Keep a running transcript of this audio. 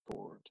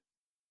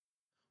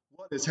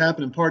What is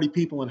happening, party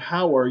people, and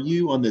how are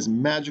you on this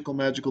magical,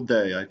 magical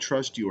day? I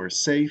trust you are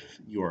safe,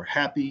 you are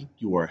happy,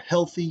 you are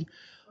healthy.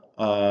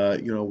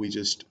 We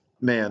just,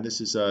 man,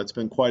 this is it's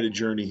been quite a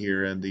journey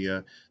here, and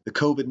the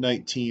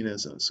COVID-19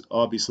 has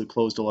obviously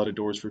closed a lot of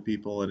doors for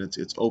people, and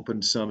it's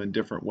opened some in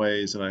different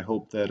ways. And I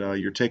hope that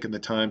you're taking the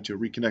time to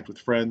reconnect with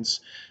friends,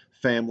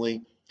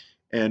 family,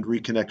 and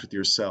reconnect with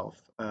yourself.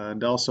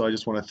 And also, I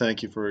just want to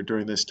thank you for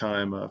during this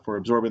time for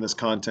absorbing this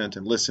content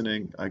and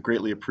listening. I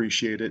greatly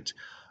appreciate it.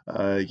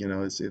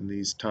 It's in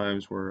these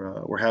times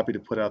we're happy to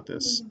put out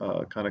this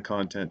kind of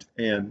content.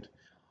 And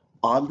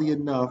oddly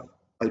enough,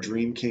 a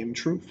dream came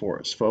true for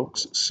us,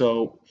 folks.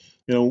 So,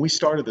 when we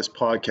started this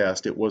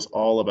podcast, it was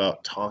all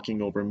about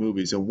talking over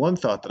movies. And one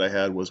thought that I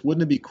had was,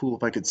 wouldn't it be cool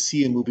if I could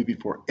see a movie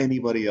before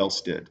anybody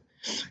else did?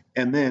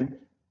 And then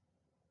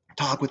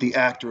talk with the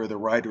actor or the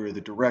writer or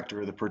the director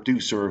or the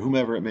producer or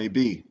whomever it may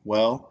be.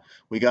 Well,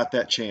 we got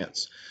that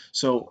chance.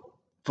 So,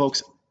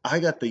 folks, I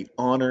got the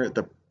honor,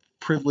 the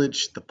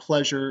privilege, the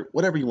pleasure,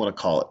 whatever you want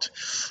to call it.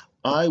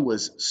 I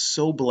was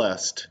so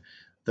blessed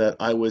that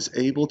I was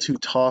able to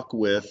talk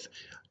with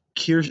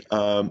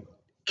Kestrin.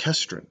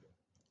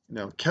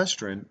 Now,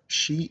 Kestrin,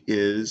 she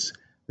is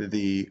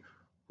the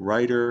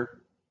writer,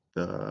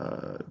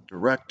 the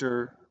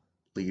director,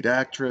 lead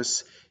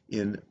actress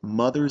in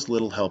Mother's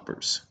Little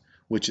Helpers,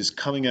 which is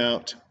coming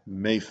out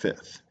May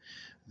 5th.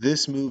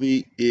 This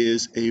movie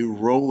is a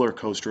roller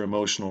coaster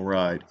emotional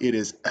ride. It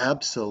is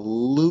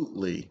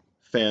absolutely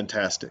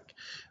fantastic.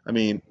 I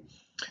mean,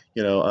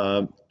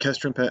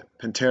 Kestrin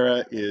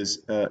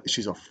Pantera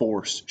she's a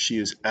force. She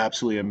is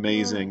absolutely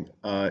amazing.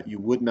 You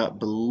would not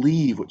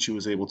believe what she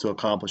was able to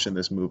accomplish in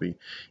this movie.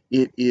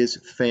 It is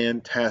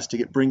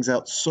fantastic. It brings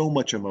out so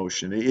much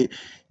emotion.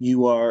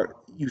 You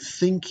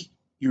think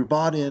you're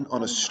bought in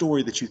on a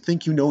story that you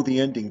think you know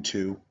the ending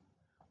to,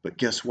 but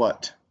guess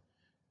what?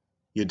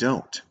 You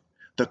don't.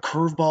 The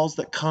curveballs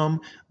that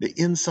come, the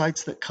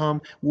insights that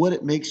come, what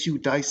it makes you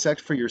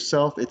dissect for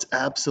yourself, it's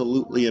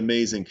absolutely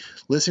amazing.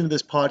 Listening to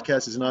this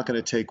podcast is not going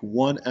to take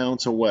 1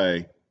 ounce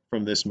away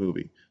from this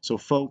movie. So,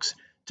 folks,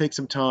 take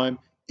some time,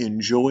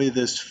 enjoy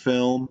this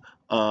film,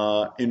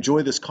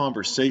 enjoy this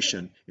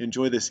conversation,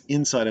 enjoy this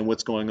insight on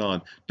what's going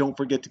on. Don't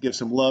forget to give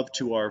some love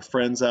to our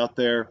friends out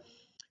there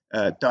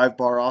at Dive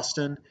Bar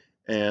Austin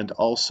and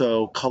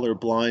also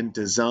Colorblind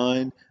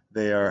Design.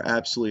 They are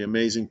absolutely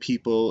amazing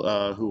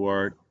people who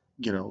are,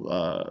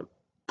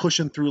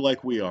 pushing through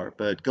like we are.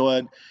 But go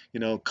ahead,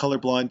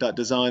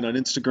 colorblind.design on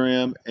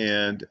Instagram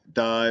and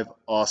Dive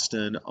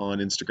Austin on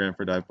Instagram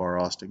for Dive Bar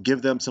Austin.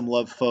 Give them some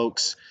love,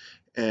 folks.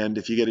 And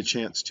if you get a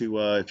chance to,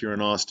 if you're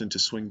in Austin, to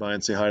swing by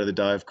and say hi to the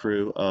Dive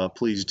crew,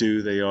 please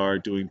do. They are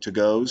doing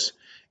to-goes.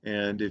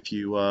 And if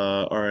you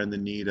are in the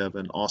need of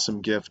an awesome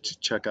gift,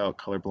 check out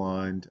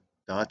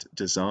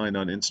colorblind.design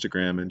on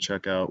Instagram and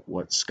check out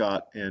what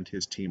Scott and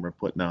his team are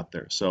putting out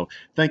there. So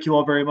thank you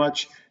all very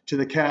much to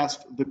the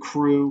cast, the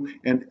crew,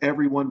 and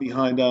everyone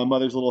behind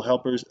Mother's Little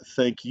Helpers.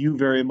 Thank you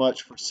very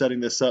much for setting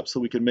this up so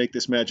we can make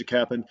this magic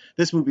happen.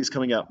 This movie is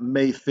coming out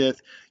May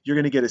 5th. You're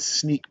going to get a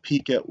sneak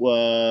peek at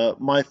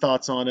my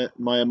thoughts on it,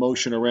 my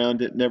emotion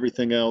around it, and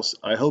everything else.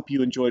 I hope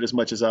you enjoyed as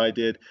much as I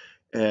did.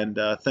 And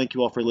thank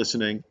you all for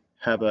listening.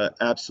 Have an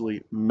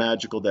absolutely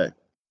magical day.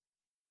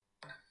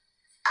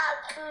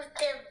 Approve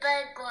the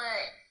big one.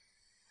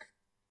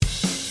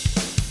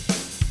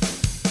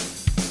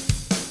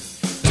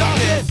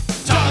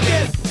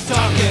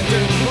 Talking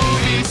through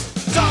movies.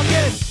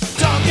 Talking through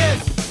movies.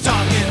 Talking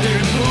through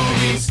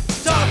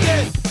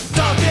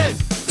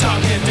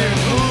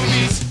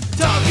movies.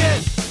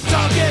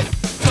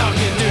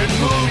 Talking through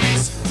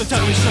movies. So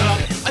tell me shut up,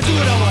 I do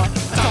what I want, I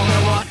talk what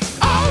I want.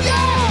 Oh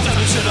yeah! Tell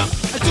me shut up,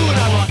 I do what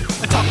I want,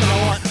 I talk what I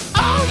want.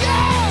 Oh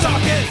yeah!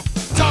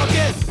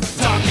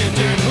 Talking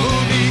through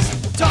movies.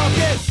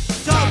 Talking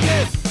through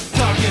movies.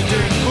 Talking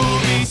through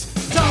movies.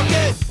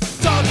 Talking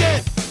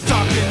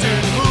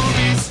through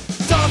movies.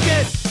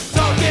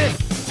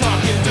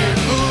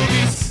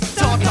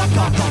 Talk. I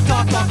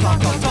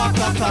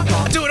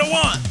do what I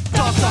want.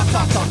 Talk. I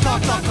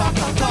do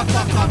what I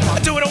want. I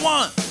do what I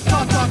want.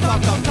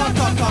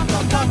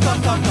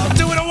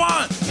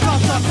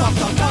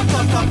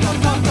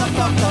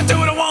 I do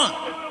what I want.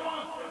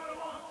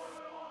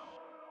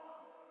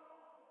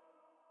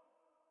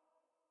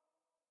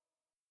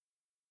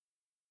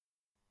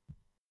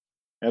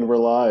 And we're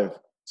live.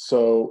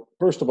 So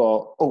first of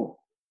all,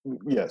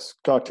 yes,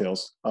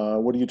 cocktails.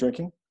 What are you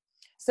drinking?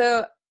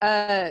 So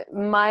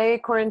my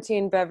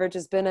quarantine beverage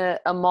has been a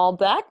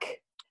Malbec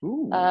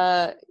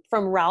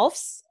from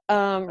Ralph's,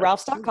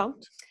 Ralphs.com.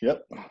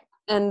 Yep.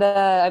 And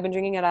I've been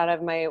drinking it out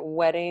of my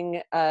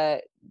wedding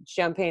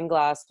champagne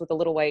glass with a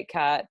little white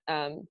cat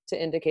to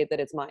indicate that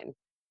it's mine.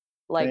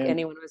 Like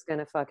anyone was going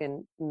to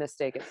fucking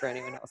mistake it for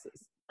anyone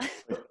else's.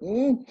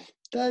 Your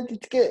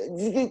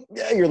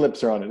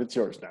lips are on it. It's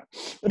yours now.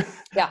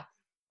 Yeah.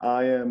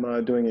 I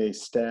am doing a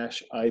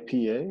Stash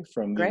IPA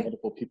from the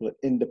wonderful people at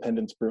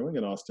Independence Brewing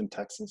in Austin,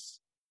 Texas.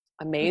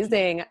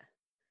 Amazing.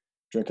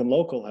 Drinking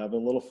local,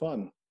 having a little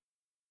fun.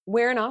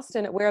 Where in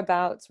Austin?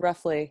 Whereabouts,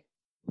 roughly?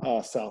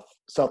 South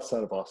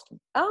side of Austin.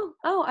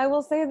 Oh, I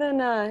will say then,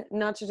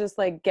 not to just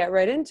like get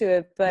right into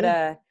it, but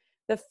Yeah.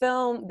 the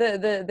film,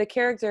 the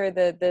character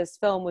that this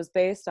film was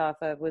based off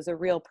of was a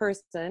real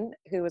person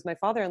who was my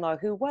father-in-law,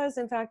 who was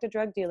in fact a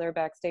drug dealer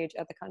backstage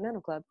at the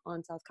Continental Club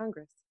on South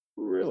Congress.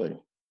 Really?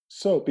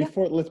 So Yeah,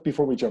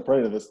 before we jump right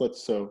into this,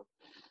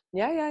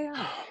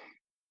 yeah.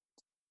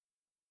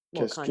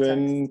 More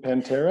Kestrin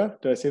context.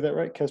 Pantera. Did I say that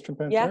right?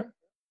 Kestrin Yeah, Pantera?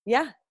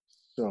 yeah,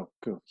 So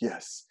good.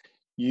 Yes.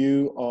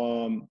 You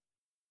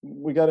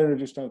we got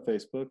introduced on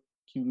Facebook.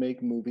 You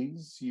make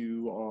movies.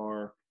 You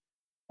are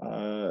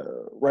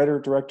writer,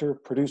 director,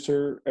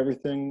 producer,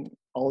 everything,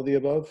 all of the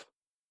above.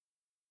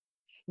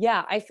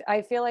 yeah.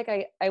 I feel like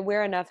I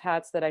wear enough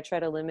hats that I try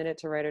to limit it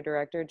to writer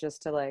director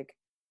just to like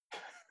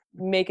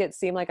make it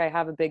seem like I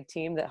have a big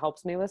team that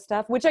helps me with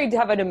stuff, which I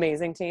have an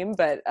amazing team,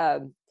 but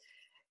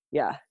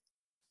yeah,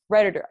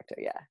 writer director,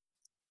 yeah.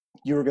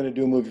 You were going to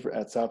do a movie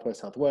at South by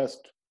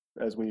Southwest.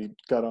 As we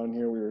got on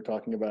here, we were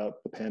talking about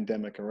the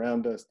pandemic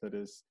around us that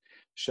has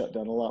shut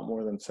down a lot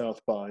more than South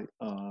by.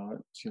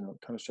 Kind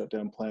of shut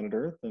down planet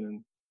Earth,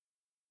 and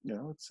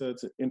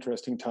it's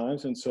interesting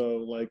times. And so,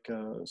 like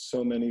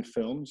so many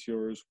films,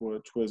 yours,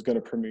 which was going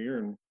to premiere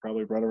and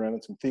probably run around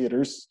in some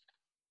theaters,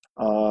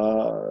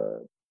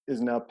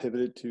 is now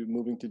pivoted to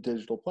moving to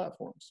digital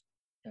platforms.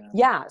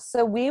 Yeah,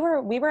 so we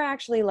were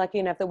actually lucky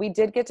enough that we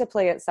did get to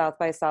play at South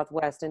by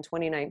Southwest in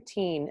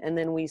 2019, and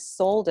then we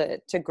sold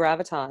it to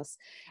Gravitas,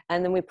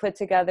 and then we put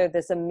together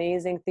this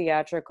amazing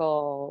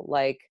theatrical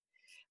like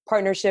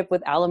partnership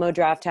with Alamo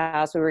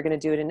Drafthouse. We were going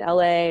to do it in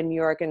LA, New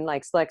York, and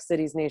like select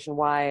cities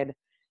nationwide,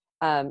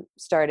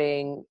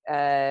 starting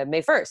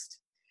May 1st,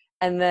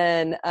 and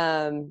then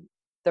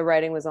the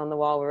writing was on the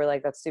wall. We were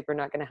like, that's super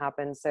not going to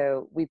happen.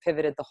 So we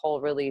pivoted the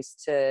whole release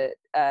to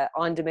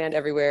on demand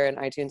everywhere and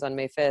iTunes on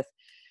May 5th.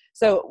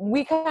 So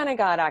we kind of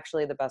got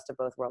actually the best of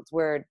both worlds.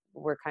 We're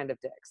kind of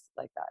dicks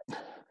like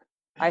that.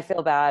 I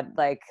feel bad.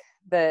 Like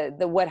the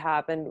what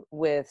happened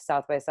with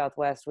South by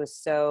Southwest was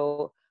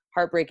so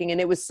heartbreaking,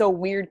 and it was so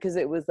weird because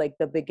it was like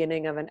the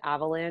beginning of an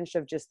avalanche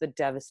of just the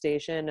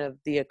devastation of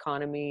the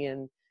economy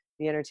and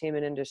the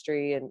entertainment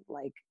industry and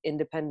like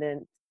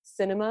independent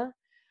cinema.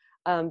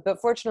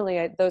 But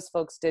fortunately, those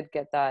folks did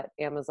get that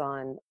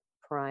Amazon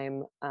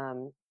Prime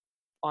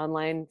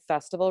online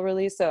festival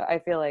release, so I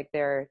feel like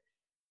they're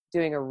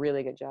doing a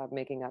really good job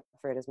making up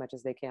for it as much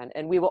as they can.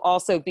 And we will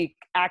also be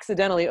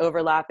accidentally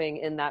overlapping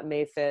in that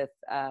May 5th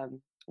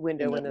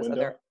window when those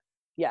other,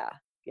 yeah.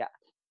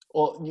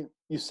 Well,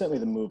 you sent me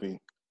the movie.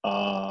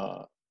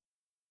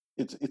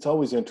 It's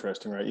always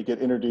interesting, right? You get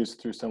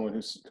introduced through someone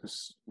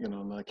who's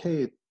I'm like,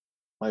 hey,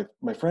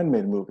 my friend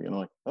made a movie, and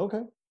I'm like,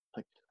 okay,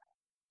 like,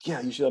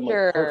 yeah, you should. I'm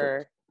like,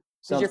 perfect.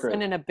 Is your great.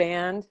 friend in a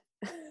band?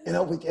 And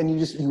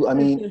I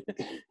mean,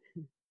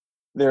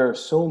 there are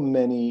so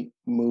many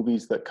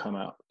movies that come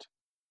out,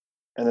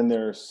 and then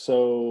there are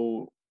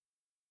so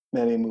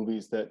many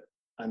movies that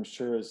I'm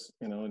sure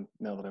and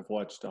now that I've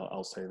watched,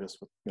 I'll say this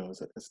with,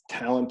 as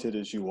talented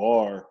as you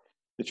are,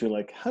 that you're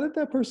like, how did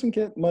that person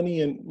get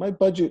money? And my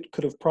budget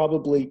could have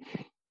probably,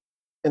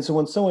 and so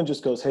when someone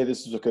just goes, hey,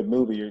 this is a good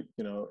movie,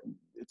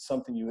 it's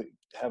something you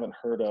haven't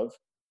heard of,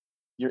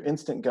 your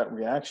instant gut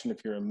reaction,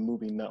 if you're a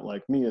movie nut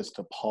like me, is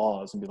to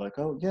pause and be like,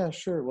 oh yeah,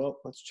 sure. Well,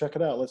 let's check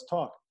it out. Let's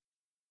talk.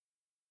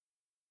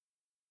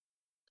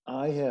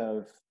 I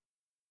have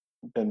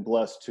been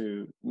blessed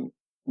to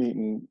meet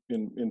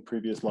in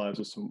previous lives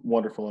with some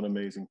wonderful and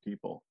amazing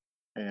people.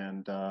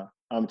 And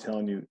I'm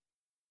telling you,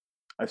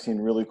 I've seen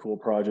really cool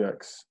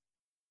projects,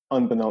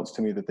 unbeknownst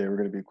to me that they were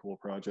going to be cool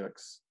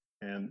projects.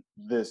 And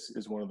this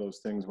is one of those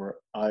things where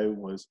I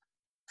was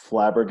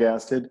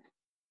flabbergasted.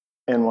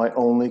 And my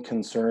only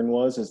concern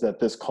is that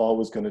this call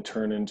was going to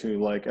turn into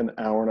like an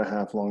hour and a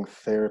half long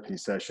therapy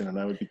session, and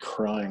I would be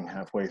crying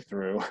halfway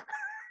through.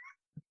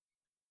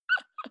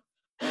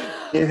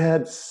 It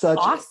had such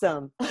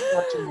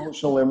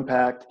emotional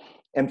impact.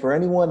 And for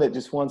anyone that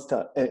just wants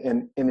to,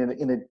 and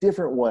in a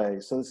different way,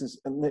 so this is,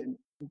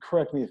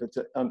 correct me if it's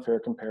an unfair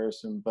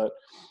comparison, but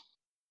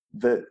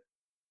the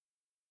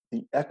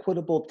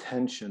equitable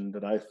tension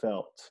that I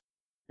felt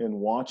in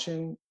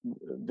watching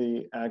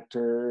the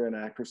actor and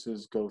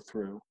actresses go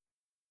through,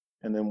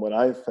 and then what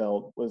I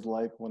felt was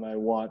like when I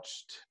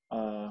watched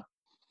the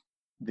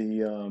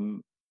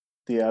Adam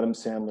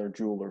Sandler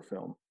Jeweler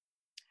film.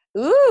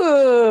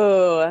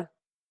 Ooh.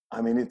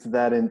 I mean, it's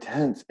that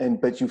intense,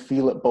 but you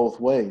feel it both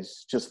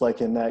ways. Just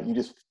like in that, you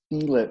just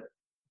feel it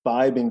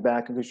vibing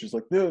back and forth. Just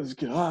like this,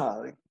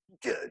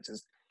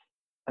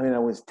 I mean, I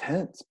was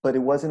tense, but it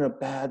wasn't a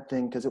bad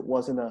thing because it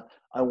wasn't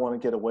I want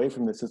to get away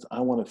from this. It's I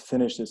want to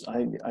finish this.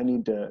 I'm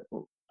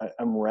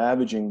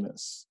ravaging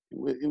this.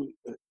 It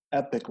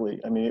epically.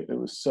 I mean, it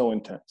was so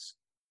intense.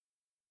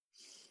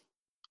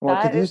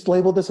 Well, could you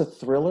label this a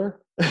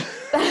thriller?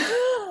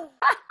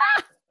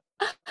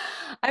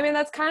 I mean,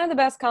 that's kind of the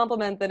best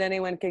compliment that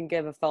anyone can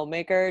give a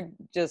filmmaker.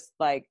 Just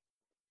like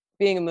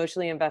being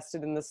emotionally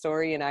invested in the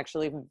story and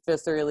actually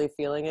viscerally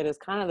feeling it is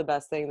kind of the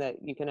best thing that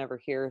you can ever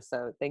hear.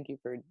 So thank you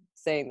for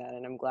saying that.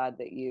 And I'm glad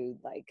that you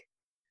like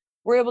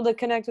we're able to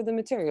connect with the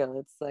material.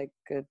 It's like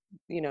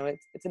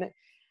it's an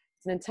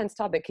intense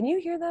topic. Can you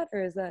hear that,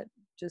 or is that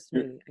just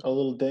me? A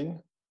little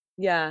ding.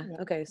 Yeah.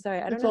 Yeah. Okay. Sorry.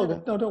 I don't It's know all how to,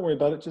 good. No, don't worry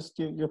about it. Just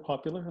you're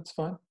popular. It's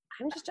fine.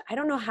 I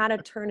don't know how to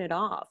turn it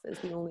off is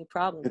the only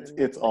problem.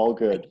 It's all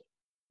good.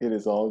 It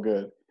is all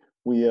good.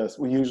 We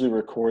usually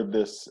record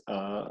this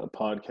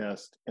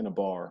podcast in a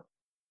bar.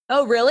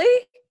 Oh,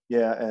 really?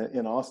 Yeah,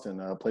 in Austin,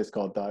 a place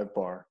called Dive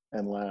Bar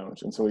and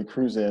Lounge. And so we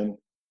cruise in.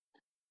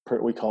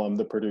 We call him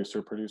the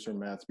producer. Producer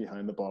Matt's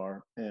behind the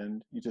bar,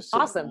 and you just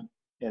sit Awesome.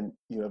 down,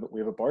 and we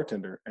have a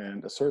bartender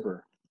and a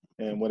server,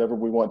 and whatever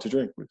we want to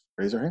drink, we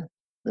raise our hand.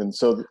 And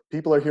so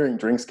people are hearing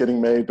drinks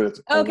getting made, but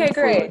it's only Okay,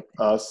 for great. like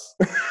us.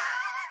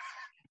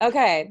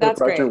 Okay, that's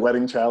Brought great. your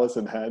wedding chalice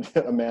and had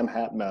a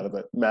Manhattan out of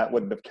it. Matt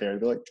wouldn't have cared.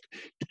 He'd be like,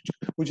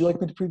 "Would you like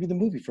me to preview the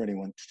movie for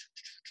anyone?"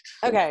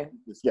 Okay.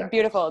 Yeah.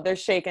 Beautiful.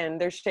 There's shaken.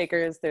 There's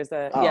shakers. There's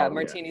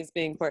martinis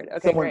being poured.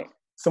 Okay, great.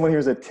 Someone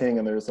hears a ting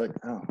and they're just like,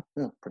 "Oh,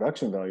 yeah,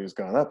 production value's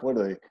gone up. What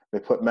do they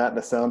put Matt in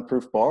a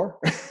soundproof bar?"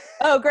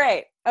 Oh,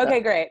 great. Okay,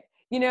 great.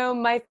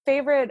 My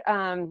favorite,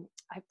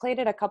 I played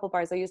at a couple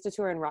bars. I used to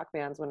tour in rock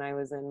bands when I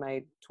was in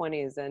my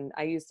 20s, and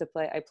I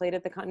played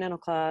at the Continental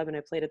Club, and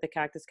I played at the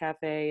Cactus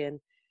Cafe, and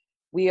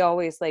we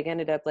always like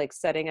ended up like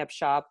setting up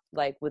shop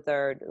like with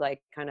our like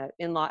kind of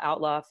in-law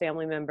outlaw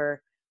family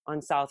member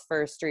on South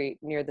First Street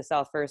near the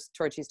South First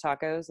Torchy's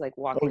Tacos, like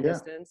walking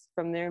distance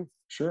from there.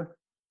 Sure.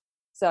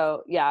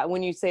 So yeah,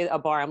 when you say a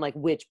bar, I'm like,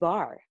 which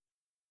bar?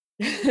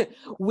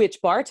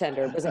 Which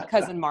bartender? Was it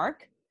Cousin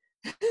Mark?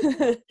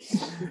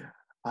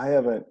 I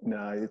haven't.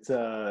 No, it's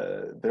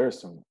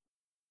there's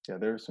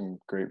some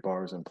great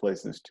bars and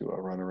places to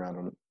run around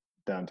in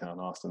downtown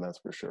Austin. That's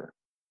for sure.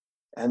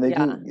 And they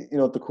do.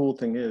 The cool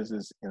thing is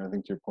I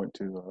think to your point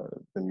to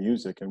the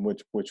music and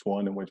which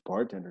one and which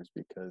bartenders,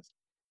 because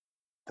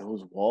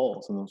those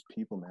walls and those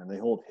people, man, they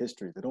hold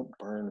history. They don't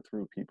burn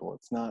through people.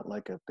 It's not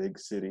like a big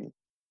city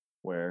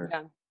where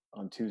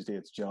on Tuesday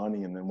it's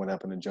Johnny, and then what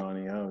happened to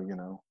Johnny? Oh, he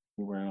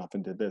ran off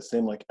and did this.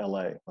 Same like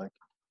LA. Like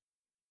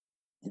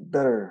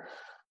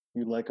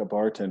you like a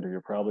bartender,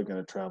 you're probably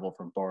going to travel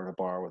from bar to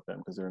bar with them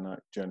because they're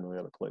not generally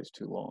at a place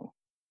too long.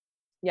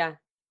 Yeah.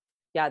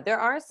 Yeah, there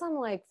are some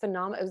like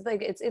phenomenal. It's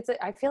like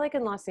I feel like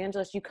in Los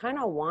Angeles, you kind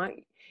of want,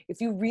 if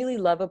you really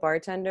love a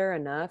bartender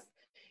enough,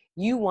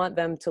 you want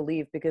them to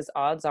leave because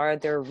odds are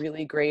they're a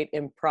really great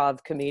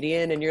improv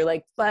comedian, and you're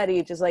like,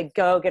 buddy, just like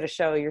go get a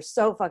show. You're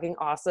so fucking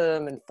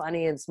awesome and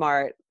funny and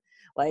smart.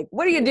 Like,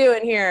 what are you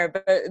doing here?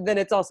 But then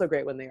it's also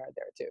great when they are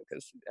there too,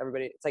 because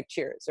it's like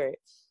cheers, right?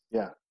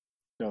 Yeah,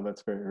 no,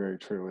 that's very, very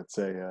true. It's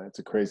a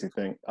crazy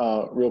thing.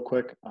 Real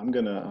quick, I'm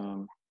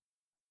gonna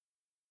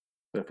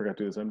I forgot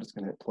to do this. I'm just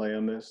going to hit play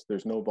on this.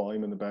 There's no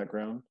volume in the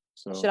background.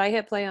 So should I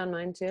hit play on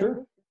mine too?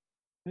 Sure.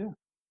 Yeah.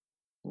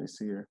 Let me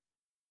see here.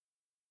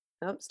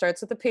 Oh, starts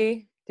with a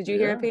P. Did you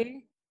hear a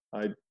P?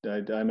 I'm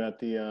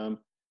at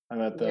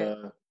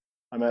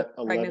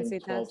 11,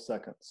 12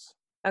 seconds.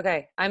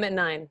 Okay. I'm at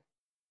 9,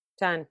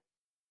 10. I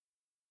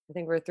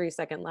think we're a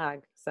 3-second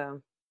lag. So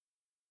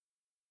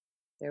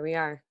there we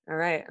are. All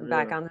right. I'm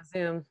back on the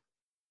Zoom.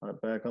 All right,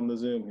 back on the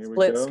Zoom. Here we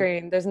go. Split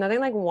screen. There's nothing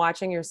like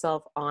watching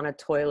yourself on a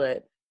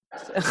toilet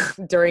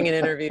during an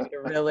interview to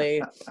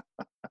really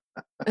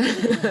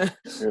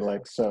you're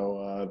like,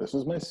 so this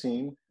is my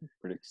scene.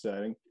 Pretty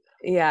exciting.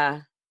 Yeah.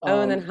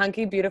 And then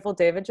hunky beautiful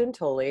David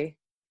Gentoli.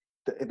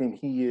 I mean,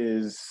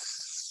 he's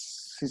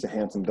a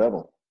handsome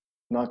devil,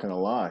 not gonna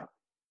lie.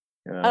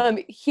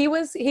 He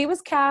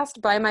was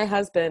cast by my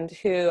husband,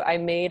 who I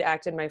made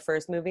act in my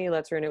first movie,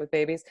 Let's Ruin It with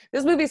Babies.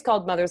 This movie's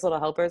called Mother's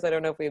Little Helpers. I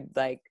don't know if we've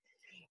like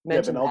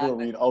mentioned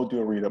I'll do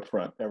a read up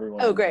front.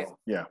 Everyone. Oh, great.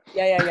 Yeah.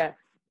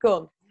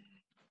 Cool.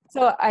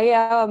 So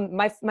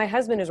my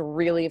husband is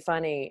really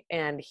funny,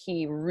 and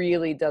he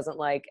really doesn't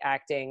like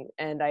acting,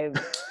 and I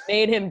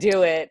made him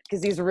do it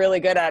because he's really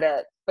good at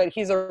it. But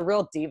he's a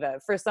real diva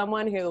for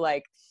someone who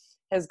like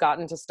has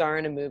gotten to star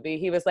in a movie.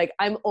 He was like,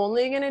 I'm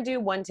only gonna do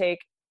one take,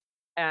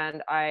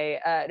 and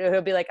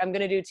he'll be like, I'm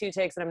gonna do 2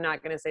 takes, and I'm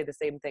not gonna say the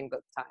same thing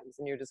both times,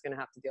 and you're just gonna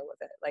have to deal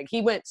with it. Like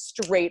he went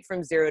straight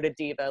from 0 to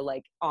diva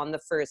like on the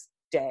first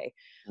day.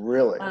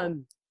 Really?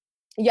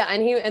 Yeah,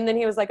 and then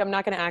he was like, I'm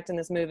not gonna act in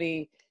this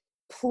movie.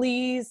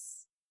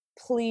 Please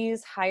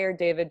hire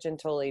David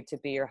Gentoli to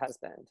be your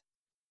husband.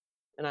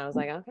 And I was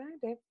like, okay,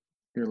 Dave.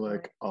 You're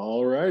like,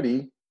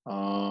 alrighty.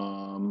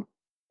 I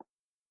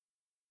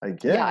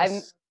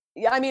guess.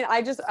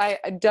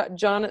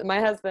 John,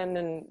 my husband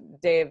and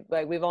Dave,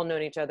 like we've all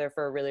known each other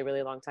for a really,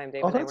 really long time.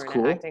 Dave and I were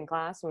in an acting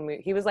class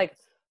he was like,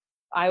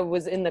 I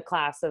was in the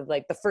class of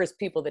like the first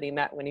people that he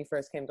met when he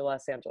first came to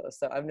Los Angeles.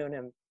 So I've known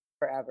him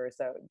forever.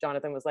 So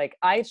Jonathan was like,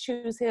 I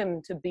choose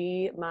him to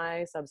be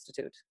my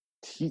substitute.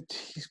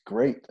 He's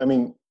great. I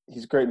mean,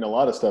 he's great in a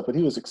lot of stuff, but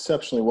he was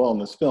exceptionally well in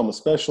this film,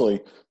 especially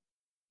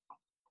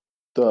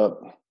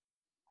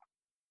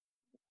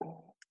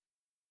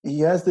he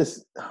has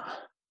this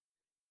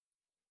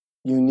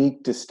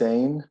unique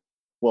disdain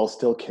while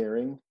still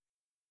caring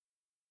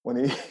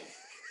when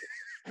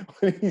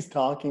he's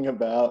talking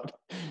about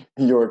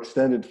your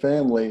extended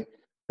family.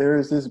 There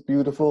is this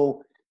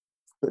beautiful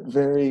but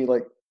very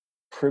like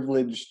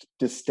privileged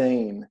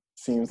disdain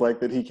seems like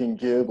that he can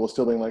give while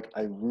still being like,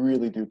 I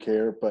really do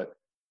care. But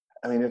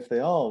I mean, if they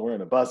all were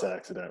in a bus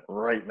accident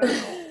right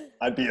now,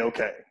 I'd be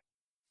okay.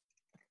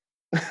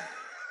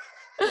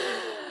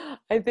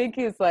 I think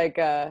he's like,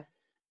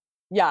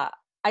 yeah,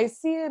 I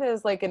see it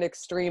as like an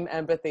extreme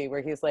empathy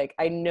where he's like,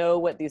 I know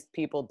what these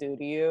people do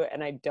to you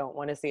and I don't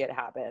want to see it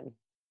happen.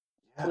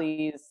 Yeah.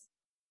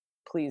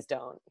 Please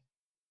don't.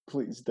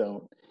 Please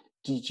don't.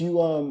 Did you,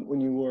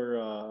 when you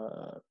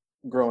were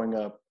growing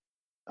up,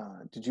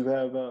 did you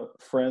have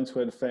friends who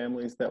had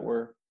families that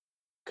were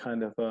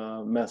kind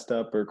of messed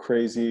up or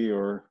crazy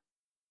or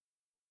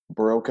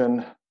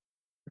broken,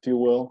 if you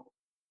will?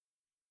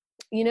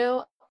 You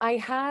know, I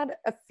had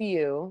a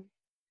few.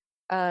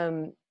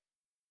 Um,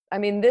 I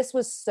mean, this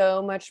was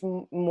so much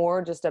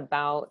more just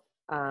about,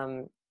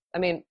 I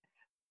mean,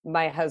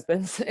 my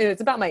husband's,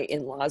 it's about my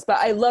in-laws, but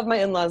I love my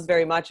in-laws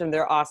very much and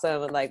they're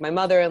awesome. And like my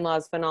mother-in-law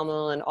is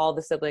phenomenal and all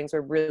the siblings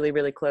were really,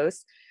 really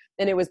close.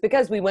 And it was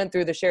because we went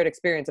through the shared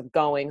experience of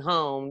going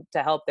home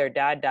to help their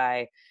dad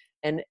die.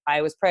 And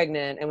I was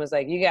pregnant and was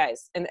like, you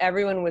guys, and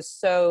everyone was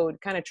so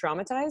kind of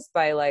traumatized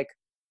by like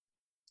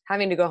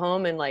having to go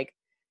home and like,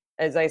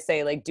 as I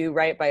say, like do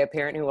right by a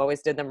parent who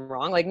always did them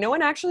wrong. Like no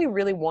one actually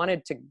really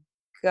wanted to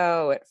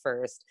go at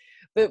first,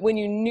 but when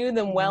you knew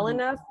them well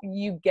enough,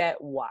 you get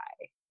why.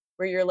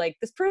 Where you're like,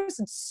 this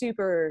person's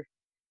super,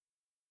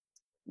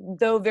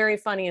 though very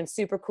funny and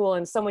super cool,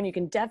 and someone you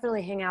can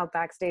definitely hang out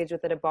backstage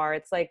with at a bar.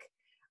 It's like,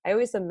 I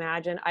always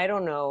imagine, I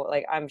don't know,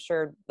 like I'm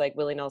sure like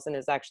Willie Nelson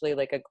is actually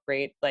like a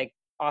great, like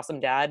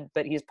awesome dad,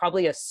 but he's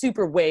probably a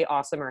super way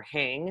awesomer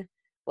hang,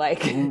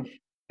 like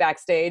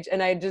backstage.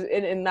 And I just,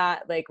 in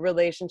that like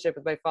relationship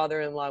with my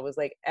father-in-law was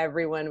like,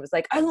 everyone was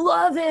like, I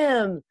love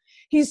him.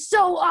 He's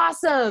so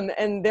awesome.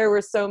 And there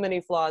were so many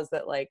flaws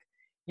that like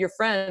your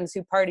friends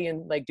who party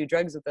and like do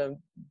drugs with them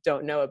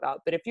don't know about.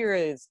 But if you're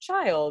his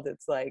child,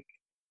 it's like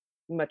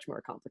much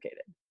more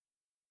complicated.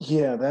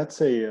 Yeah,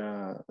 that's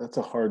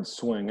a hard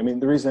swing. I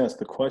mean, the reason I asked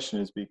the question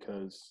is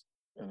because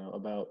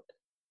about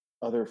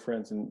other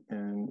friends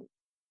and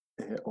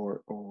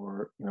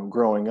or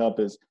growing up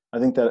is I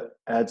think that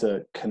adds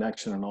a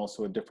connection and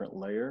also a different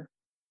layer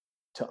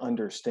to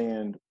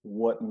understand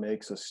what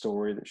makes a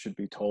story that should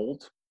be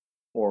told,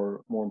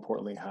 or more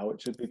importantly, how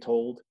it should be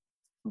told,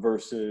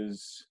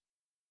 versus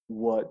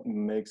what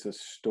makes a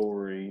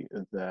story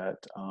that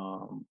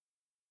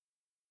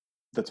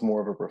that's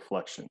more of a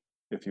reflection,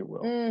 if you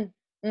will.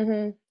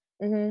 Mm-hmm.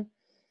 Mm-hmm.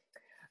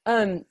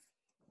 Um,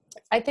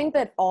 I think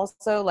that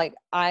also like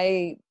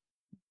I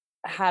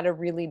had a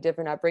really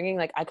different upbringing.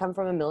 Like I come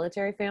from a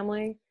military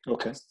family.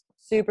 Okay.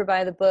 Super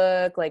by the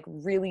book, like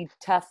really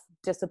tough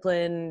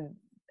discipline.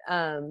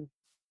 And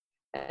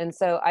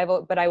so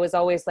but I was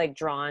always like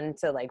drawn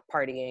to like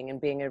partying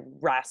and being a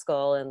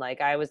rascal. And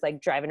like, I was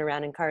like driving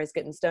around in cars,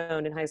 getting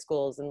stoned in high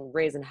schools and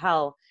raising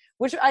hell,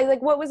 which I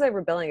like, what was I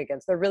rebelling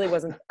against? There really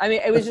wasn't. I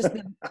mean, it was just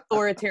the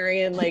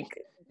authoritarian, like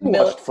You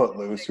watched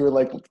Footloose. You were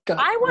like, God,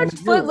 I watched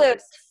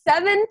Footloose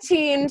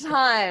 17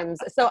 times.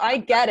 So I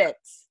get it.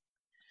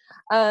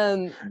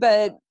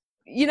 But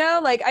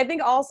like I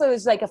think also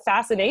is like a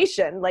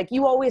fascination. Like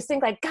you always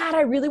think like, God,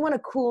 I really want a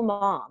cool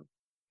mom.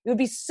 It would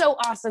be so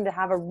awesome to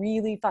have a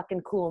really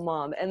fucking cool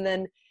mom. And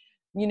then,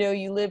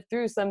 you live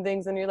through some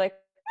things and you're like,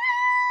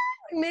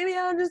 maybe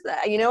I'll just,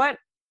 you know what?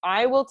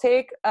 I will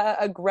take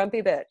a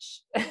grumpy bitch.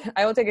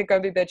 I will take a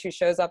grumpy bitch who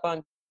shows up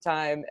on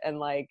time and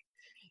like,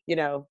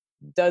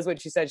 does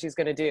what she said she's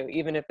going to do,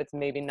 even if it's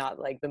maybe not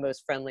like the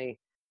most friendly,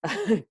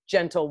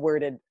 gentle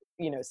worded,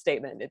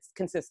 statement. It's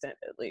consistent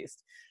at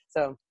least.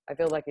 So I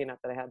feel lucky enough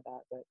that I had that.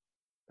 But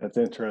that's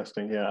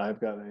interesting. Yeah, I've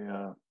got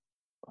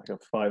like a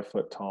 5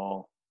 foot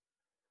tall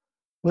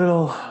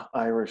little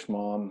Irish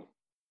mom,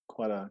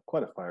 quite a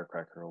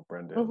firecracker, old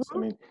Brenda is. I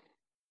mean,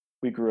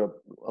 we grew up.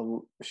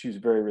 She's a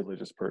very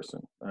religious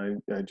person.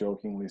 I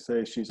jokingly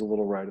say she's a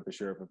little right of the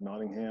Sheriff of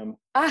Nottingham.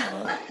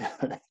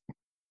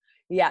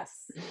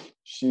 Yes.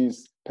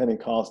 She's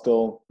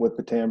Pentecostal with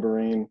the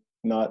tambourine,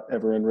 not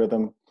ever in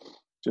rhythm.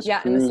 Just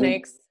cruising. And the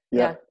snakes.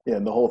 Yeah,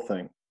 the whole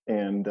thing.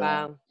 And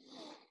wow.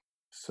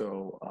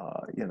 So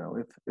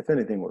if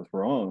anything was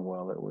wrong,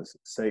 well, it was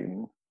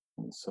Satan.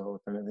 And so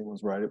if anything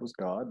was right, it was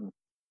God. And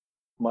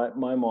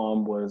my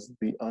mom was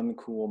the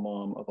uncool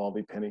mom of all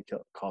the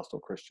Pentecostal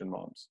Christian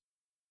moms.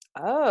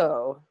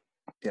 Oh.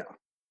 Yeah.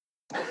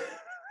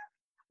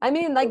 I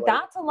mean, like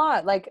that's a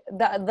lot. Like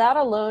that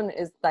alone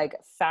is like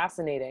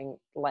fascinating.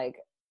 Like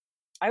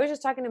I was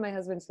just talking to my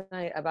husband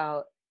tonight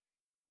about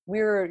we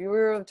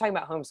were talking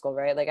about homeschool,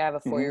 right? Like I have a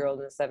 4-year-old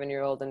and a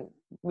 7-year-old, and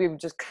we've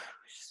just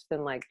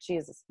been like,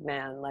 Jesus,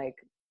 man, like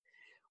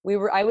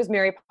I was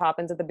Mary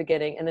Poppins at the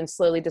beginning and then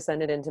slowly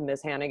descended into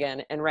Miss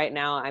Hannigan. And right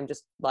now I'm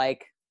just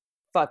like,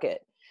 fuck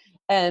it.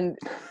 And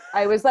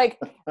I was like,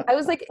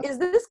 is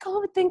this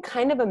COVID thing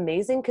kind of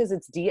amazing? Cause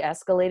it's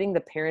de-escalating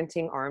the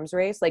parenting arms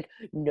race. Like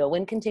no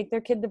one can take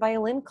their kid to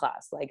violin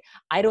class. Like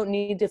I don't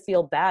need to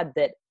feel bad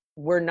that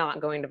we're not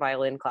going to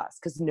violin class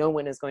because no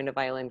one is going to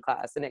violin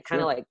class. And it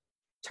kind of like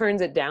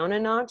turns it down a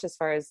notch as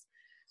far as,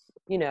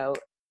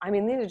 I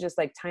mean, these are just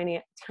like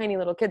tiny, tiny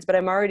little kids, but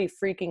I'm already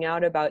freaking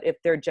out about if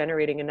they're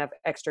generating enough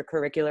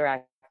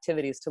extracurricular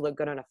activities to look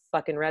good on a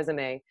fucking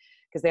resume,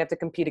 because they have to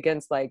compete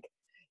against like,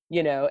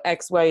 you know,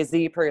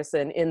 XYZ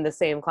person in the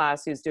same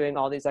class who's doing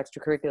all these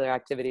extracurricular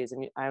activities.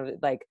 And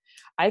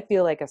I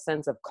feel like a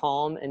sense of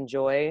calm and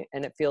joy,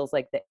 and it feels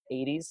like the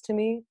 80s to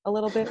me a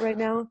little bit right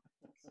now,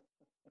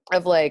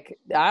 of like,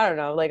 I don't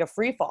know, like a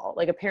free fall,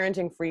 like a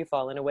parenting free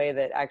fall, in a way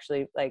that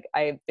actually, like,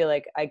 I feel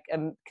like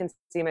can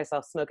see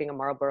myself smoking a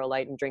Marlboro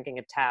Light and drinking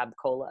a Tab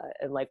Cola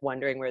and like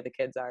wondering where the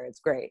kids are. It's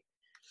great.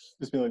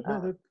 Just be like,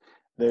 no,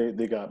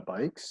 they got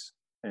bikes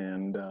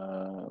and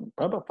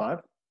probably about 5,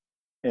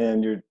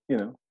 and your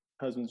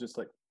husband's just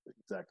like,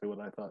 exactly what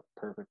I thought,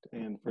 perfect.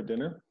 And for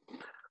dinner,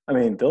 I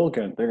mean, they're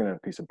gonna have a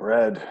piece of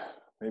bread,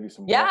 maybe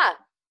some Yeah,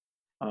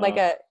 water.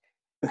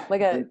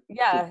 like a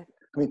yeah.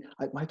 I mean,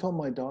 I told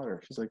my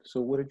daughter, she's like,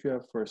 so what did you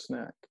have for a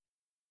snack?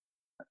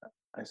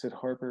 I said,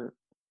 Harper,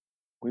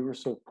 we were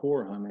so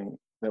poor, honey,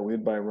 that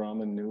we'd buy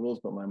ramen noodles,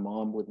 but my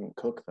mom wouldn't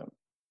cook them.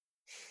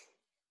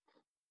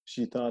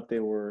 She thought they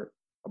were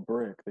a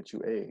brick that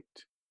you ate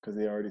because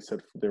they already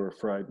said they were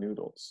fried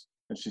noodles.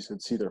 And she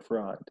said, see, they're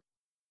fried.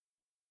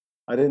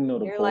 I didn't know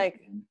to You're boil like,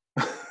 them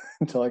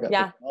until I got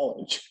yeah. to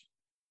college.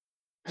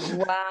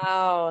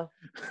 Wow.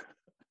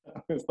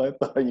 I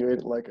thought you ate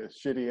it like a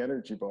shitty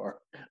energy bar.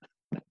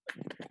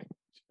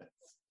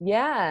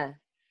 Yeah.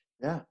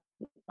 Yeah.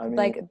 I mean,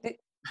 Like,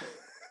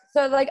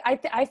 so like,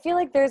 I feel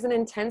like there's an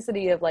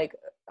intensity of like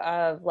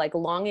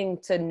longing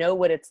to know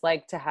what it's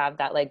like to have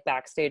that like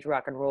backstage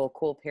rock and roll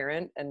cool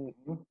parent. And,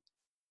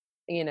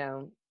 you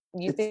know,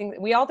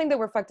 we all think that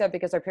we're fucked up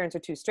because our parents are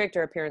too strict,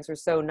 or our parents are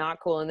so not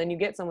cool. And then you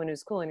get someone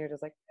who's cool and you're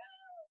just like,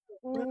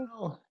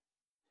 well,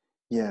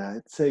 yeah,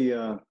 it's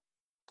you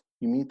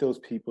meet those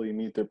people, you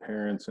meet their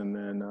parents, and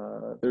then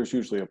there's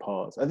usually a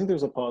pause. I think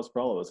there's a pause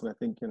for all of us. And I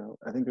think,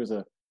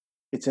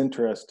 it's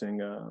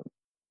interesting.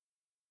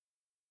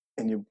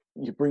 And you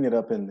bring it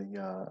up in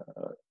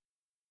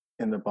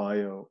the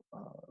bio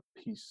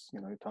piece,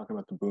 you're talking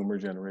about the boomer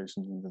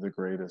generation, and they're the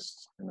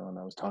greatest, and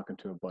I was talking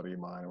to a buddy of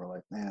mine, and we're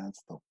like, man,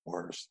 it's the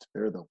worst.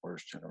 They're the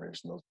worst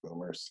generation, those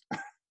boomers.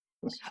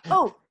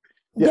 oh,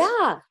 Yes.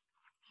 yeah.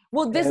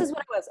 Well, this is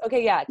what it was.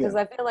 Okay, yeah, because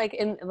Yeah. I feel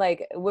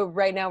like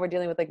right now we're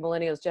dealing with like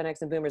millennials, Gen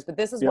X, and boomers. But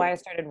this is why I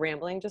started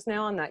rambling just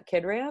now on that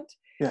kid rant.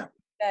 Yeah.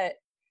 That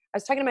I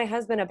was talking to my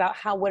husband about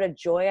what a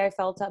joy I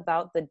felt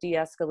about the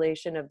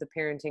de-escalation of the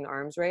parenting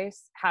arms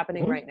race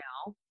happening right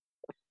now.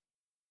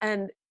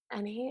 And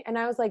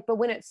I was like, but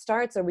when it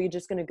starts, are we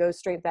just going to go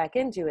straight back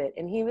into it?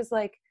 And he was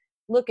like,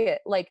 look at,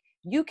 like,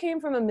 you came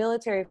from a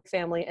military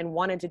family and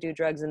wanted to do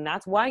drugs, and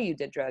that's why you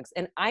did drugs.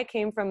 And I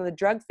came from the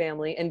drug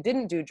family and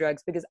didn't do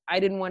drugs because I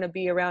didn't want to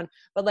be around,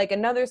 but like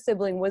another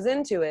sibling was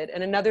into it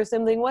and another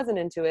sibling wasn't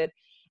into it.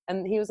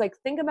 And he was like,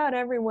 think about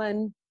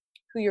everyone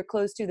who you're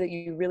close to that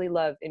you really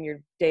love in your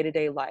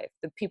day-to-day life,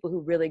 the people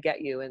who really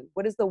get you. And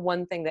what is the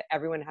one thing that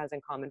everyone has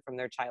in common from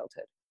their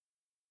childhood?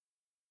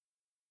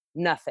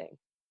 Nothing.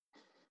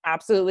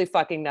 Absolutely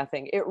fucking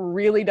nothing. It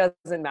really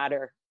doesn't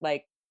matter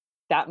like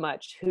that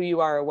much who you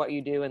are or what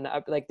you do. And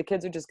the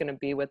kids are just going to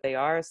be what they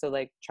are. So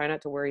like, try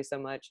not to worry so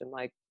much, and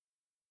like,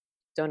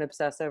 don't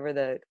obsess over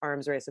the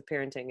arms race of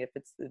parenting. If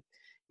it's the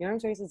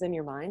arms race is in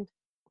your mind,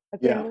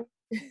 apparently.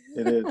 Yeah,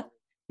 it is.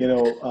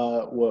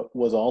 What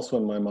was also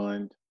in my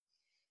mind,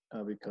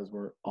 because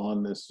we're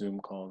on this Zoom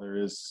call, there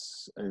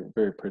is a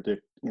very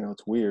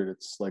it's weird.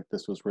 It's like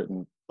this was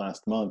written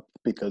last month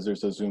because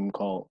there's a Zoom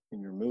call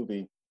in your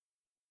movie.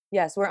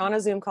 Yes, we're on a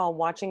Zoom call,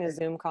 watching a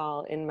Zoom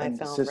call in my And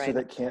film, the sister right?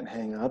 that can't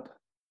hang up,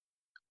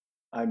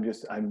 I'm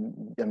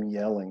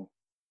yelling,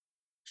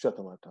 shut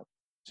the laptop.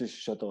 Just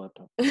shut the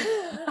laptop. Please.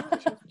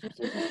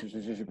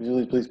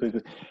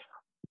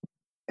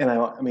 And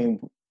I mean,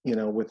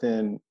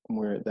 within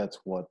that's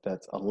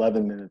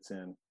 11 minutes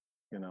in,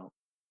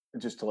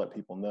 just to let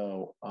people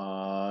know.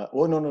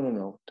 Well,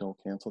 no, don't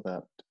cancel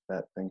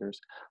that fingers.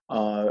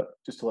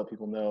 Just to let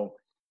people know,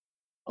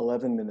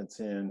 11 minutes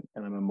in,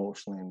 and I'm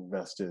emotionally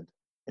invested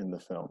in the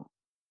film.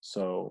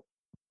 So,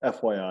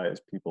 FYI,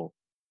 as people,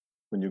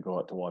 when you go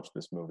out to watch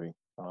this movie,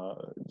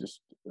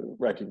 just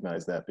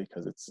recognize that,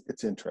 because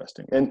it's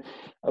interesting. And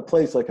a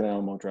place like an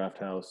Alamo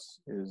Drafthouse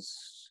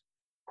is,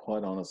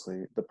 quite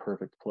honestly, the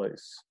perfect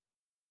place.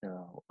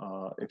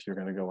 If you're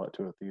going to go out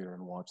to a theater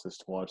and watch this.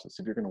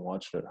 If you're going to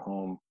watch it at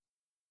home,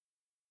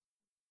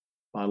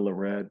 bottle of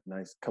red,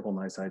 couple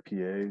nice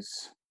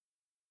IPAs,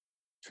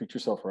 treat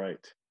yourself right.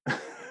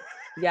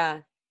 Yeah.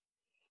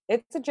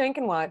 It's a drink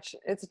and watch.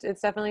 It's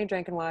definitely a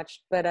drink and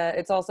watch, but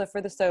it's also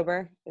for the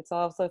sober. It's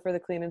also for the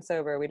clean and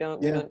sober. We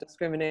don't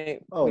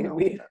discriminate. Oh, no.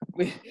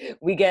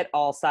 We get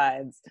all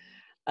sides.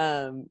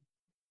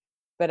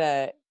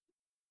 But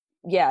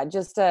yeah,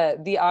 just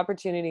the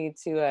opportunity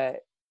to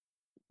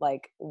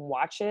like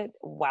watch it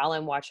while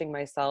I'm watching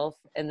myself,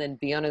 and then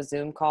be on a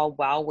Zoom call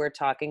while we're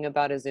talking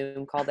about a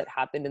Zoom call that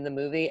happened in the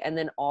movie, and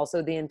then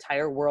also the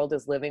entire world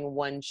is living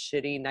one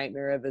shitty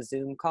nightmare of a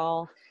Zoom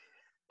call.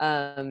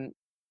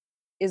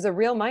 Is a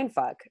real mind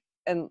fuck.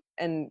 And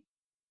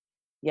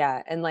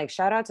Yeah, and like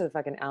shout out to the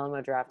fucking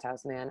Alamo Draft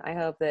House, man. I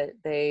hope that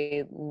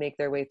they make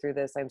their way through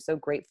this. I'm so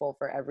grateful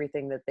for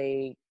everything that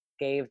they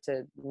gave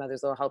to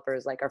Mother's Little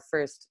Helpers. Like our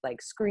first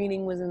like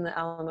screening was in the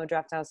Alamo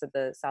Draft House at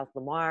the South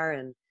Lamar,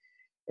 and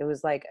it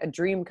was like a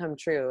dream come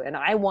true. And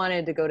I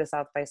wanted to go to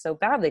South by so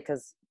badly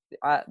because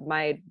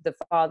the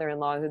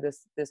father-in-law who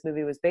this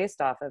movie was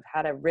based off of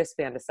had a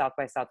wristband to South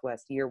by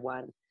Southwest year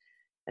one,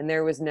 and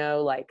there was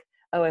no like,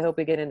 oh, I hope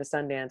we get into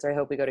Sundance, or I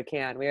hope we go to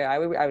Cannes. I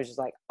was just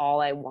like,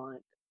 all I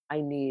want, I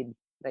need,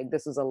 like,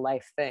 this was a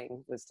life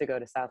thing, was to go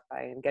to South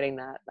by, and getting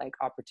that like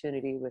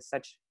opportunity was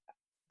such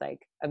like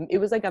it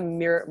was like a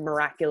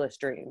miraculous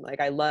dream.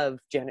 Like I love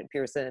Janet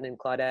Pearson and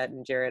Claudette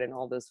and Jared and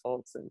all those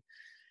folks, and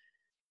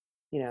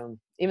you know,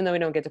 even though we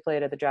don't get to play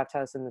it at the Draft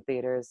House in the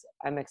theaters,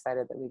 I'm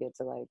excited that we get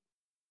to like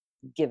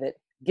give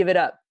it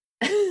up.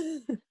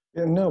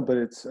 Yeah, no, but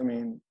it's, I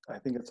mean, I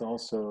think it's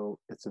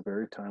a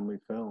very timely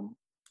film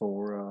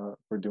for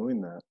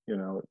doing that. You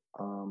know,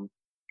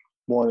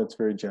 one, it's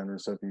very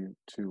generous of you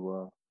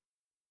to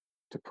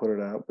put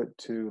it out, but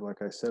two,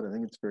 like I said, I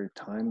think it's very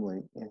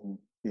timely in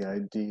the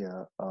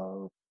idea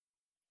of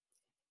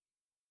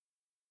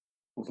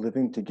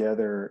living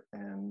together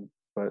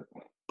but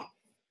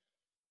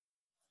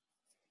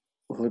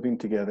living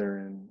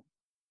together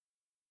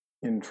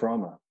in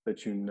trauma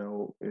that you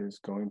know is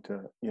going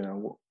to, you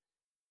know,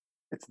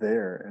 it's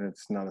there and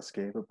it's not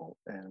escapable.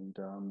 And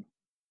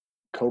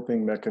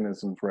coping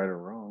mechanisms, right or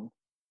wrong,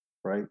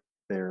 right?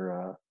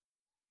 They're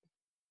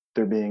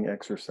being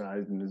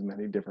exercised in as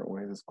many different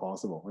ways as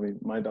possible. I mean,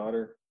 my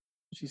daughter,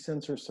 she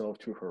sends herself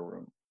to her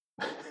room.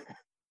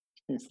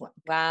 She's like,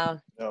 Wow.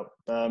 no,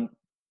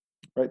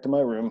 right to my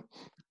room.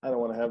 I don't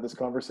want to have this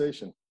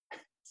conversation.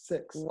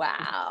 6.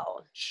 Wow.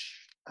 Shh,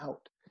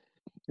 out.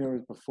 You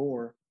know,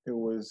 before it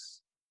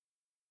was,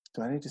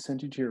 do I need to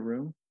send you to your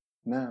room?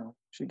 Now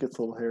she gets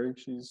a little hairy.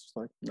 She's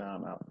like, nah,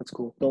 I'm out. It's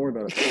cool. Don't worry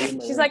about it.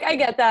 She's like, I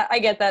get that.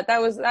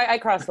 That was, I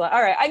crossed the line.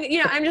 All right.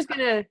 I'm just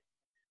gonna,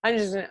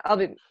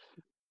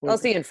 I'll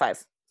see you in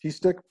 5. Cheese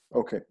stick?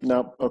 Okay.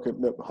 No, okay.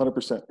 No,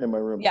 100% in my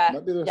room. Yeah.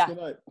 Might be the rest of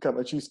the night. Got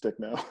my cheese stick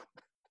now.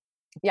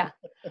 Yeah.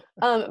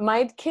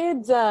 My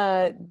kids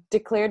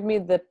declared me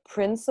the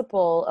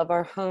principal of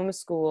our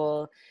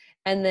homeschool,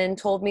 and then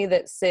told me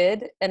that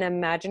Sid, an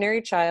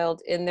imaginary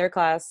child in their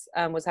class,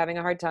 was having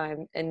a hard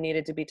time and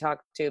needed to be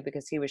talked to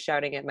because he was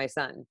shouting at my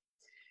son.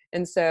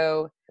 And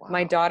so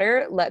my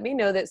daughter let me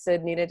know that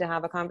Sid needed to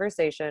have a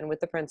conversation with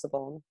the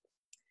principal.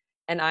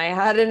 And I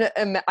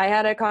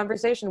had a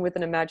conversation with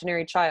an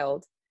imaginary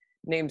child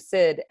named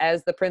Sid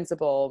as the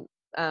principal,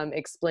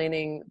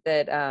 explaining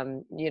that,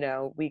 you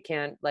know, we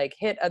can't like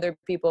hit other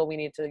people. We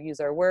need to use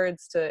our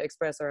words to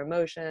express our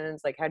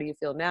emotions. Like, how do you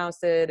feel now,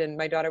 Sid? And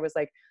my daughter was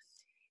like,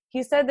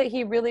 he said that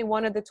he really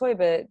wanted the toy,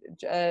 but,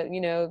 you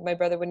know, my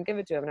brother wouldn't give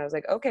it to him. And I was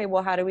like, okay,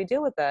 well, how do we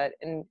deal with that?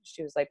 And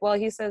she was like, well,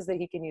 he says that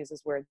he can use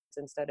his words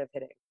instead of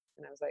hitting.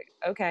 And I was like,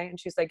 okay. And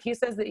she's like, he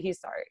says that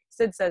he's sorry.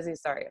 Sid says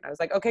he's sorry. And I was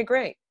like, okay,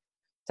 great.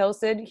 Tell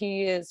Sid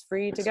he is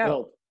free to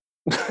go.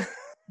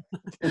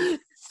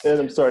 Sid,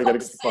 I'm sorry. I got to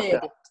get the fuck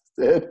out.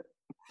 Sid.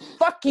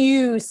 Fuck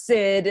you,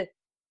 Sid.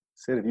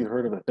 Sid, have you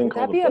heard of a thing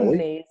called a bully? That'd be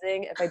bully?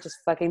 amazing if I just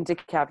fucking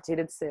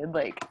decapitated Sid.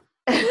 Like,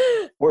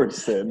 word,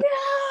 Sid.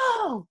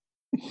 No!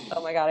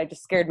 Oh my God, I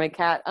just scared my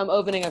cat. I'm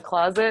opening a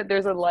closet.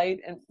 There's a light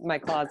in my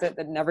closet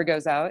that never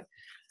goes out.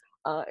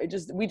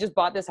 We just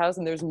bought this house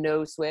and there's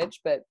no switch,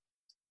 but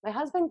my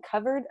husband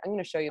covered, I'm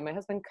going to show you, my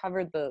husband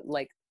covered the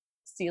like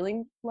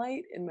ceiling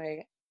light in my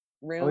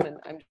room, and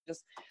I'm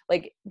just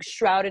like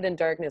shrouded in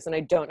darkness, and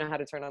I don't know how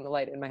to turn on the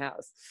light in my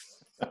house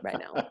right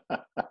now.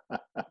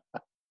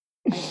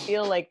 I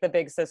feel like the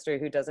big sister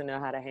who doesn't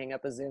know how to hang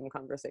up a Zoom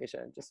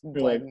conversation, just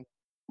like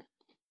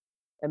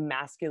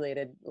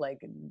emasculated,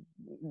 like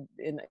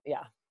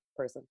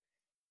person.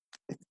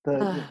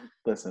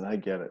 Listen, I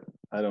get it.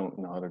 I don't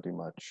know how to do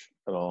much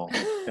at all,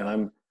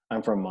 and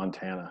I'm from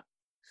Montana.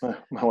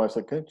 My wife's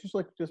like, "Can't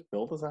you just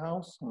build us a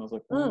house?" And I was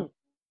like, "No."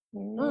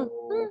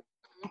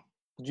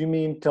 Did you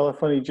mean tell a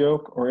funny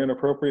joke or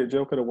inappropriate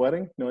joke at a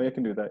wedding? No, I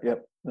can do that.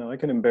 Yep. No, I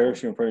can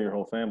embarrass you in front of your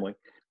whole family.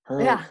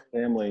 Her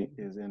family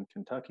is in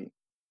Kentucky.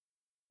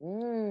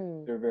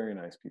 They're very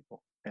nice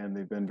people, and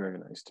they've been very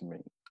nice to me.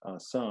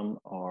 Some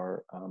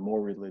are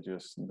more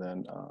religious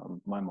than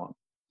my mom.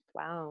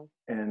 Wow.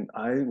 And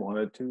I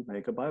wanted to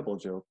make a Bible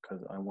joke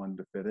because I wanted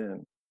to fit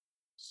in.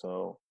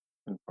 So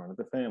in front of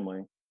the family,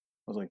 I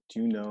was like,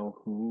 do you know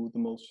who the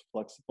most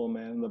flexible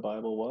man in the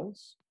Bible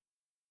was?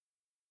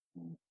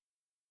 I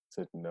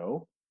said,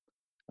 no.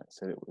 I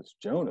said, it was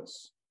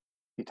Jonas.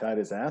 He tied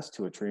his ass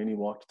to a tree and he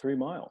walked 3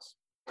 miles.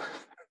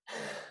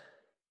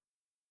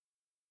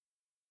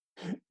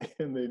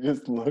 And they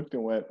just looked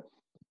and went,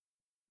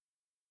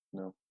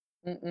 no.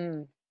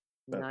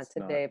 Not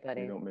today,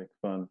 buddy. You don't make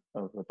fun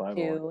of the Bible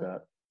Too like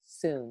that.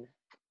 Soon.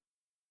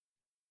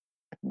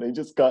 And they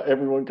just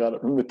everyone got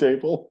it from the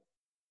table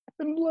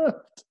and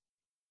left.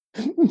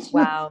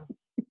 Wow.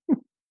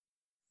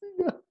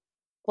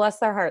 Bless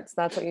their hearts.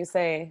 That's what you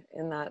say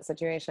in that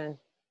situation.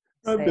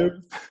 There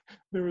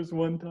was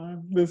one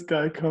time this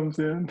guy comes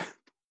in.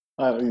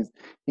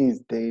 He's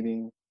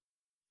dating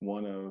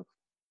one of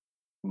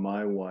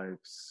my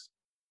wife's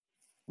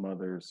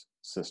mother's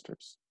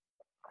sisters.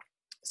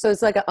 So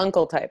it's like an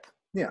uncle type.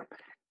 Yeah,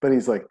 but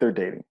he's like they're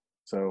dating.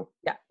 So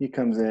Yeah. he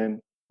comes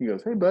in. He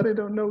goes, "Hey, buddy,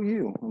 don't know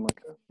you." I'm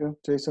like,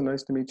 Jason,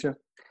 nice to meet you.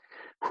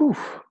 Whew,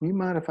 you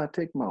mind if I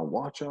take my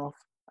watch off?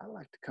 I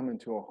like to come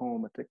into a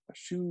home and take my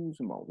shoes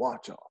and my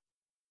watch off.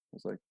 I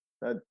was like,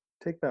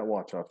 take that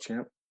watch off,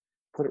 champ.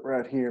 Put it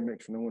right here.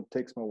 Make sure no one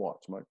takes my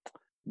watch. I'm like,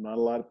 not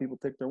a lot of people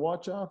take their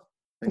watch off.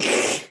 Think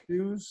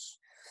shoes,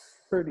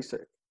 pretty safe.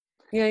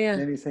 Yeah, yeah.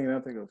 And he's hanging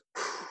out there. He goes,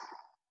 Phew.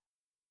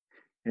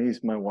 And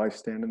he's my wife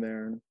standing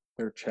there, and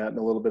they're chatting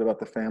a little bit about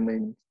the family.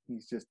 And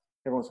he's just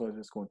every once in a while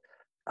just going,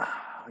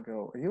 I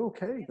go, "Are you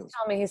okay?" He goes,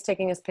 Tell me he's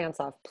taking his pants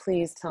off.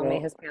 Please tell me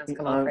 "Well, his pants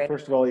come off right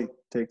first of all, he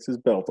takes his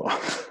belt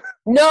off,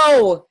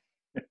 now.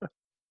 No!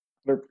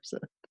 100%.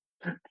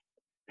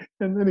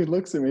 And then he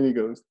looks at me and he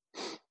goes,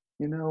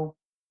 "You know,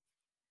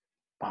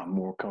 I'm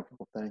more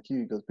comfortable, thank you."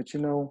 He goes, "But you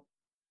know,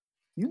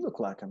 you look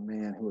like a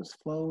man who has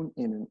flown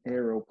in an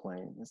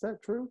aeroplane. Is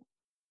that true?"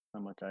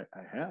 I'm like, I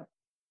have.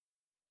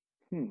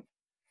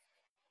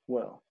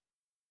 Well,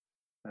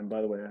 and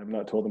by the way, I have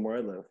not told him where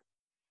I live.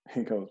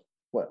 He goes,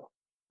 "Well,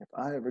 if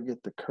I ever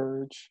get the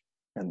courage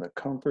and the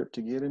comfort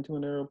to get into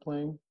an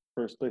aeroplane,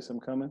 first place I'm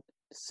coming,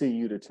 see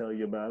you to tell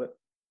you about it."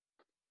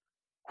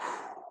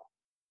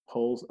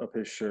 Pulls up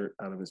his shirt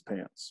out of his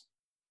pants.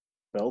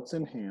 Belts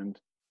in hand,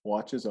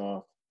 watches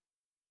off,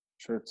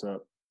 shirt's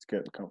up, it's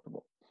getting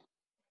comfortable.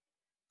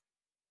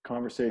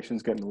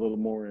 Conversation's getting a little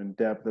more in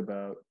depth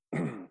about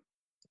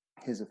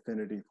his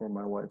affinity for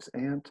my wife's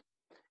aunt.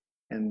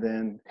 And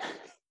then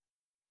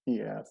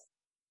he asked,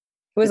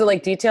 Was it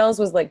like details?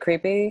 Was it like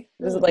creepy?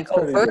 Was it like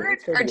overt?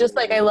 Or just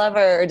like I love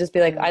her? Or just be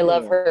like, I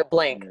love her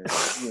blank?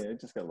 Yeah, it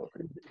just got a little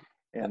creepy.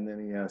 And then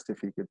he asked if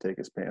he could take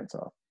his pants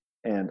off.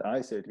 And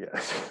I said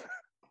yes.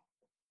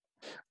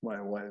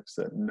 My wife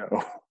said no.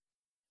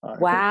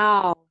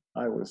 Wow.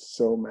 I was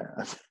so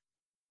mad.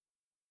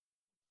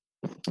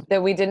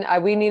 That we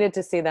didn't, we needed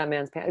to see that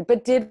man's pants.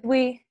 But did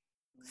we?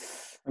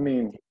 I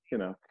mean,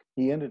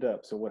 he ended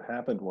up, so what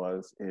happened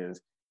is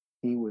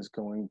he was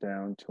going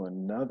down to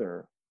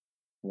another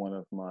one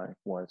of my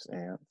wife's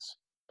aunts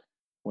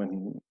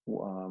when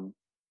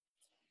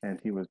and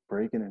he was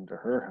breaking into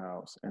her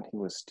house and he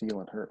was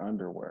stealing her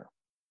underwear.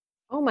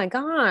 Oh my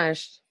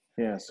gosh.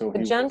 Yeah, so The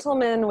he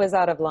gentleman was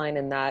out of line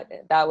in that.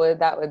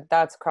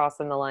 That's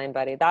crossing the line,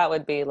 buddy. That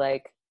would be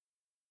like,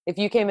 if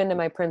you came into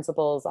my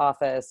principal's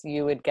office,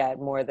 you would get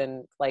more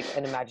than like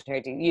an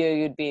imaginary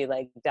you'd be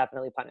like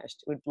definitely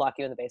punished. We'd lock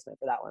you in the basement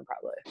for that one,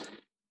 probably.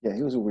 Yeah,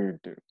 he was a weird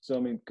dude. So I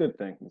mean, good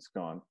thing he's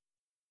gone.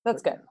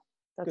 That's But, good. yeah,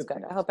 That's good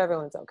good. thing I hope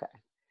everyone's okay.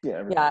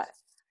 Yeah, Yeah.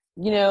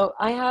 You know,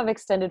 I have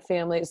extended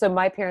family. So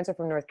my parents are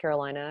from North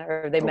Carolina,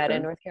 or they met in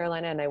Okay. North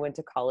Carolina, and I went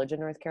to college in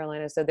North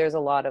Carolina. So there's a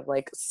lot of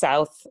like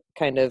South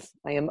kind of,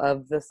 I am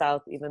of the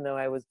South, even though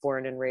I was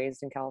born and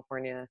raised in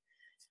California.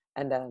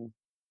 And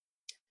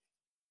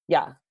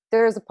yeah,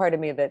 there is a part of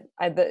me that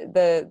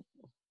the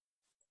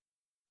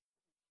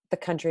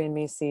country in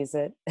me sees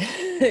it,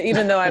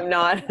 even though I'm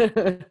not.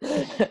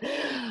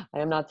 I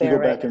am not Do you there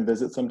go right back now. and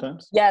visit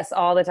sometimes? Yes,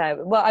 all the time.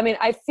 Well, I mean,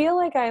 I feel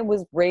like I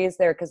was raised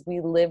there because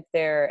we lived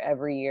there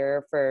every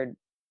year for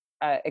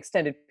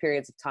extended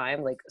periods of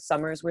time. Like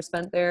summers were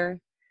spent there,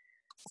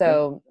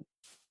 so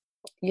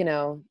you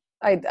know,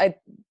 I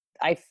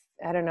I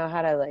I don't know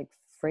how to like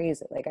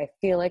phrase it. Like I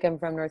feel like I'm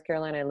from North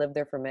Carolina. I lived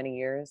there for many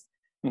years,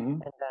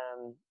 Mm-hmm.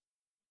 and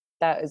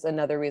that is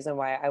another reason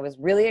why I was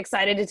really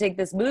excited to take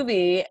this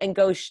movie and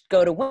go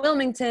to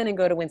Wilmington and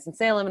go to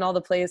Winston-Salem and all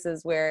the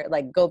places where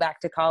like go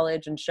back to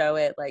college and show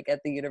it like at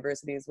the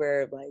universities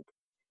where like,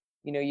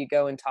 you know, you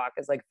go and talk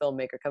as like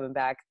filmmaker coming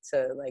back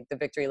to like the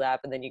Victory Lap,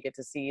 and then you get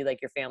to see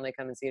like your family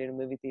come and see it in a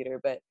movie theater.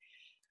 But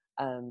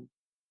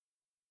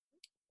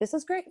this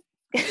is great.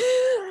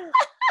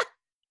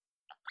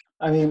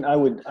 I mean, I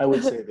would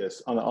say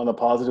this on the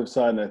positive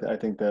side, and I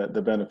think that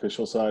the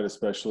beneficial side,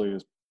 especially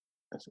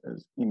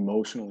as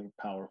emotionally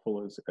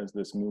powerful as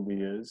this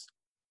movie is.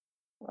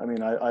 I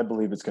mean, I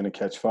believe it's going to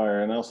catch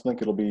fire, and I also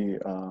think it'll be.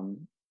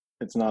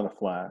 It's not a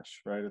flash,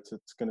 right?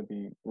 It's going to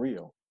be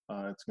real.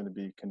 It's going to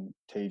be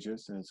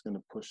contagious, and it's going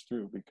to push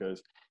through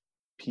because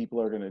people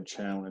are going to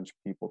challenge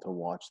people to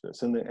watch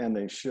this, and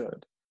they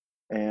should.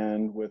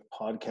 And with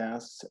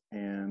podcasts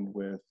and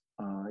with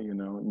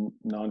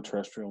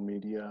non-terrestrial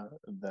media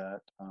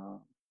that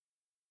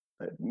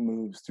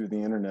moves through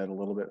the internet a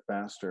little bit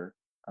faster,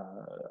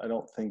 I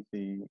don't think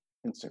the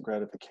instant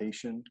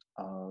gratification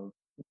of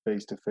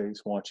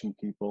face-to-face watching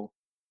people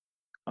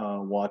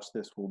watch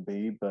this will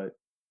be, but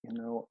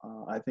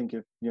I think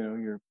if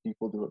your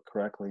people do it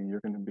correctly,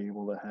 you're going to be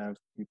able to have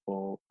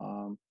people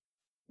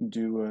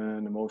do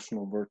an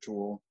emotional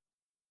virtual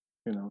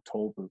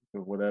toll booth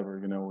or whatever,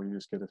 where you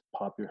just get to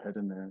pop your head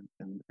in there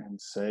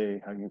and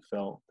say how you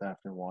felt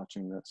after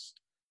watching this,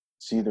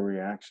 see the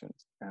reactions,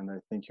 and I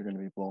think you're going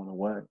to be blown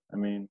away. I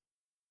mean,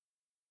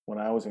 when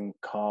I was in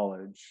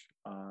college,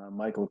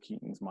 Michael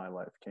Keaton's My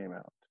Life came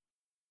out.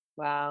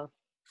 Wow.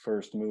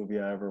 first movie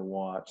I ever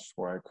watched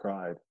where I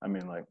cried. I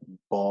mean, like,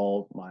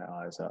 bawled my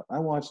eyes out. I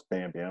watched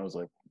Bambi. I was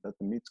like, that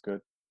the meat's good.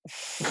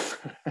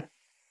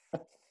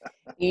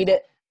 Eat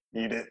it.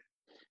 Eat it.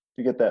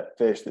 You get that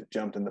fish that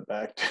jumped in the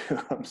back too.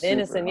 I'm super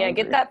Venison. Yeah,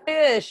 get hungry. that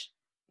fish.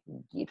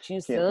 Get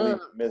you Can't believe some.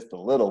 you missed the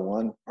little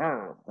one.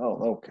 Oh,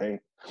 okay.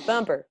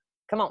 Bumper.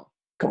 Come on.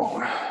 Come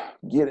on,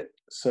 get it.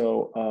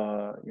 So,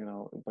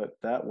 but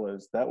that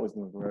was I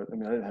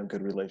mean, I didn't have a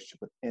good relationship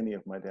with any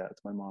of my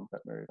dads. My mom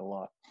got married a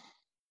lot,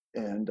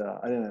 and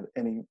I didn't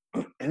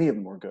have any of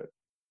them were good.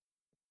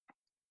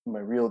 My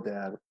real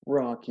dad,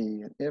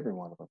 Rocky, and every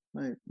one of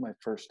them. My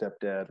first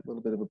stepdad, a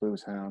little bit of a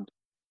booze hound.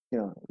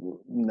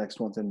 Next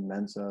one's in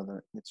Mensa.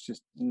 It's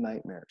just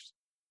nightmares.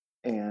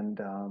 And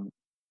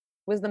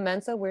Was the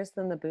Mensa worse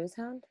than the Booze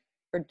Hound,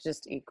 or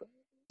just equal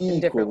in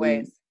different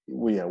ways?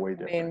 Yeah, way I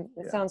different. mean,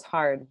 it sounds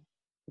hard.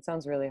 It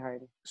sounds really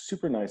hard.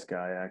 Super nice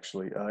guy,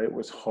 actually. It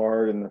was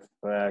hard in the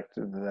fact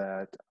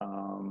that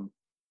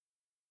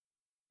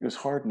it was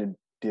hard in a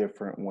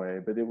different way,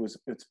 but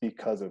it's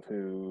because of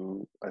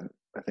who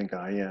I think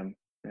I am,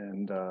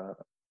 and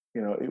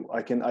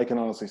I can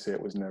honestly say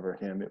it was never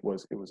him. It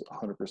was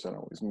 100%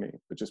 always me,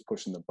 but just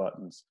pushing the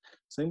buttons.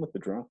 Same with the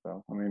drunk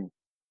though. I mean,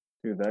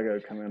 dude, that guy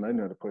would come in. I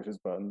know to push his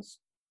buttons.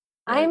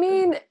 I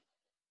mean,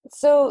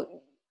 so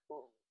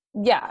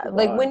yeah,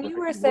 like when Survive. you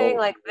were saying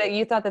like that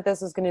you thought that this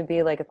was going to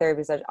be like a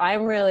therapy session,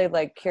 I'm really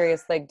like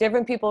curious, like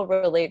different people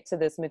relate to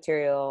this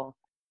material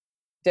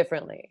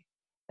differently.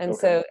 And Okay.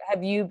 so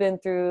have you been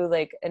through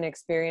like an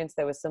experience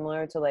that was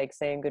similar to like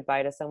saying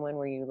goodbye to someone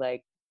where you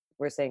like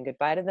were saying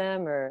goodbye to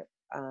them, or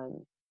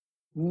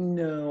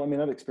No, I mean,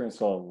 I've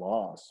experienced a lot of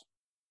loss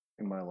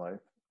in my life.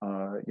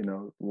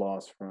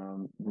 Loss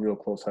from real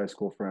close high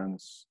school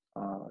friends,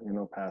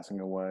 passing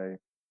away,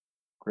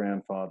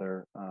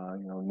 grandfather,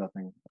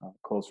 nothing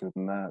closer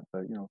than that,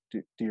 but,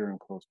 dear and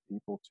close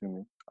people to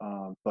me.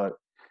 But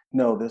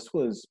no, this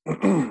was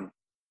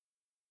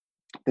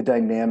the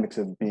dynamics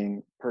of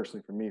being,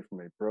 personally for me,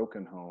 from a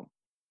broken home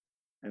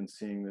and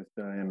seeing the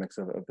dynamics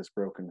of this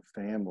broken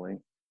family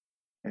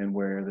and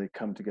where they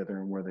come together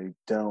and where they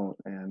don't.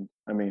 And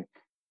I mean,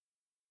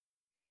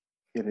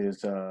 it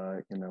is,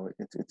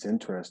 it's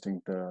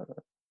interesting the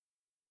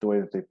way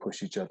that they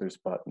push each other's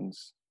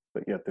buttons,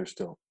 but yet they're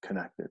still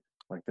connected.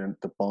 Like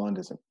the bond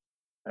isn't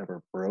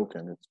ever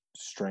broken; it's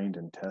strained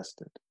and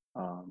tested.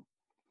 do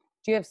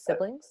you have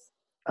siblings?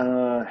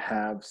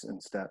 Halves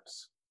and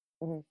steps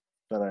Mhm.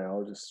 that I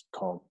all just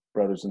call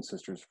brothers and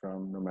sisters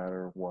from no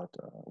matter what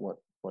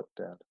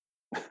dad.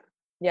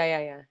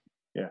 Yeah.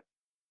 Yeah.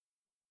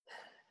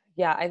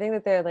 Yeah, I think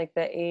that they're like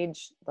the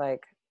age,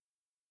 like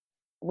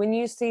when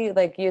you see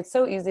like it's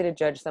so easy to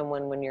judge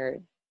someone when you're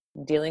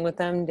dealing with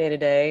them day to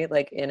day,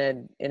 like in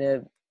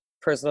a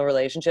personal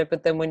relationship,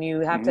 but then when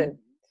you have Hmm. to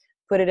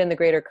put it in the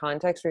greater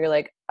context where you're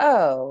like,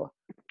 oh,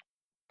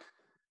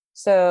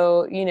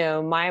 so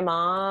my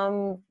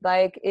mom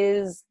like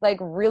is like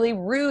really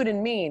rude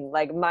and mean,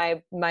 like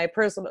my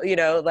personal,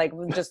 like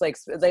just like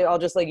I'll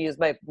just like use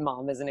my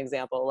mom as an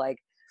example, like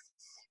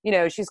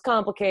she's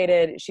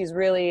complicated, she's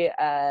really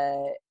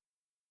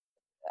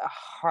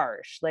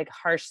harsh, like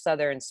harsh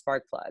southern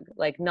spark plug,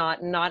 like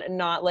not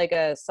like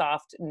a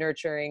soft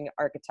nurturing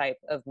archetype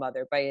of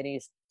mother by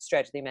any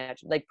stretch of the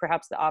imagination, like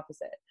perhaps the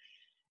opposite.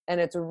 And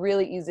it's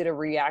really easy to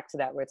react to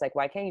that where it's like,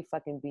 why can't you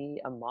fucking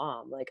be a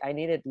mom? Like I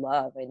needed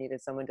love, I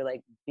needed someone to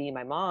like be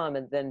my mom.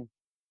 And then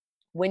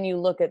when you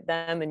look at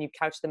them and you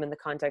couch them in the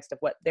context of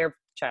what their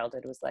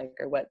childhood was like,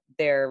 or what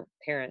their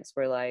parents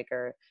were like,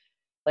 or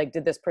like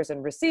did this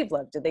person receive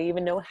love, did they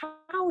even know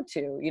how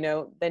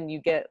to, then you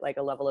get like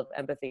a level of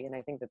empathy. And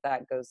I think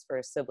that goes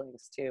for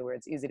siblings too, where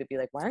it's easy to be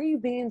like, why are you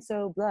being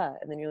so blah,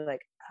 and then you're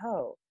like,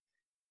 oh,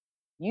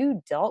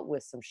 you dealt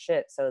with some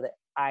shit so that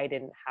I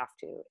didn't have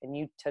to, and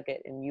you took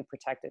it and you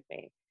protected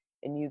me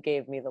and you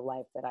gave me the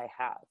life that I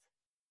have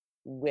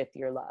with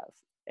your love,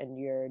 and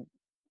you're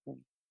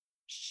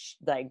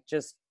like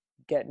just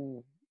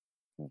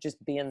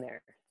being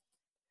there,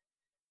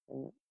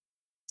 and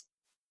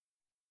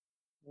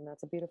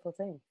that's a beautiful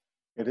thing.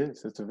 It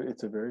is. It's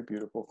a very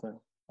beautiful thing.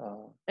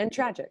 And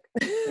tragic.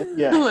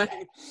 Yeah.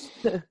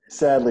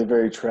 Sadly,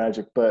 very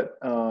tragic. But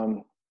I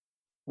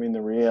mean,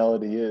 the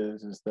reality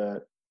is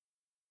that,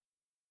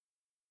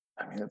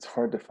 I mean, it's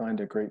hard to find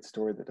a great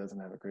story that doesn't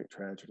have a great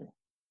tragedy.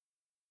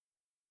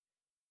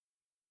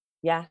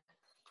 Yeah.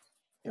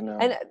 And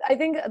And I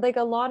think like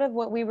a lot of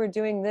what we were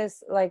doing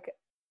this, like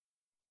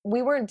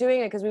we weren't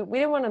doing it because we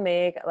didn't want to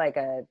make like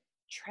a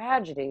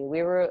tragedy.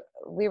 We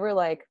were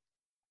like,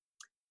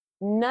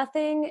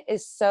 nothing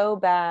is so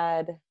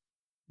bad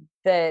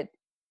that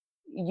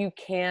you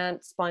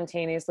can't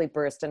spontaneously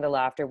burst into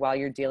laughter while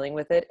you're dealing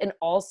with it. And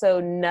also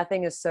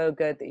nothing is so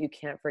good that you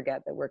can't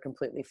forget that we're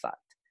completely fucked.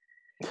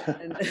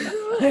 And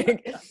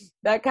like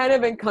that kind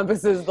of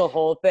encompasses the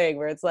whole thing,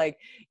 where it's like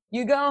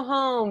you go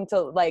home to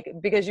like,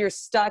 because you're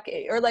stuck,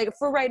 or like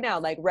for right now,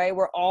 like, right,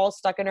 we're all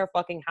stuck in our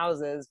fucking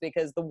houses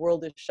because the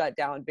world is shut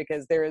down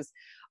because there is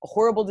a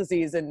horrible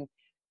disease and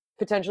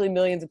potentially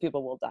millions of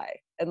people will die.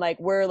 And like,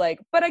 we're like,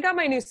 but I got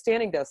my new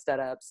standing desk set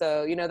up.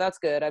 So, you know, that's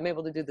good. I'm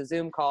able to do the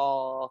Zoom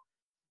call,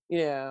 you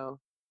know,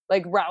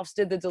 like Ralph's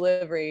did the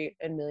delivery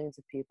and millions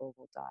of people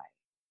will die.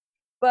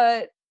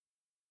 But,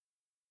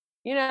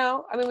 you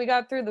know, I mean, we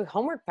got through the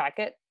homework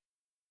packet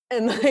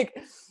and like,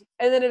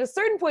 and then at a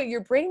certain point,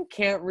 your brain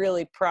can't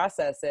really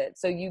process it.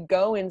 So you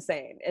go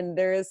insane and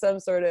there is some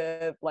sort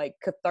of like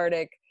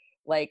cathartic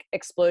like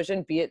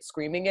explosion, be it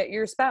screaming at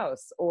your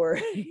spouse or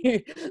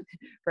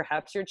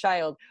perhaps your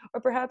child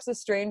or perhaps a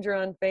stranger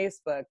on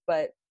Facebook,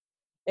 but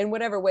in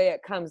whatever way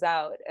it comes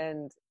out.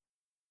 And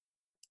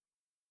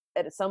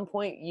at some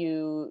point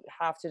you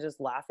have to just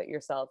laugh at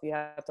yourself. You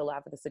have to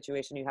laugh at the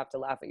situation. You have to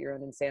laugh at your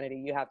own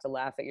insanity. You have to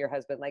laugh at your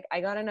husband. Like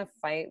I got in a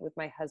fight with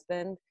my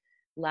husband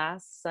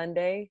last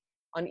Sunday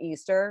on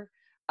Easter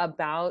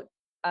about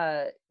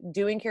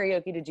doing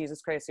karaoke to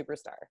Jesus Christ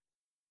Superstar.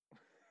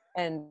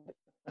 And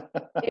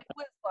it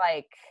was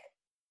like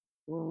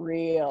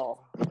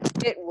real.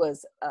 It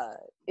was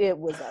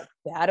a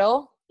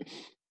battle.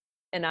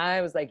 And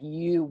I was like,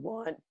 you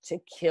want to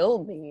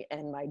kill me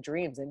and my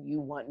dreams, and you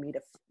want me to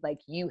like,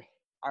 you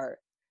are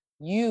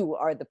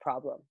the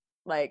problem.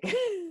 Like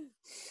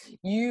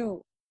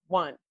you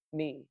want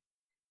me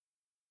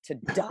to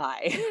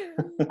die.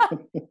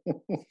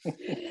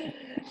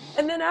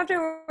 And then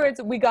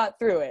afterwards we got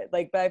through it.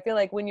 Like, but I feel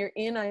like when you're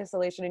in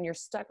isolation and you're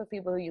stuck with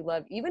people who you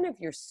love, even if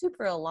you're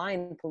super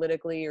aligned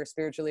politically or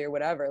spiritually or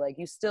whatever, like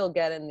you still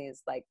get in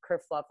these like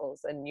kerfluffles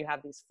and you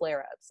have these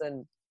flare-ups.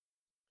 And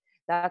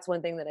that's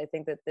one thing that I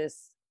think that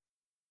this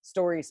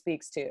story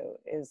speaks to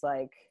is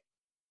like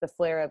the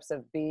flare-ups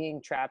of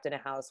being trapped in a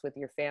house with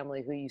your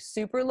family who you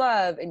super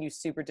love and you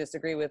super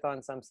disagree with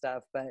on some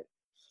stuff. But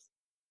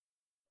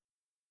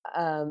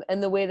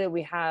and the way that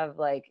we have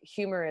like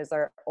humor is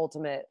our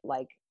ultimate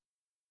like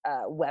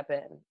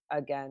weapon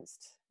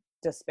against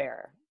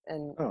despair.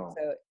 And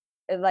so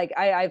like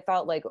I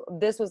felt like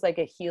this was like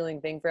a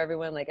healing thing for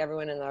everyone. Like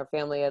everyone in our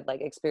family had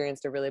like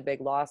experienced a really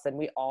big loss, and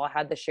we all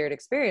had the shared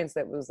experience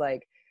that was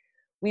like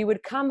we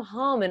would come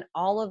home and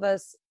all of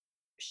us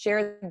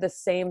shared the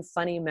same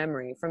funny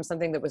memory from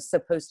something that was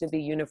supposed to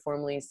be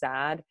uniformly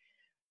sad.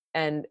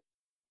 And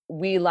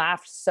we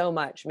laughed so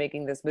much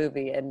making this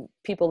movie, and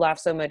people laugh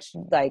so much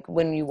like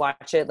when you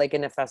watch it like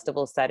in a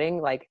festival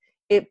setting, like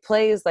it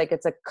plays like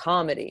it's a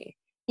comedy,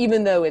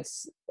 even though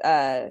it's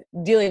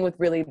dealing with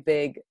really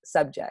big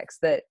subjects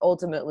that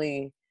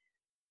ultimately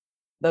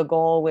the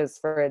goal was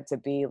for it to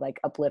be like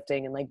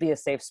uplifting and like be a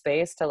safe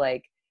space to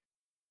like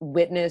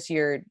witness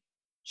your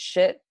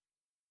shit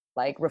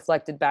like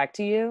reflected back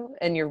to you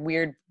and your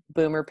weird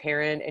boomer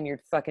parent and your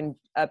fucking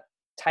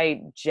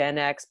uptight Gen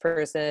X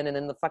person, and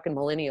then the fucking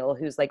millennial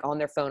who's like on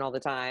their phone all the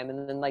time,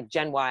 and then like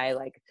Gen Y,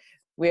 like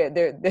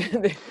there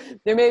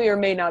may or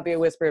may not be a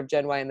whisper of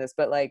Gen Y in this,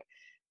 but like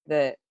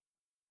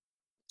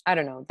I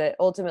don't know, that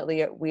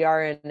ultimately we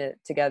are in it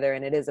together,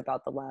 and it is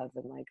about the love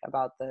and like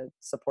about the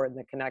support and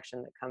the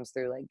connection that comes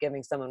through like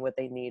giving someone what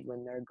they need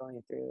when they're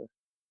going through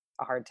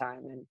a hard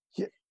time and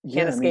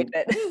can't escape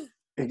it.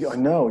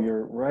 No,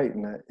 you're right,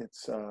 and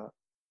it's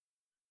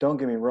don't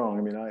get me wrong.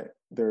 I mean,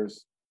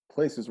 there's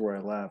places where I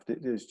laughed. It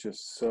is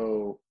just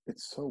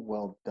it's so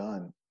well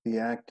done. The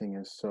acting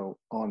is so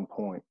on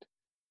point.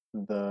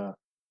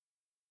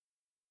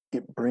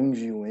 It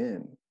brings you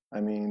in. I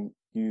mean,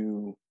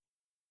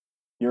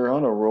 you're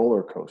on a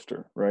roller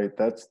coaster, right?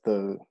 That's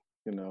the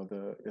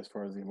as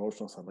far as the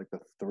emotional side, like the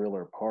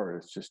thriller part.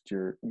 It's just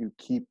you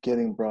keep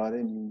getting brought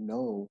in. You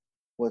know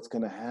what's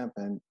going to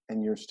happen,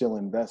 and you're still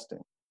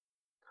investing.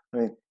 I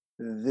mean,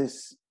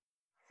 this,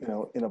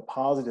 in a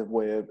positive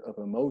way of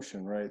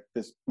emotion, right?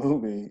 This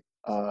movie,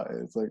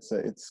 it's like say,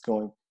 it's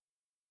going.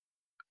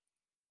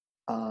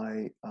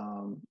 I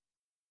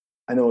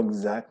know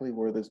exactly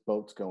where this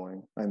boat's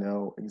going. I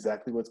know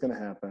exactly what's going to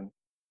happen.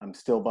 I'm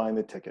still buying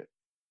the ticket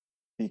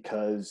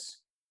because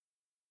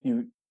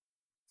the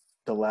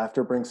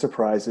laughter brings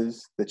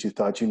surprises that you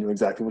thought you knew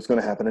exactly what's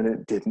going to happen and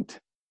it didn't,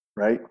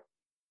 right?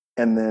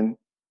 And then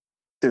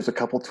there's a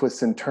couple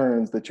twists and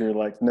turns that you're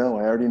like, no,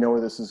 I already know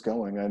where this is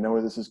going. I know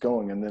where this is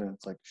going. And then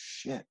it's like,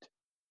 shit.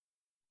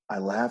 I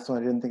laughed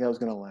when I didn't think I was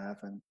going to laugh.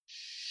 And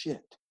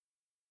shit,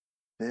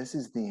 this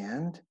is the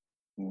end?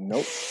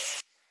 Nope.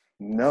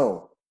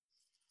 No.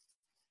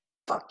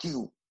 Fuck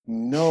you.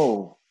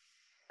 No.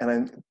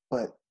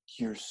 But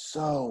you're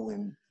so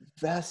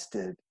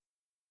invested.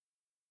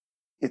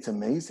 It's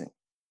amazing.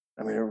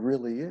 I mean, it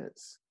really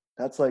is.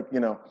 That's like,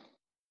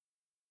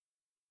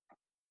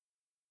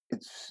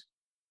 it's,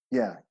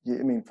 yeah,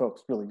 I mean,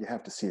 folks, really, you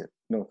have to see it.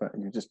 No,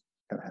 you just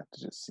kind of have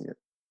to just see it.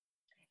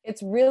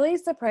 It's really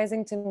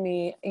surprising to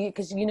me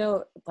because,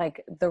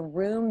 like the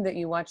room that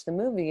you watch the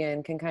movie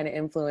in can kind of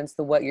influence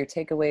what your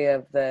takeaway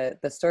of the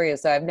story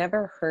is. So I've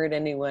never heard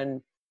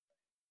anyone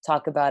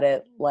talk about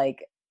it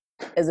like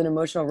as an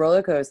emotional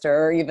roller coaster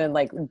or even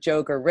like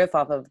joke or riff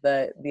off of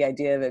the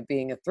idea of it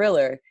being a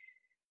thriller.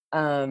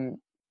 And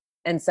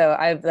so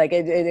I've like,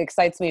 it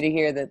excites me to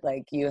hear that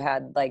like you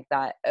had like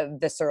that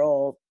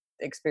visceral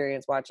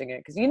experience watching it,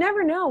 because you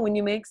never know when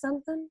you make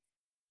something,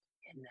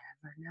 you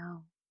never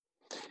know.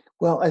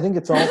 Well, I think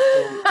it's also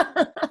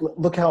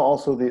look how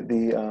also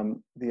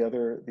the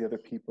other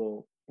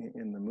people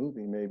in the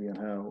movie maybe, and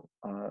how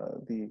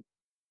the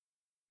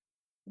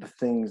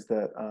things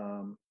that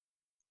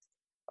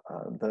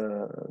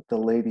the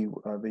lady,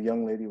 the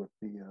young lady with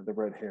the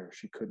red hair,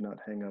 she could not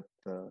hang up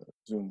the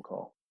Zoom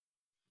call.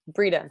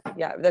 Brita,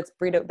 yeah, that's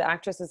Brita. The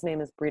actress's name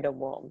is Brita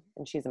Wool,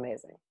 and she's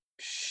amazing.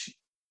 She,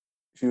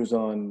 she was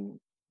on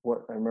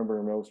what I remember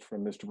her most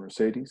from Mr.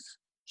 Mercedes.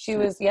 She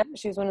was, yeah,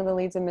 she was one of the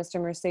leads in Mr.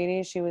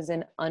 Mercedes. She was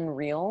in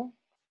Unreal,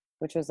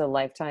 which was a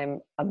Lifetime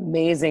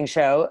amazing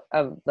show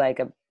of like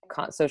a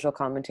social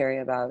commentary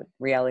about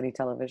reality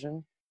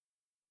television.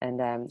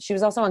 And she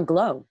was also on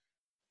Glow,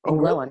 Oh, in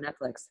Glow really? on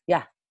Netflix.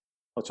 Yeah,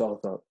 That's all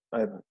I thought. I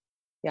haven't.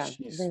 yeah. I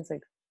She's. think it's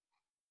like,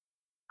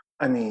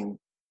 I mean,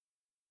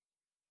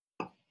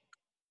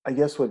 I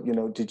guess what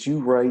did you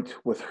write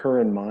with her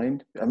in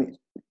mind? I mean,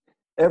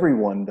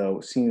 everyone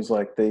though seems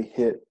like they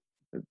hit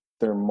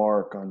their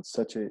mark on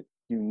such a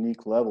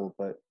unique level,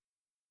 but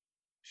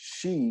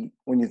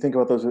when you think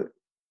about those,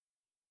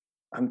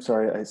 I'm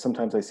sorry,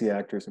 sometimes I see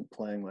actors and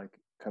playing like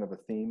kind of a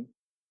theme,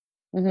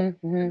 and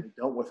they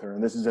don't with her,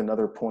 and this is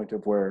another point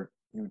of where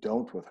you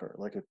don't with her.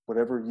 Like, if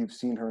whatever you've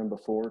seen her in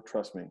before,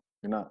 trust me,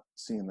 you're not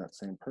seeing that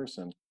same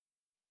person.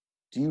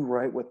 Do you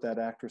write with that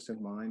actress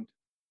in mind,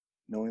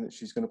 knowing that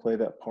she's going to play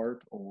that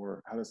part,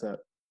 or how does that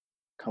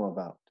come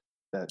about,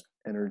 that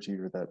energy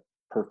or that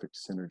perfect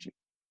synergy?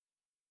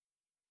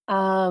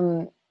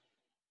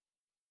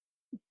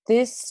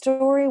 this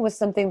story was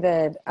something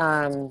that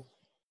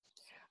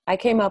I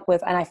came up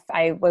with, and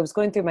I was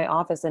going through my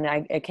office, and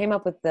I came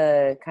up with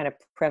the kind of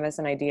premise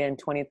and idea in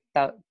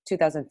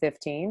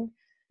 2015.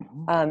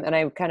 And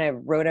I kind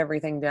of wrote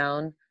everything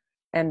down,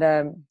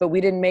 but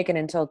we didn't make it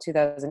until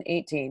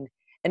 2018.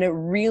 And it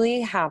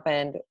really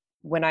happened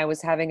when I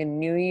was having a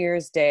New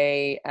Year's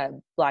Day,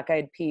 Black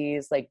Eyed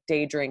Peas, like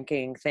day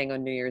drinking thing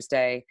on New Year's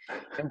Day.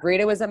 And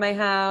Brita was at my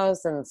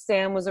house, and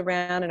Sam was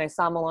around, and I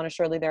saw Milana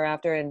shortly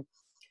thereafter. And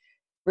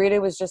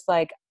Brita was just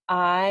like,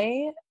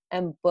 I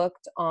am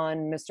booked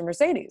on Mr.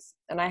 Mercedes,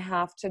 and I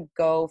have to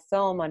go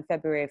film on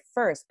February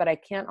 1st, but I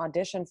can't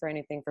audition for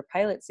anything for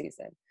pilot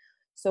season.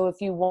 So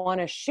if you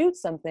want to shoot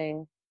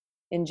something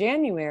in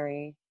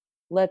January,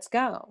 let's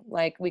go.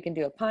 Like, we can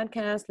do a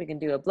podcast, we can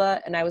do a blah.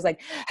 And I was like,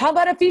 how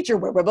about a feature?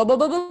 Blah, blah, blah,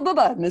 blah, blah, blah,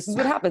 blah. And this is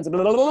what happens.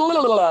 Blah, blah, blah,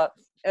 blah, blah.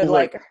 And She's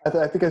like,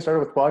 I think I started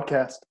with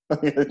podcast.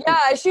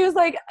 yeah, she was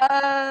like,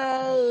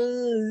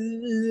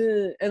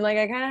 and like,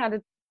 I kind of had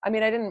to, I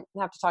mean, I didn't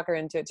have to talk her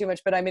into it too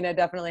much, but I mean, I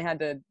definitely had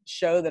to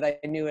show that I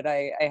knew it.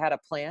 I had a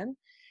plan.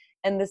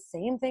 And the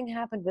same thing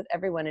happened with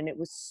everyone. And it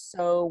was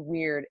so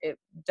weird. It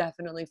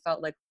definitely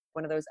felt like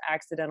one of those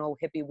accidental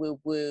hippie woo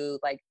woo,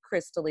 like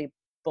crystally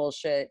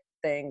bullshit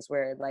things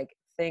where like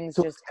things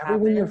So just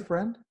everyone happen. your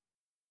friend?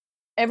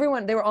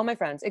 Everyone, they were all my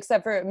friends,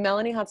 except for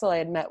Melanie Hutzel I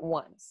had met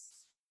once.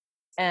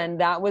 And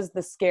that was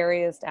the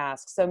scariest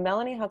ask. So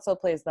Melanie Hutzel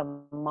plays the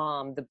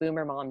mom, the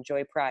boomer mom,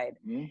 Joy Pride.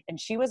 Mm-hmm.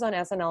 And she was on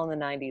SNL in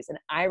the 90s. And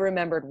I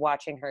remembered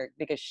watching her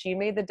because she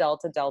made the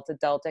Delta,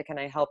 can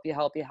I help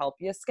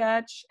you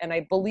sketch? And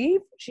I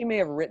believe she may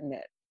have written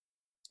it.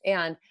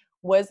 And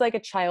was like a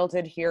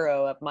childhood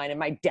hero of mine. And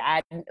my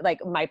dad, like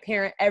my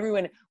parent,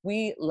 everyone,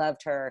 we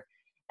loved her.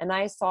 And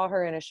I saw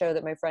her in a show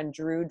that my friend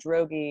Drew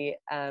Droege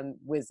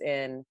was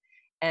in.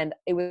 And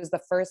it was the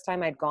first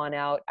time I'd gone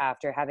out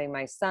after having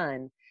my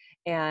son.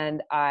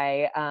 And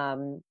I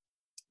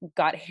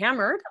got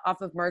hammered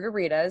off of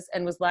margaritas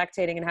and was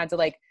lactating and had to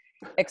like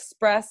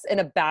express in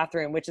a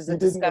bathroom, which is a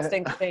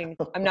disgusting thing.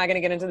 I'm not going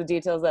to get into the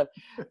details of,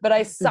 but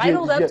I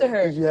sidled up to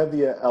her. Did you have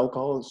the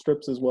alcohol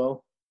strips as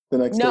well the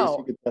next day so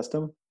you could test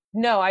them?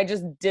 No, I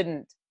just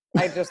didn't.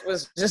 I just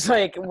was just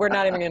like, we're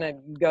not even going to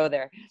go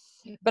there.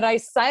 But I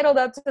sidled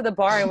up to the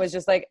bar and was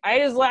just like, I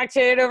just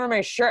lactated over my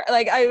shirt.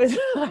 Like, I was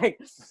like,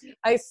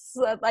 I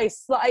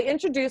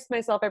introduced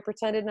myself. I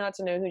pretended not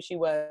to know who she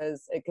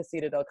was at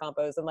Casita del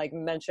Campos and like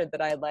mentioned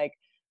that I like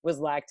was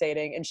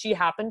lactating. And she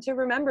happened to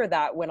remember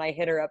that when I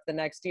hit her up the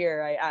next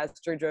year. I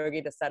asked Drew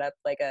Droege to set up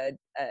like a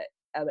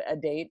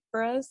date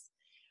for us,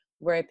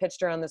 where I pitched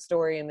her on the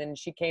story. And then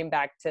she came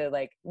back to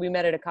like, we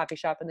met at a coffee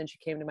shop, and then she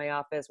came to my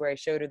office where I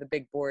showed her the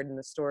big board and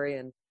the story.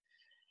 And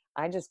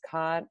I just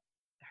caught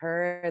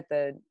her at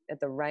the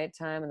right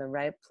time in the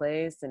right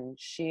place. And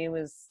she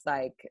was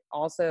like,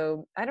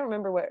 also, I don't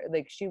remember what,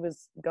 like she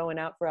was going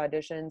out for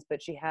auditions, but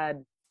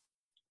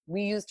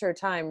we used her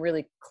time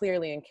really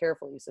clearly and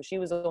carefully. So she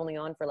was only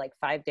on for like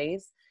 5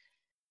 days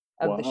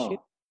of the shoot,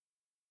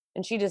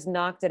 and she just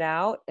knocked it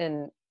out.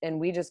 And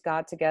we just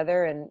got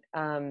together, and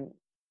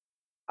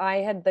I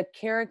had the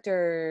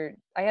characters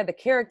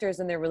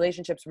and their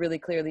relationships really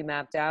clearly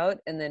mapped out.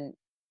 And then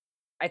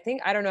I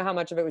don't know how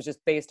much of it was just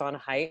based on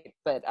height,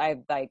 but I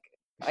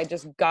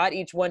just got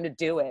each one to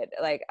do it.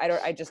 Like,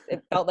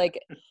 it felt like,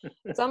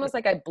 it's almost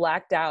like I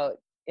blacked out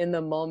in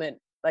the moment.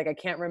 Like, I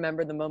can't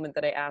remember the moment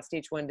that I asked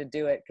each one to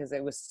do it, because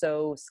it was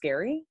so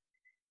scary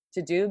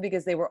to do,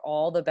 because they were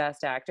all the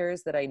best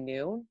actors that I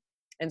knew.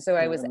 And so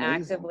I was Amazing.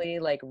 actively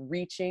like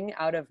reaching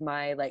out of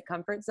my like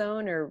comfort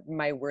zone or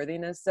my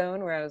worthiness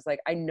zone, where I was like,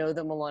 I know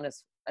that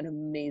Milana's an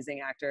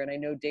amazing actor, and I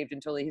know Dave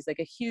Gentili, he's like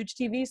a huge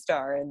TV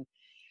star, and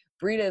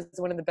Brita is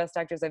one of the best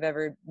actors I've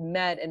ever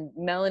met, and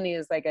Melanie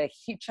is like a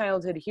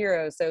childhood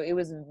hero. So it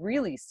was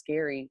really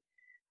scary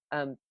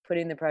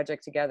putting the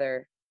project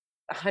together,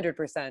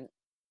 100%.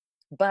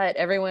 But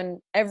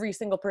every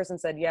single person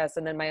said yes,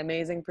 and then my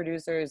amazing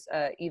producers,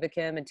 Eva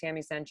Kim and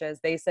Tammy Sanchez,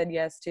 they said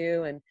yes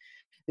too, and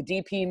the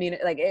DP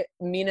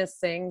Mina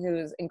Singh,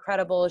 who's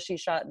incredible. She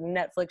shot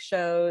Netflix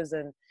shows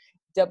and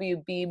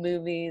WB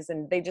movies,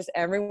 and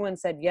everyone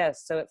said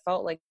yes. So it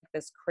felt like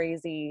this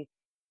crazy.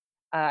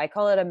 I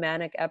call it a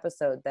manic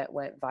episode that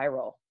went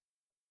viral.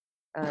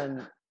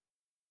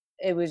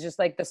 It was just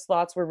like the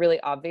slots were really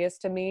obvious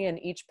to me, and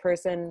each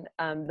person,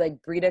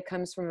 like Brita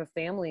comes from a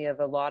family of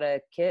a lot of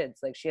kids.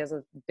 Like she has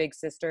a big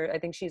sister. I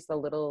think she's the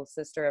little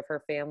sister of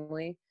her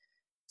family,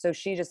 so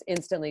she just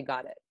instantly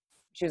got it.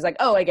 She was like,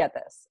 oh, I get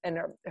this. And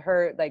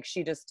her like,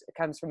 she just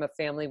comes from a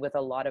family with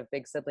a lot of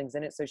big siblings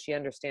in it, so she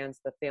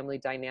understands the family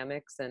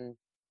dynamics. And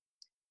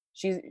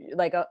she's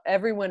like,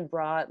 everyone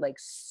brought like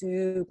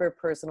super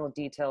personal,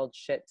 detailed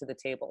shit to the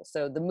table,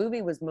 so the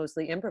movie was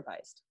mostly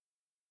improvised.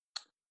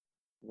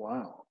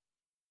 Wow.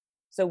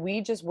 So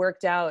we just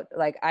worked out,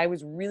 like I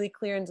was really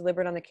clear and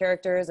deliberate on the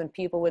characters, and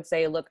people would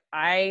say, look,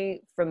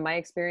 from my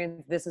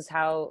experience, this is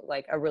how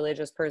like a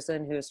religious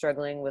person who is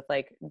struggling with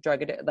like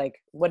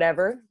like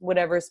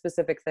whatever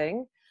specific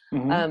thing,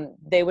 Hmm.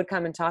 they would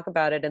come and talk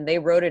about it, and they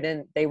wrote it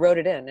in.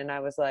 And I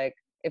was like,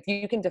 if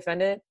you can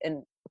defend it,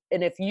 and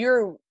if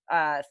you're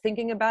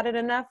thinking about it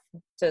enough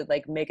to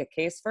like make a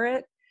case for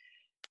it,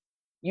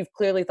 you've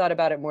clearly thought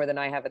about it more than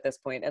I have at this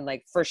point, and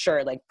like for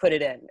sure, like put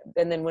it in.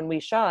 And then when we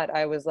shot,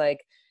 I was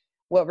like,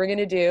 what we're going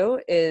to do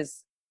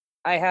is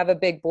I have a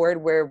big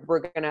board where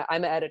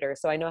I'm an editor,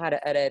 so I know how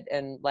to edit,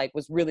 and like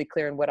was really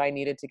clear in what I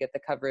needed to get the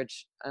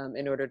coverage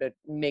in order to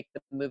make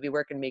the movie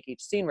work and make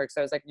each scene work. So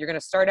I was like, you're going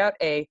to start out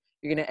A,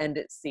 you're going to end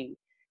at C.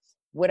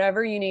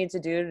 Whatever you need to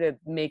do to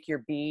make your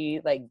B,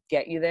 like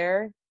get you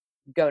there,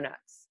 go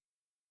nuts.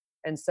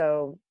 And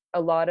so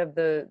a lot of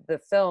the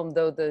film,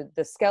 though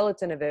the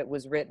skeleton of it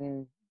was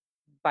written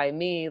by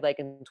me, like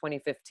in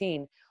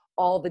 2015,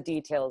 all the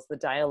details, the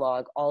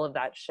dialogue, all of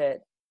that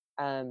shit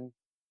um,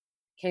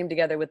 came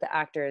together with the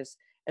actors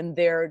and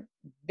their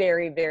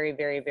very, very,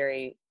 very,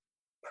 very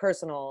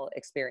personal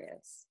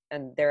experience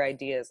and their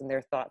ideas and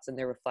their thoughts and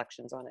their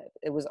reflections on it.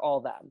 It was all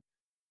them.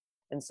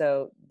 And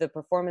so the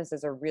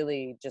performances are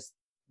really just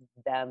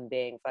them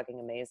being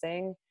fucking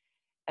amazing.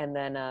 And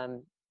then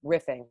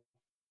riffing.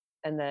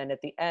 And then at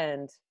the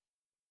end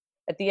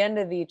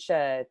of each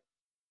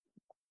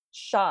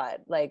shot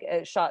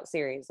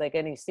series, like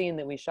any scene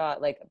that we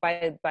shot, like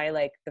by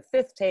like the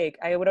fifth take,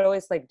 I would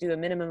always like do a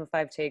minimum of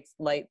 5 takes,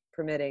 light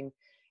permitting.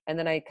 And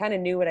then I kind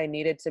of knew what I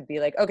needed to be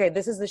like, okay,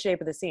 this is the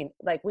shape of the scene.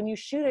 Like when you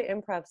shoot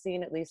an improv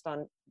scene, at least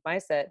on my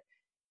set,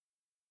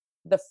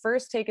 the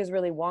first take is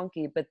really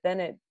wonky, but then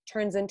it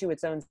turns into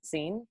its own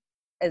scene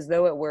as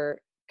though it were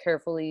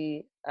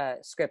carefully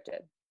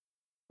scripted,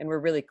 and we're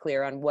really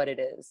clear on what it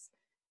is.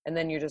 And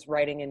then you're just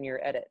writing in your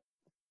edit.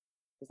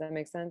 Does that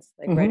make sense?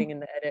 Like Hmm. writing in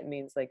the edit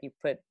means like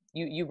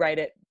you write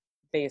it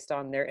based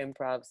on their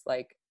improvs,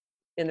 like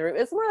in the,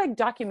 it's more like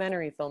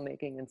documentary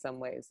filmmaking in some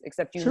ways,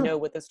 except you Sure. know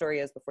what the story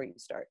is before you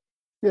start.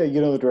 Yeah,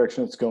 you know the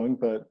direction it's going,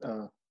 but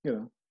you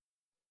know.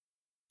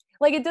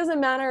 Like it doesn't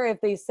matter if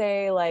they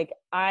say like,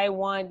 I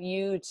want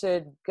you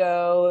to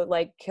go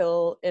like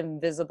kill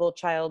invisible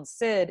child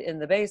Sid in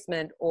the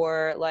basement,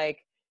 or like,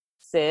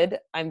 Sid,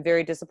 I'm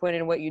very disappointed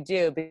in what you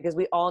do, because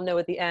we all know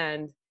at the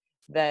end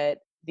that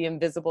the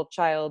invisible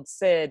child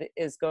Sid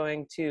is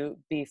going to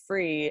be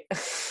free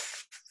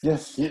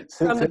Yes, from the Sid's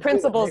getting an A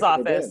principal's for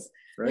the bid, office.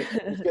 right?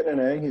 He's getting an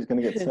A. He's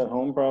going to get sent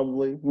home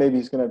probably. Maybe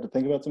he's going to have to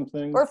think about some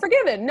things. Or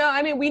forgiven. No,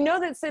 I mean, we know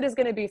that Sid is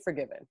going to be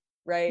forgiven,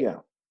 right? Yeah.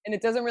 And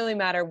it doesn't really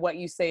matter what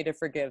you say to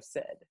forgive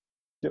Sid.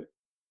 Yep.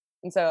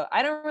 And so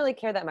I don't really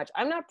care that much.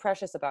 I'm not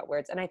precious about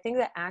words. And I think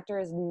that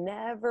actors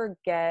never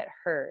get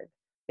heard.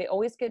 They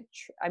always get,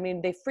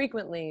 they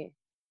frequently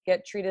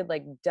get treated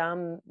like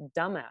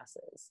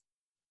dumbasses.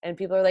 And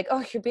people are like,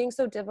 oh, you're being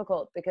so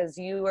difficult because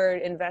you are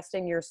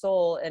investing your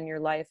soul and your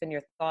life and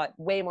your thought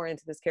way more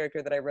into this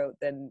character that I wrote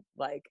than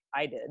like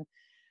I did.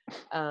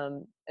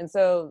 And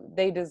so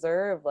they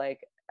deserve like,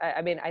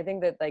 I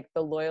think that like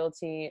the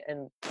loyalty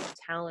and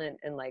talent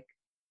and like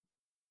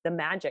the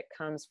magic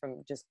comes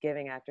from just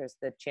giving actors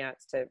the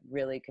chance to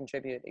really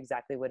contribute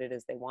exactly what it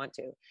is they want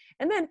to.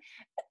 And then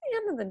at the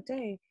end of the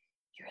day,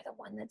 you're the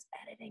one that's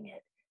editing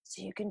it.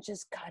 So you can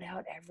just cut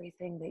out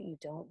everything that you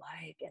don't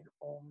like and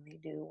only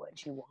do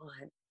what you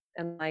want.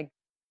 And like,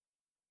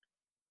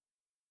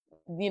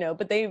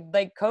 but they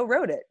like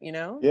co-wrote it,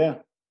 Yeah.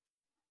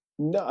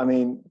 No, I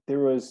mean,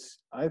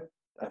 I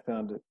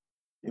found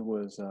it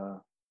was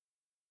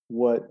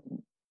what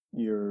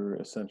your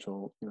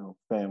essential,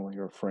 family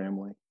or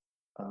family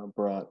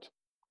brought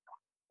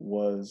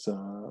was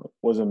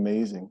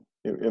amazing.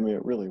 I mean,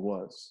 it really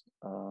was.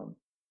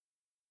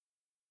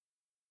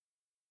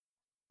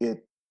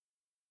 It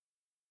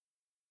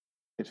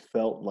it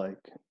felt like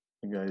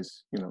you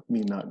guys,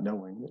 me not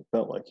knowing, it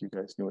felt like you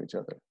guys knew each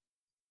other.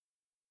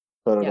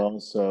 But it Yeah.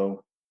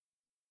 also,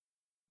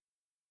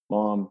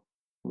 Mom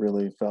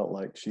really felt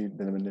like she'd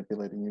been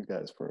manipulating you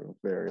guys for a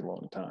very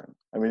long time.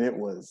 I mean,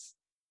 it's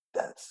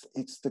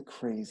the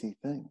crazy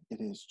thing.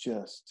 It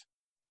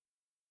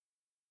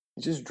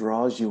just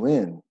draws you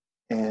in.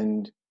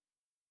 And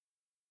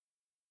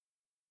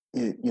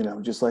it,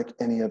 just like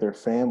any other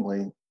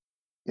family,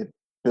 it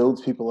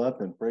builds people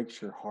up and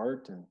breaks your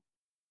heart and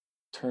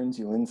turns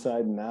you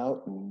inside and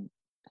out and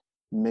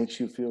makes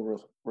you feel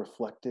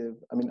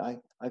reflective. I mean, I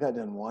got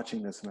done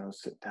watching this and I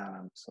was sitting down.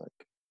 I'm just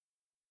like,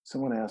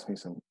 someone asked me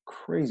some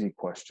crazy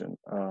question,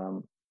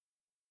 and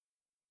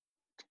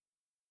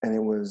it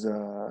was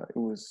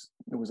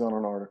on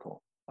an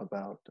article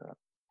about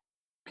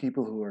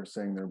people who are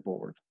saying they're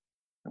bored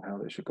and how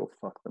they should go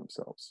fuck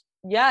themselves.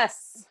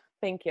 Yes.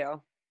 Thank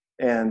you.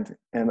 And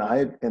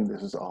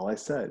this is all I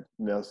said.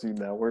 Now, see,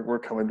 now we're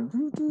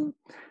coming to.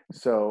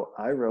 So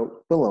I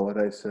wrote below it.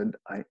 I said,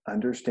 I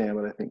understand,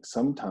 but I think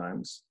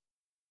sometimes,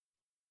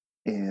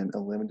 in a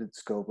limited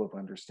scope of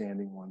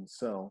understanding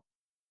oneself,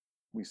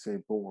 we say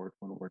bored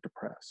when we're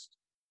depressed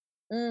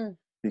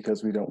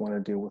because we don't want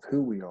to deal with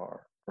who we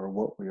are or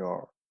what we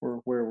are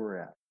or where we're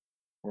at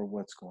or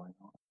what's going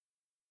on.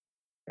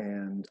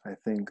 And I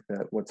think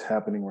that what's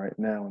happening right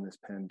now in this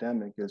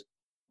pandemic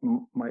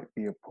might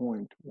be a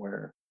point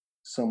where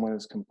someone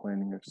is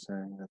complaining or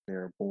saying that they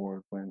are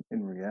bored when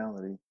in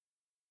reality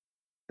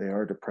they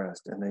are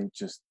depressed and they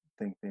just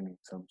think they need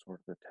some sort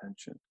of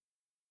attention.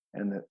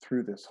 And that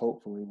through this,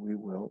 hopefully, we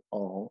will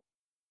all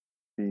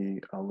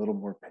be a little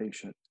more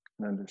patient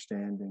and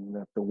understanding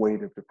that the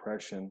weight of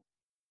depression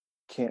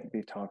can't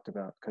be talked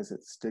about because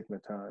it's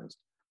stigmatized,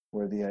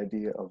 where the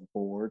idea of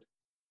bored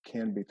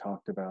can be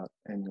talked about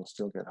and you'll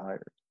still get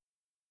hired.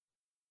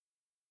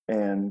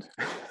 And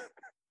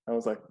I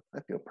was like,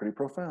 I feel pretty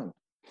profound.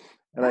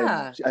 And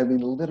Yeah. I mean,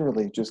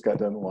 literally just got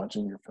done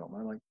watching your film.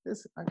 I'm like,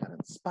 I got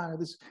inspired.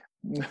 This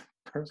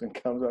person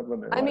comes up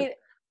and they're like,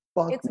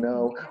 fuck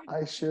no,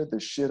 I shared the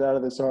shit out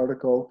of this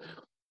article.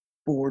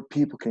 Bored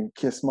people can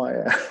kiss my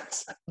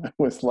ass. I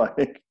was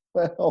like,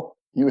 well,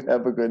 you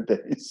have a good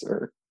day,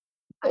 sir.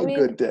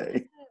 Good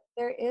day.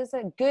 There is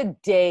a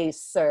good day,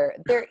 sir.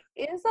 There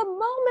is a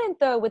moment,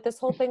 though, with this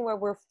whole thing where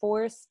we're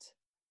forced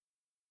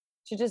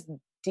to just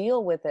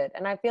deal with it.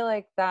 And I feel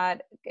like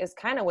that is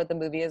kind of what the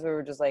movie is, where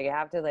we're just like, you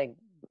have to like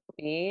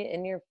be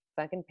in your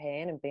fucking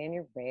pain and be in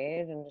your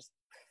rage and just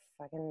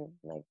fucking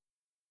like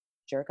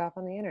jerk off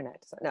on the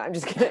internet. So, no, I'm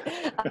just kidding.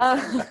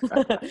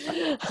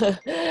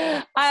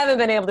 I haven't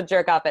been able to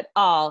jerk off at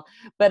all,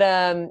 but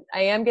I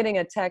am getting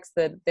a text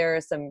that there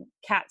are some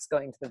cats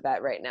going to the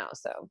vet right now.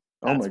 So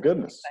oh my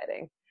goodness,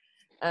 exciting.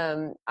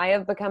 I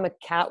have become a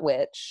cat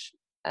witch.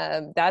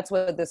 That's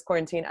what this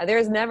quarantine,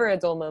 there's never a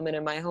dull moment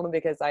in my home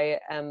because I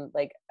am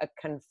like a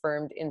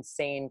confirmed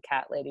insane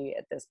cat lady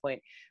at this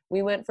point.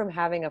 We went from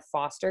having a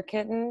foster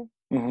kitten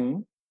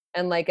and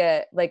like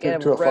a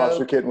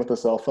foster kitten with a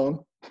cell phone.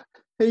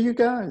 Hey, you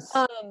guys.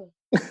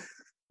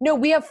 No,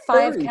 we have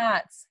 5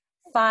 cats.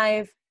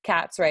 5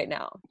 cats right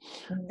now.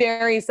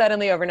 Very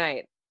suddenly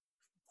overnight.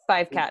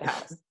 5 cat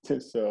house.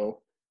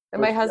 So.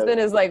 And my husband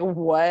is like,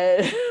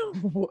 what?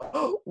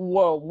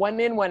 Whoa, 1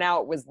 in, 1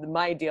 out was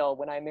my deal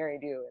when I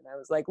married you. And I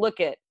was like, look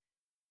it.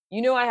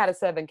 I had a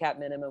 7 cat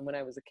minimum when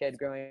I was a kid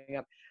growing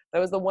up. That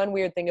was the one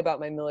weird thing about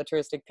my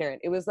militaristic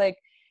parent. It was like,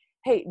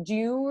 hey, do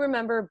you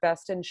remember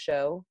Best in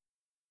Show?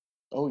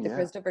 Oh, yeah. The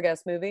Christopher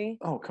Guest movie?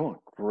 Oh, come on.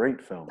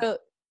 Great film. So,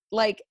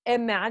 like,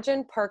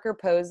 imagine Parker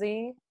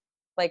Posey,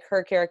 like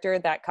her character,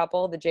 that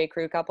couple, the J.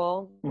 Crew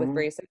couple with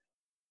braces,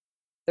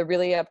 the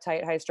really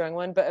uptight, high-strung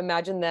one. But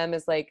imagine them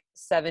as like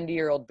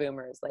 70-year-old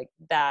boomers. Like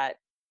that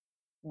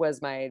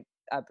was my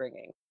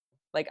upbringing.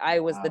 Like I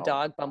was the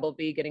dog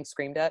Bumblebee getting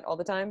screamed at all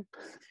the time.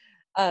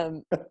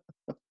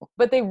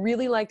 But they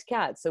really liked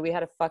cats, so we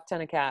had a fuck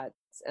ton of cats.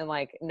 And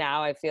like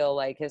now I feel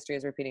like history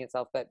is repeating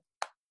itself. But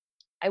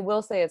I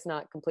will say it's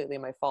not completely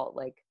my fault.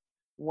 Like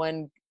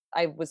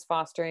I was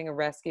fostering a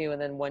rescue,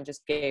 and then one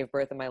just gave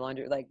birth in my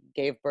laundry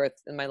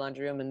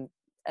room,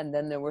 and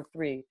then there were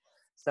 3.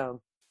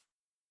 So,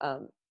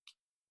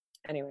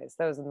 anyways,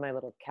 that was my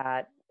little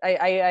cat.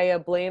 I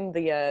blame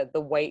the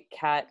white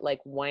cat like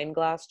wine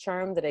glass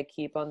charm that I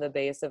keep on the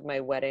base of my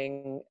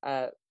wedding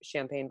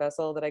champagne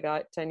vessel that I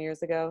got 10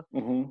 years ago.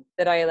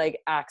 That I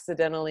like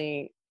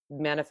accidentally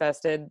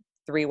manifested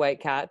 3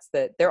 white cats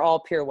that they're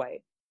all pure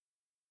white.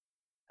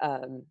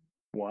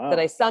 That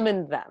I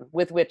summoned them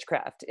with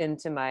witchcraft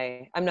into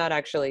my. I'm not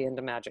actually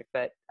into magic,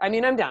 but I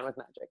mean I'm down with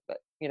magic, but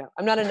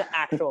I'm not an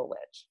actual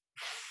witch.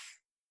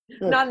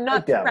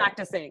 Not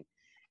practicing.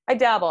 I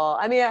dabble.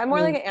 I mean, I'm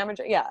more like an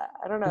amateur. Yeah,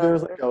 I don't know.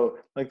 There's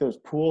like those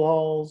pool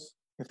halls.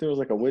 If there was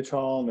like a witch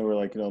hall and they were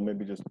like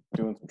maybe just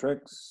doing some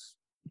tricks,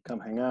 come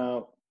hang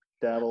out,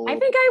 dabble. I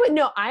think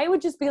I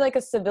would just be like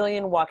a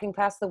civilian walking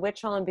past the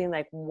witch hall and being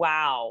like,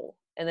 wow,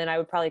 and then I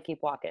would probably keep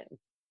walking.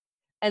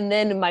 And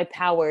then my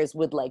powers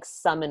would like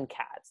summon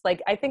cats.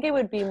 Like, I think it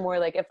would be more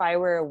like if I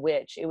were a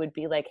witch, it would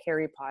be like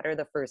Harry Potter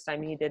the first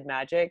time he did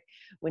magic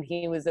when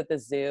he was at the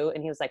zoo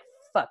and he was like,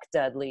 fuck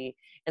Dudley.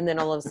 And then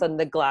all of a sudden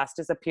the glass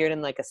disappeared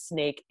and like a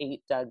snake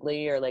ate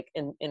Dudley or like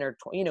you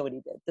know what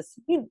he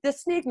did. The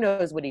snake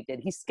knows what he did.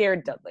 He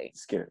scared Dudley.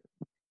 Scared.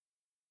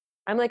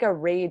 I'm like a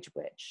rage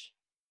witch,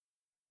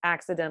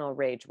 accidental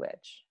rage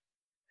witch,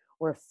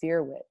 or a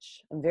fear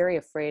witch. I'm very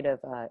afraid of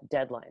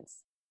deadlines.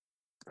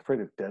 Afraid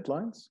of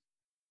deadlines?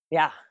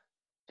 Yeah.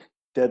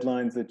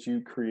 Deadlines that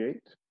you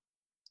create?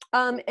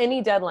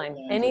 Any deadline,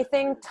 Deadlines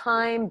anything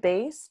time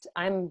based,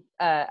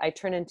 I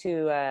turn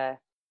into a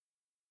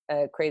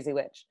crazy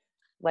witch.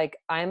 Like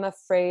I'm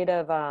afraid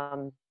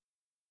of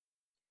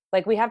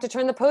like we have to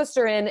turn the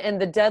poster in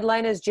and the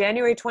deadline is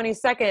January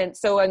 22nd.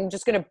 So I'm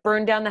just going to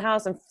burn down the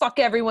house and fuck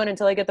everyone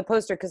until I get the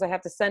poster because I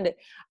have to send it.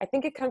 I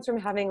think it comes from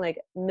having like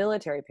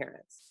military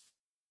parents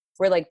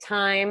where like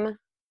time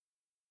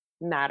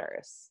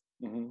matters.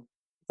 Mm-hmm.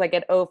 It's like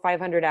at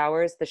 500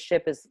 hours, the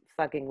ship is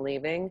fucking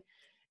leaving.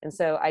 And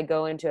so I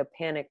go into a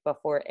panic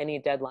before any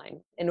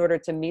deadline in order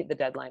to meet the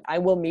deadline. I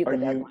will meet the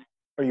deadline.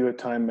 Are you at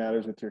Time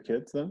Matters with your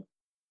kids then?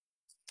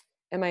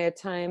 Am I a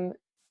time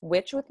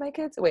witch with my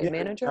kids? Wait,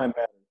 manager? Time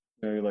Matters.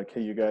 You know, you're like,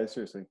 hey, you guys,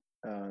 seriously,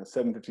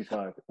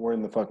 7:55. We're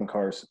in the fucking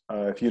cars.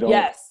 If you don't,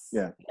 Yes.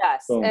 yeah,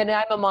 Yes. boom. And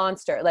I'm a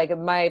monster. Like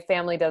my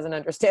family doesn't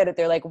understand it.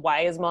 They're like,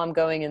 why is mom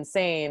going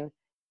insane?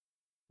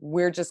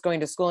 We're just going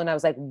to school. And I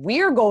was like,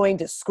 we're going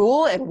to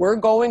school and we're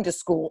going to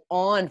school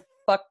on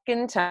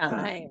fucking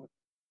time.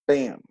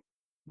 Bam.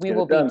 We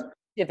will be,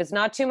 if it's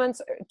not 2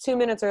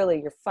 minutes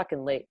early, you're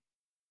fucking late.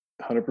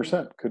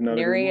 100%. Could not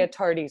agree Nary more. a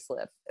tardy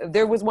slip.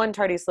 There was one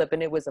tardy slip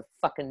and it was a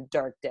fucking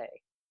dark day.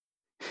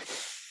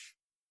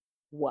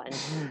 One.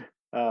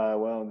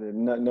 Well,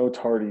 no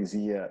tardies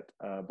yet,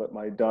 but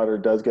my daughter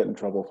does get in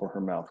trouble for her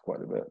mouth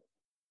quite a bit.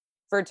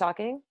 For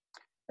talking?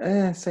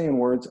 Saying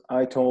words.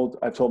 I've told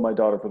my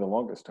daughter for the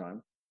longest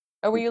time.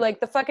 Or were you like,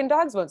 the fucking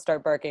dogs won't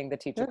start barking, the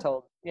teacher Yeah.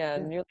 told. Yeah,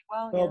 and you're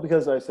like, Well, yeah.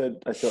 because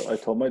I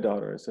told my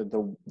daughter, I said,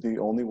 the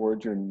only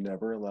word you're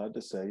never allowed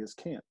to say is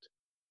can't.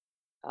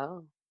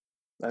 Oh.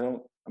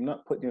 I'm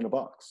not putting you in a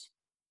box.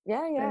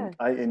 Yeah, yeah.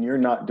 And you're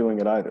not doing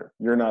it either.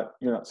 You're not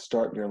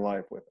starting your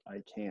life with,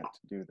 I can't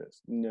do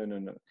this. No.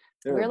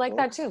 We're like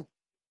books. that too.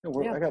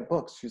 No, Yeah. I got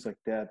books. She's like,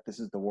 Dad, this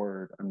is the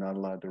word I'm not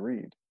allowed to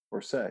read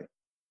or say.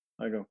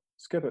 I go,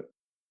 skip it.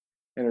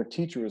 And her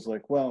teacher was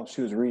like, well,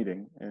 she was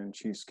reading and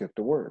she skipped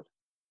a word.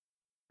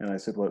 And I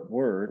said, what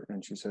word?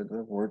 And she said,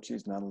 the word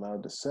she's not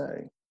allowed to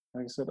say.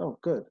 And I said, oh,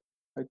 good.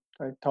 I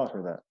taught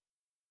her that.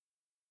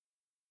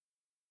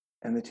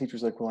 And the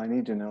teacher's like, well, I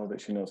need to know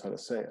that she knows how to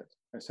say it.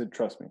 I said,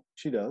 trust me,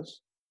 she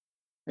does.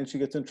 And she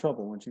gets in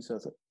trouble when she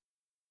says it.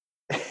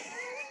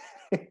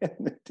 And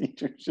the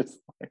teacher's just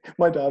like,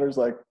 my daughter's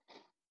like,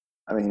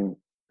 you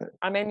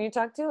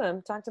talk to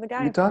him. Talk to the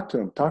guy. you talk to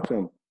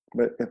him.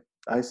 But if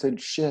I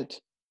said shit,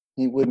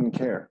 he wouldn't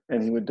care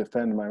and he would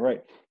defend my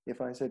right.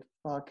 If I said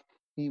fuck,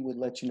 he would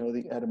let you know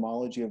the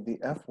etymology of the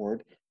F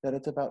word, that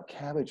it's about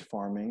cabbage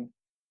farming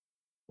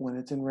when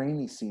it's in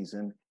rainy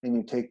season and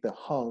you take the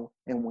hoe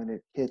and when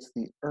it hits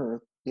the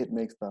earth, it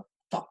makes the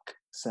fuck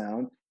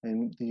sound.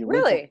 And the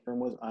original Really? term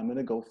was, I'm going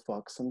to go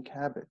fuck some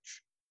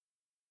cabbage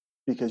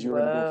because you're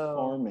going to go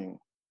farming.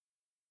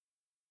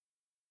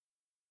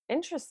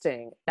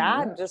 Interesting.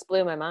 That just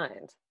blew my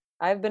mind.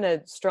 I've been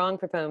a strong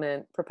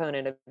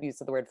proponent of use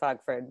of the word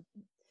fuck for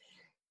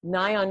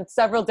nigh on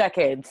several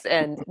decades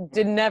and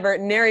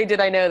nary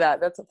did I know that.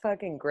 That's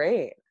fucking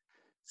great.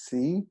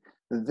 See,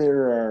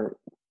 there are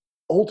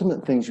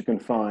ultimate things you can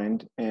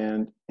find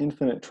and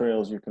infinite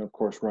trails you can, of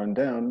course, run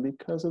down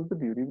because of the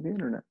beauty of the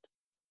internet.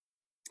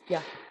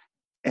 Yeah.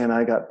 And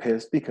I got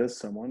pissed because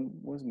someone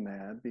was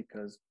mad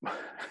because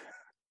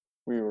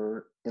we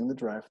were in the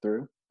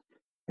drive-thru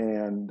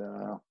and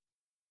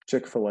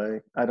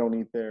Chick-fil-A, I don't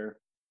eat there.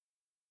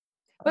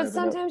 But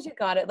sometimes you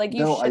got it. Like you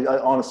No, should. I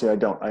honestly, I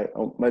don't.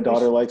 My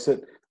daughter likes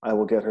it. I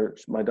will get her,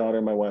 my daughter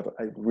and my wife,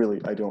 I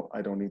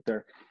don't eat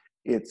there.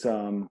 It's,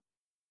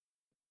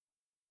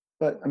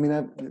 but I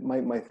mean,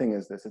 my thing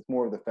is this, it's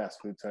more of the fast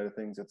food side of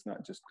things. It's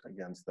not just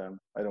against them.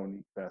 I don't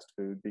eat fast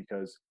food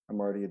because I'm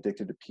already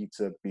addicted to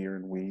pizza, beer,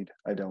 and weed.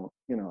 I don't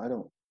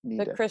need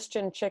The it.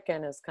 Christian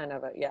chicken is kind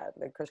of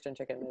the Christian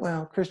chicken is.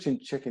 Well, Christian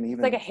chicken, even.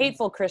 It's like a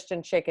hateful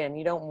Christian chicken.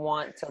 You don't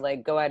want to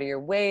like go out of your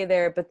way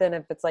there. But then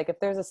if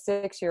there's a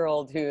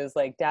 6-year-old who is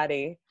like,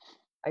 Daddy,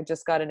 I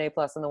just got an A+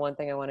 on the one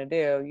thing I want to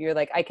do. You're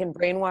like, I can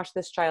brainwash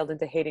this child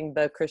into hating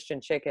the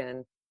Christian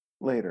chicken.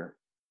 Later.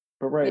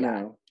 But right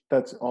now,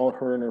 that's all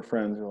her and her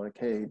friends are like,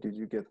 hey, did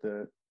you get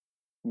the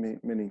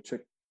mini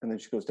chick? And then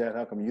she goes, Dad,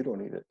 how come you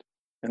don't eat it?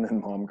 And then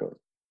Mom goes,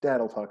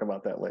 Dad will talk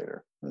about that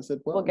later. And I said,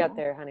 well, we'll get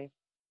there, honey.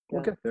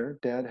 We'll get there.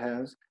 Dad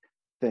has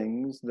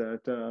things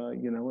that,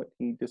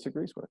 he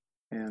disagrees with.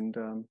 And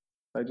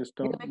I just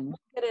don't. We'll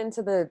get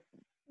into there's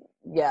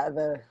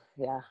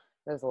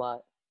a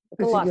lot.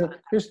 It's a lot.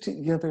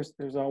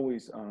 There's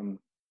always,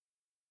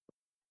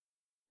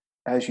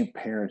 as you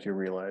parent, you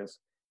realize,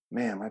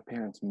 man, my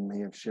parents may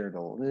have shared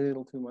a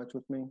little too much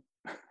with me.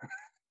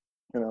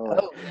 Like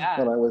Oh yeah.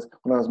 when I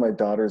was my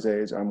daughter's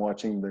age, I'm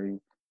watching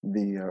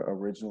the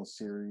original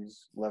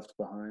series Left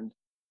Behind,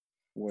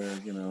 where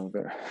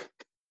they're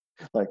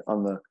like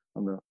on the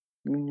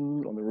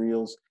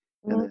reels,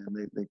 and Mhm.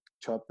 then they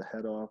chop the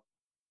head off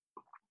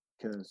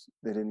because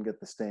they didn't get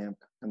the stamp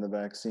and the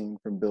vaccine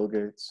from Bill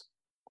Gates,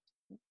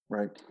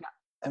 right?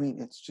 I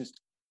mean,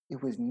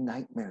 it was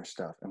nightmare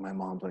stuff. And my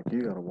mom's like,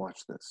 you got to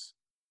watch this.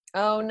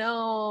 Oh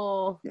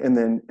no. And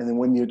then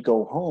when you'd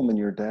go home and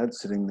your dad's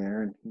sitting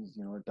there and he's,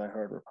 a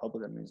diehard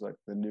Republican, and he's like,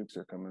 the nukes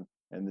are coming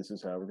and this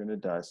is how we're going to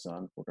die,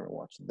 son. We're going to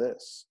watch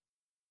this.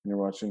 And you're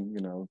watching,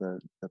 the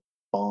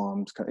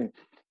bombs.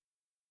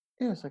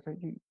 It's like,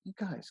 you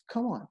guys,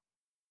 come on.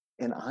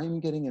 And I'm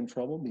getting in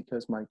trouble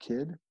because my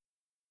kid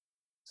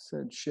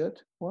said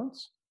shit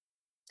once.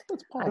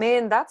 Let's I pause.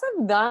 mean,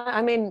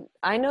 I mean,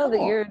 I know Come that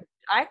on.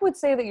 I would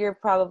say that you're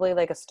probably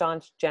like a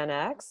staunch Gen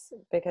X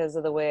because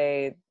of the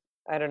way,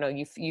 I don't know,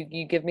 you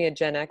give me a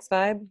Gen X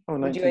vibe. Oh,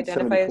 Would you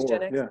identify as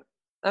Gen 1974. X?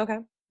 Yeah. Okay.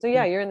 So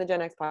Yeah. yeah, you're in the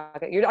Gen X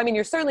pocket. I mean,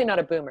 you're certainly not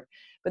a boomer,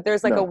 but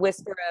there's like a No.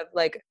 whisper of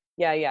like,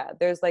 yeah.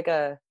 There's like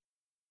a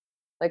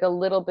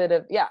little bit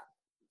of, yeah.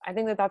 I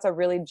think that that's a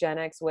really Gen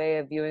X way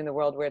of viewing the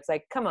world where it's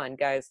like, come on,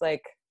 guys,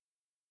 like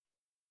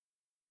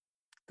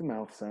The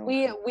mouth sound.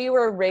 we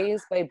were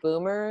raised by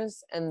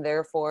boomers and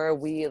therefore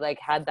we like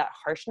had that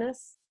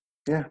harshness.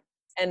 Yeah.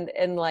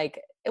 And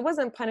like it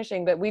wasn't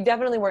punishing, but we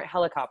definitely weren't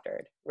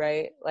helicoptered,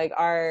 right? Like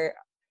I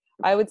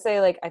would say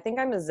like I think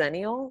I'm a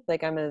Zennial,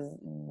 like I'm a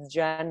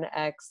Gen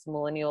X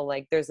millennial.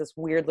 Like there's this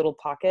weird little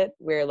pocket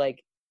where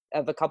like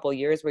of a couple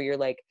years where you're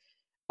like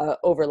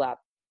overlap,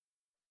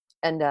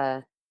 and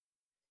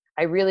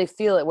I really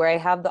feel it where I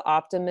have the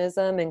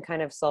optimism and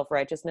kind of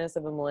self-righteousness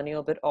of a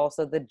millennial, but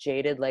also the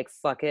jaded like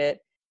fuck it,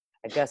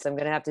 I guess I'm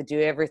gonna have to do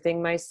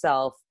everything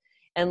myself.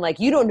 And like,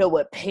 you don't know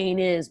what pain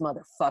is,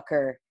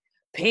 motherfucker.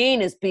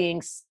 Pain is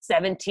being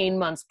 17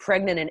 months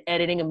pregnant and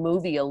editing a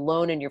movie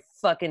alone in your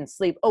fucking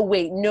sleep. Oh,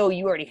 wait, no,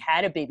 you already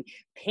had a baby.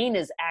 Pain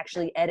is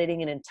actually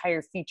editing an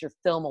entire feature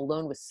film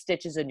alone with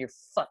stitches in your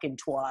fucking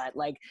twat.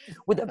 Like,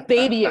 with a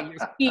baby at your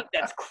feet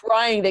that's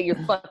crying that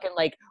you're fucking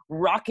like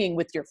rocking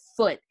with your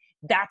foot.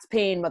 That's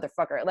pain,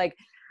 motherfucker. Like,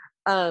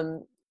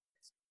 none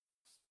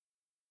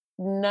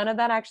of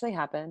that actually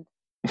happened.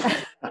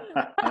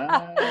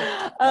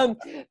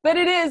 But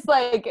it is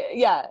like,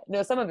 yeah,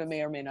 no, some of it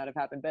may or may not have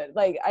happened, but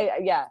like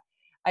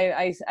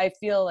I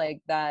feel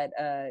like that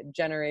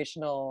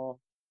generational,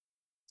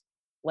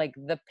 like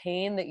the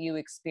pain that you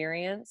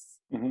experience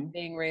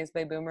being raised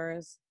by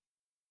boomers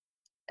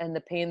and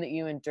the pain that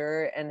you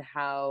endure and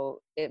how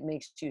it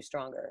makes you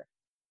stronger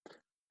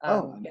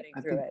getting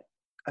through it.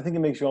 I think it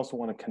makes you also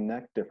want to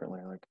connect differently.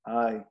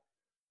 Like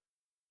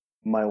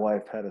my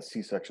wife had a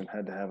C-section,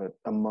 had to have it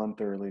a month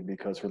early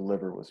because her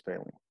liver was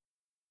failing.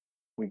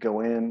 We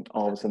go in,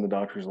 all of a sudden the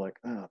doctor's like,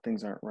 oh,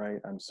 things aren't right.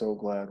 I'm so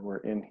glad we're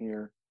in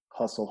here.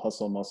 Hustle,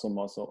 hustle, muscle,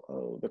 muscle.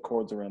 Oh, the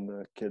cord's around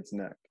the kid's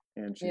neck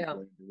and she's Yeah.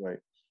 laid away.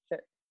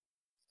 Shit.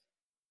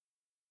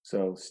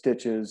 So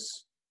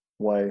stitches,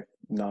 wife,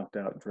 knocked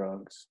out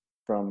drugs.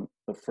 From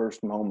the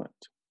first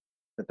moment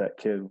that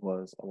kid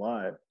was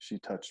alive, she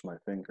touched my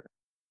finger.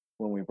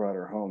 When we brought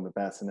her home, the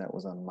bassinet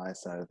was on my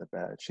side of the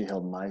bed. She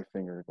held my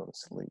finger to go to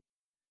sleep.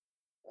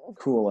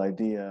 Cool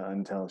idea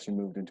until she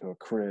moved into a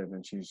crib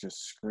and she's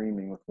just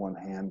screaming with one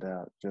hand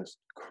out, just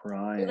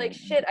crying. You're like,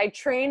 shit, I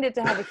trained it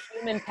to have a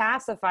human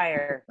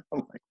pacifier.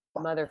 I'm like,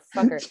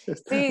 motherfucker.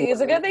 See,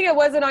 it's a good thing it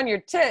wasn't on your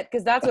tit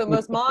because that's what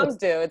most moms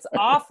do. It's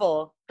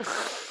awful.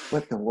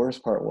 But the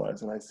worst part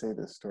was, and I say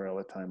this story all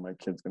the time, my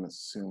kid's going to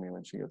sue me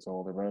when she gets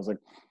older, but I was like,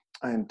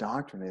 I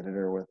indoctrinated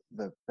her with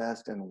the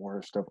best and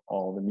worst of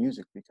all the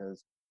music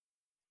because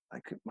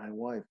my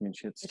wife, I mean,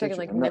 she had You're talking stitches.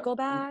 like I'm not,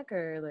 Nickelback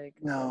or like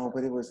no,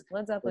 but it was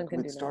Led Zeppelin like can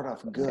we'd do start Nickelback.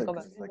 off good.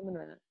 Nickelback, It's like, give them a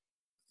minute.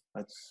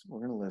 we're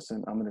going to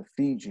listen. I'm going to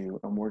feed you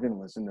and we're going to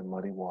listen to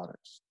Muddy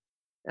Waters.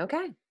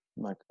 Okay.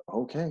 I'm like,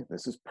 okay,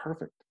 this is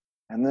perfect.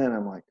 And then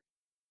I'm like,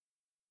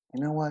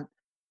 you know what?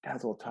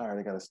 Dad's a little tired.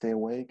 I got to stay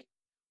awake.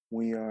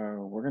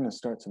 We're going to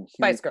start some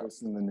Huey Spice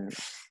Girls. in the news.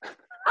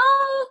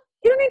 Oh,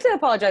 you don't need to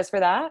apologize for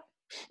that.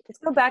 Let's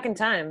go back in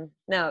time.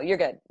 No, you're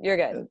good. You're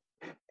good.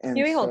 And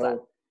Huey holds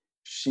up.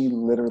 She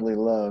literally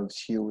loves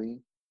Huey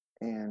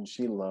and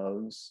she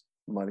loves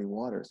Muddy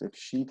Waters. If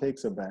she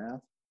takes a bath,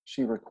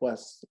 she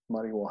requests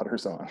Muddy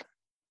Waters on.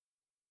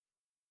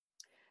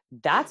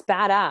 That's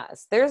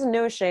badass. There's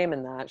no shame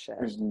in that shit.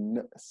 There's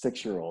no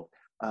 6-year-old.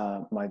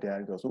 My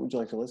dad goes, what would you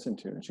like to listen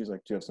to? And she's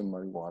like, do you have some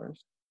Muddy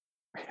Waters?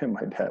 And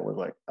my dad was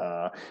like,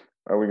 are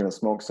we going to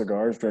smoke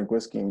cigars, drink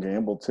whiskey, and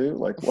gamble too?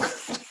 Like,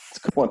 what's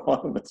going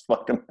on in this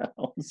fucking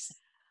house?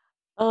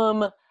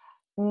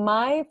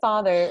 My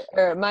father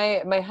or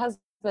my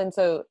husband,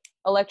 so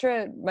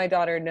Electra, my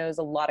daughter, knows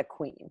a lot of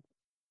Queen.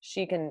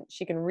 She can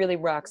really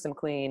rock some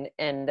Queen.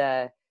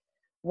 And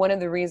one of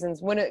the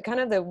reasons, one of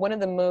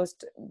the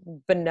most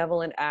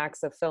benevolent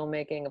acts of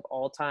filmmaking of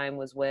all time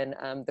was when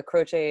the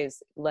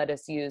Crochets let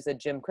us use a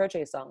Jim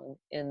Croce song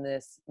in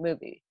this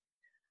movie.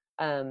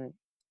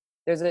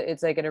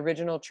 It's like an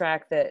original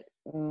track that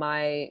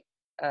my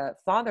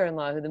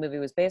father-in-law, who the movie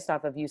was based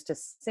off of, used to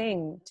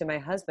sing to my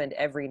husband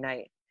every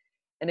night,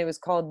 and it was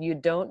called "You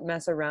Don't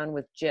Mess Around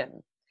with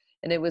Jim,"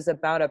 and it was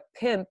about a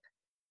pimp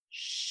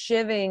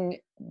shivving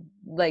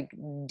like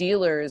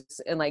dealers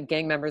and like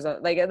gang members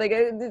like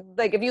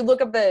if you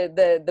look up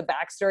the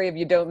backstory of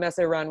 "You Don't Mess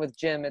Around with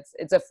Jim,"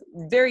 it's a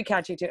very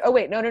catchy tune. Oh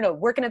wait, no,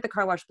 Working at the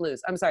Car Wash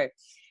Blues, I'm sorry,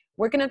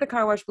 Working at the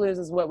Car Wash Blues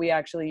is what we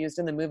actually used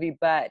in the movie,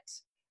 but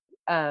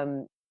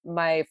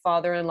my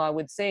father-in-law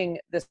would sing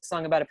this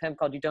song about a pimp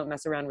called "You Don't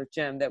Mess Around with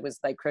Jim" that was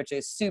like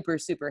Croce's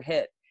super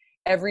hit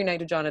every night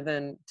to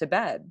Jonathan to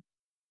bed.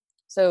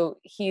 So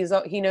he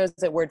knows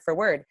it word for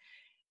word.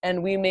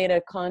 And we made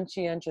a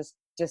conscientious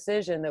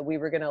decision that we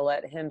were going to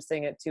let him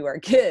sing it to our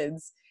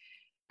kids.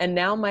 And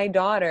now my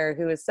daughter,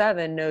 who is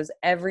 7, knows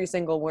every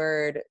single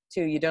word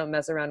to "You Don't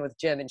Mess Around with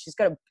Jim." And she's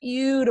got a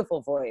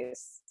beautiful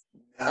voice.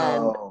 And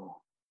Oh,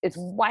 it's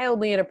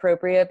wildly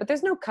inappropriate, but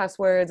there's no cuss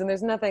words and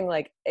there's nothing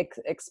like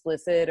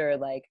explicit or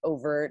like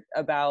overt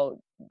about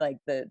like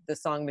the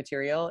song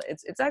material.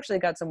 It's actually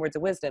got some words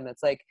of wisdom.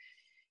 It's like,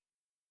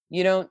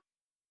 you don't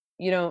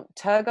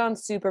tug on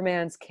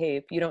Superman's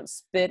cape. You don't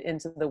spit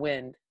into the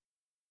wind.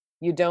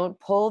 You don't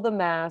pull the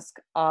mask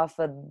off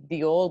of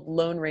the old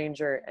Lone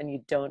Ranger, and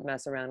you don't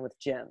mess around with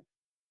Jim.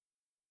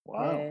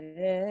 wow.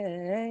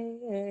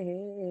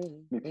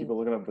 Maybe people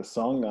looking up the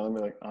song now and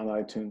be like, on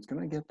iTunes, can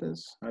I get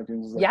this?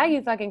 iTunes is like, Yeah,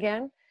 you fucking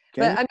can.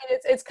 can But you? I mean,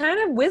 it's kind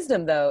of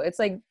wisdom though. It's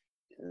like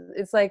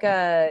it's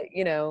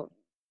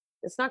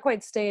not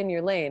quite stay in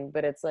your lane,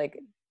 but it's like,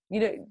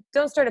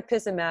 don't start a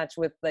piss and match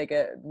with like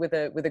with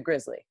a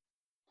grizzly.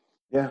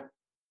 Yeah.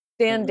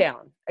 Stand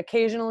down.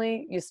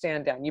 Occasionally, you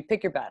stand down. You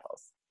pick your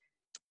battles.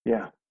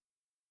 Yeah.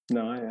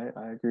 No,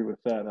 I agree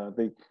with that.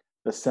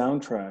 The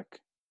soundtrack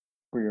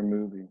for your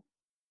movie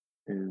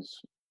is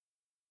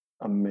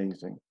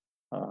amazing.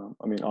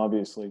 I mean,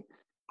 obviously,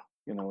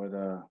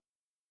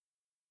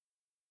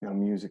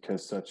 music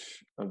has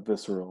such a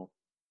visceral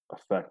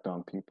effect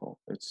on people.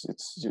 It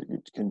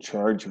can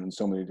charge you in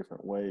so many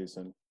different ways,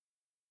 and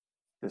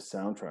this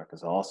soundtrack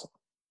is awesome.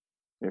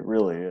 It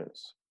really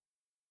is.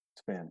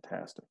 It's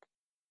fantastic.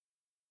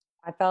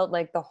 I felt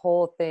like the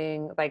whole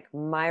thing, like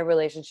my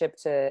relationship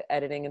to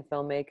editing and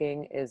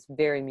filmmaking is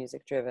very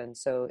music driven.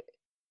 So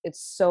it's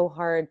so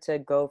hard to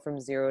go from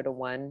 0 to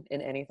 1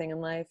 in anything in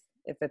life.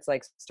 If it's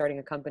like starting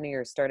a company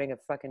or starting a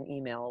fucking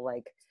email,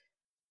 like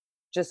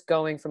just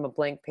going from a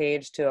blank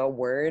page to a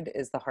word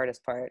is the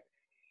hardest part.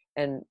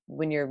 And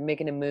when you're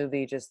making a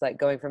movie, just like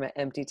going from an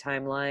empty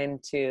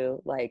timeline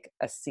to like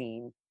a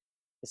scene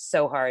is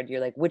so hard.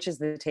 You're like, which is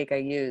the take I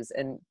use?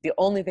 And the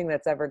only thing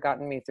that's ever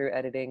gotten me through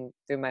editing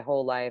through my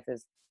whole life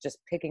is just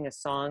picking a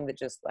song that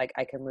just like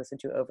I can listen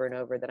to over and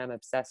over that I'm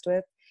obsessed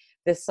with.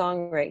 This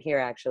song right here,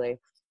 actually,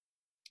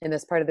 in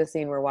this part of the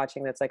scene we're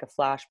watching, that's like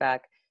a flashback.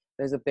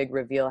 There's a big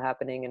reveal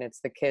happening, and it's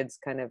the kids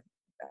kind of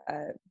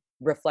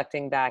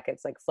reflecting back.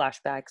 It's like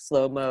flashback,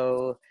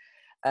 slow-mo,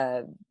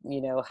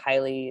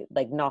 highly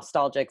like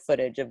nostalgic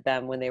footage of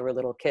them when they were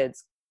little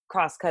kids,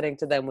 cross-cutting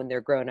to them when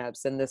they're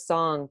grown-ups. And the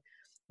song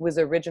was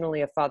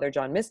originally a Father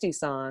John Misty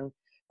song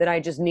that I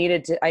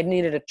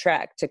needed a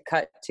track to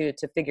cut to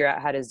figure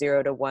out how to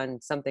 0 to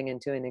 1 something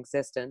into an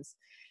existence.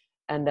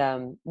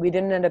 And we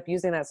didn't end up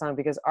using that song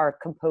because our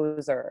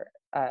composer,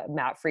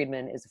 Matt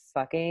Friedman, is a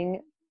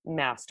fucking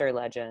master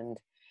legend.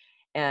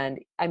 And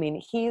I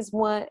mean, he's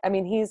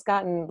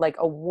gotten like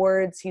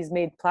awards. He's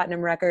made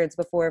platinum records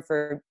before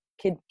for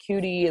Kid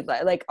Cutie,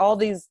 like all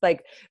these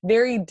like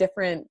very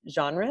different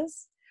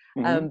genres.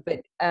 Mm-hmm.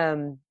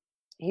 But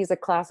he's a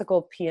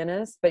classical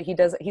pianist, but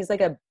he's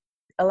like a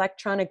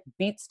electronic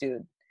beats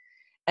dude.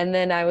 And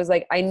then I was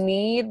like, I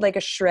need like a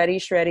shreddy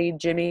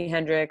Jimi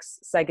Hendrix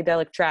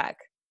psychedelic track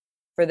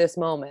for this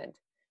moment.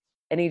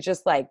 And he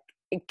just like,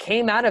 it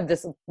came out of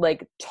this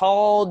like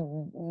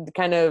tall,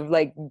 kind of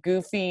like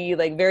goofy,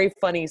 like very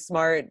funny,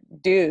 smart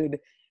dude.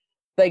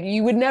 Like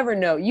you would never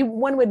know.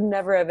 One would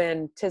never have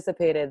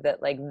anticipated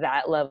that like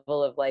that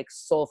level of like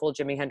soulful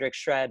Jimi Hendrix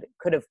shred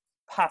could have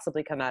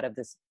possibly come out of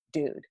this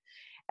dude.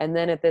 And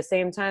then at the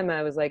same time,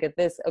 I was like,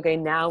 okay,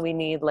 now we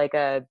need like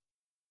a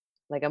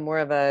more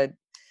of a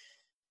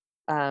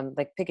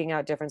like picking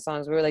out different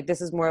songs. We were like,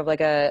 this is more of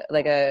like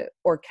a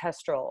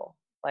orchestral,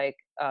 like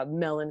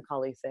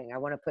melancholy thing. I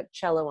want to put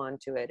cello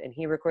onto it. And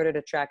he recorded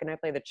a track and I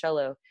play the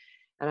cello.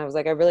 And I was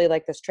like, I really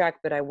like this track,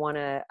 but I want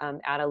to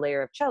add a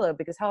layer of cello,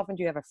 because how often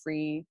do you have a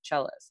free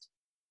cellist?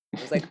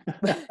 I was like,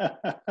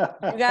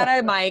 you got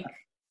a mic.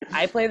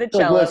 I play the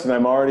cello. Like, listen,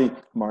 I'm already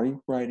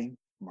writing,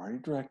 I'm already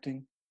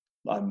directing.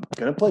 I'm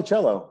gonna play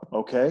cello,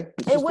 okay?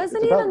 It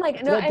wasn't even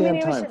like, no, I mean,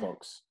 it was time, just,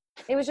 folks.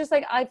 It was just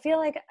like, I feel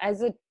like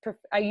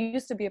I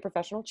used to be a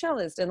professional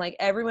cellist, and like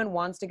everyone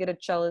wants to get a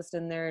cellist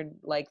in their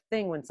like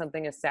thing when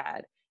something is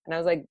sad. And I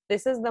was like,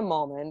 this is the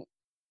moment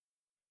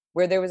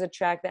where there was a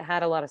track that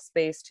had a lot of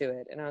space to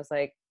it. And I was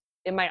like,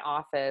 in my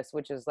office,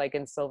 which is like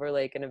in Silver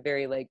Lake, in a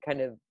very like kind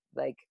of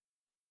like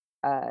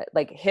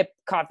hip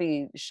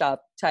coffee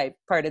shop type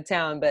part of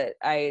town. But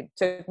I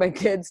took my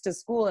kids to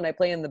school and I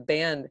play in the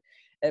band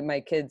at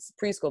my kids'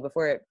 preschool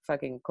before it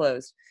fucking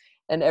closed.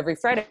 And every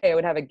Friday I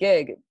would have a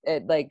gig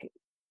at like,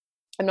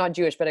 I'm not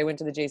Jewish, but I went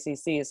to the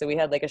JCC. So we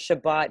had like a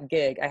Shabbat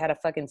gig. I had a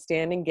fucking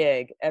standing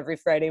gig every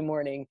Friday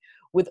morning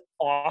with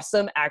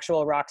awesome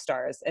actual rock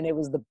stars. And it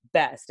was the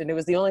best. And it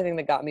was the only thing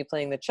that got me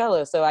playing the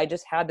cello. So I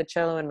just had the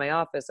cello in my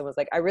office and was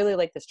like, I really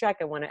like this track.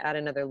 I want to add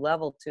another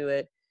level to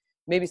it.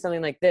 Maybe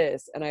something like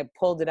this. And I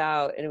pulled it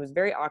out and it was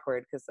very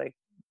awkward because like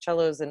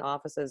cellos in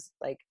offices,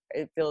 like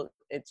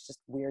it's just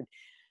weird.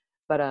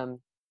 But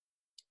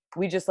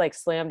we just like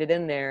slammed it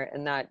in there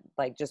and that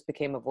like just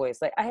became a voice.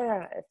 Like I don't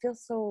know, it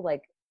feels so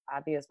like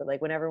obvious, but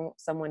like whenever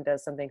someone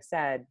does something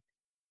sad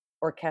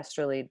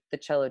orchestrally, the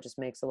cello just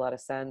makes a lot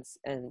of sense,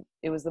 and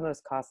it was the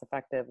most cost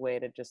effective way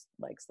to just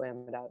like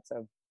slam it out.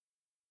 So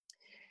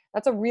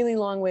that's a really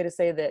long way to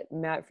say that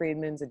Matt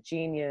Friedman's a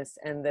genius,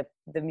 and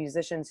the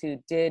musicians who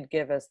did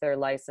give us their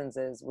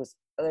licenses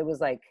it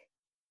was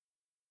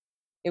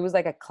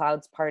like a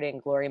clouds parting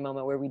glory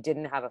moment where we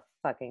didn't have a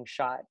fucking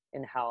shot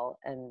in hell,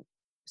 and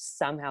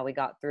somehow we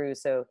got through.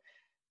 So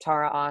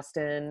Tara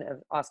Austin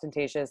of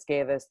Ostentatious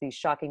gave us these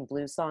Shocking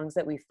Blue songs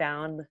that we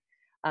found.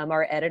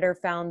 Our editor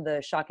found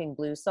the Shocking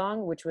Blue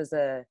song, which was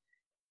a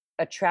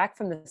track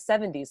from the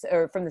 70s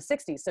or from the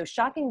 60s. So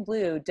Shocking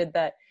Blue did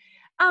that,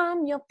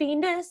 I'm your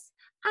Venus,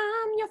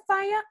 I'm your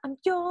fire, I'm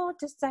your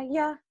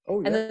desire.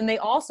 Oh, yeah. And then they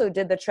also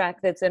did the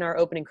track that's in our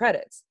opening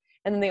credits.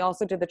 And then they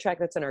also did the track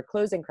that's in our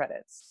closing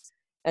credits.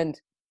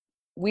 And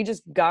we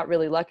just got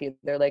really lucky.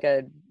 They're like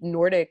a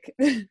Nordic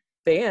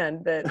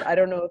band that I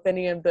don't know if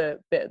any of the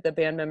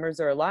band members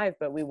are alive,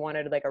 but we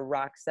wanted like a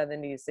rock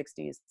 70s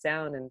 60s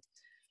sound, and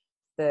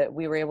that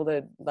we were able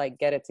to like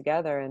get it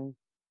together. And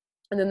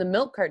then the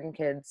Milk Carton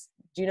Kids,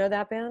 do you know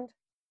that band?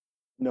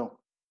 No.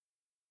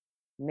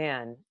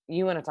 Man,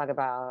 you want to talk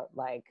about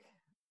like,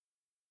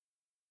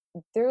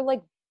 they're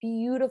like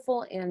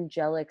beautiful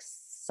angelic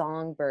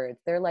songbirds.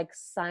 They're like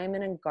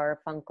Simon and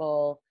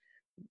Garfunkel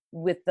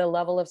with the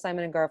level of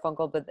Simon and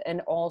Garfunkel, but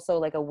and also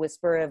like a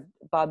whisper of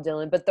Bob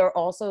Dylan, but they're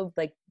also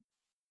like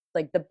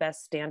the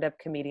best stand-up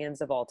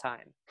comedians of all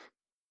time.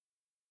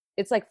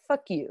 It's like,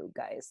 fuck you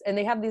guys. And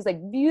they have these like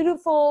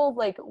beautiful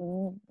like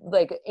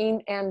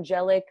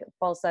angelic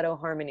falsetto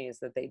harmonies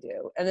that they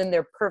do, and then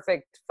they're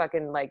perfect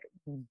fucking like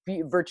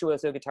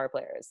virtuoso guitar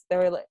players.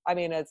 They're like, I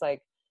mean, it's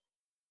like,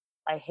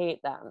 I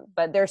hate them,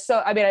 but they're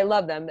so, I mean, I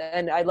love them,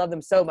 and I love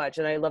them so much,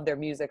 and I love their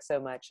music so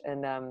much.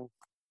 And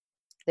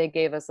they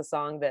gave us a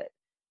song that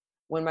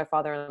when my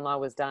father-in-law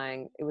was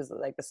dying, it was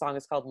like, the song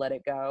is called Let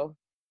It Go,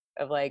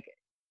 of like,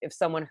 if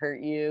someone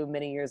hurt you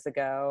many years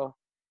ago,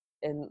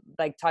 and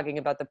like talking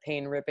about the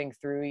pain ripping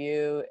through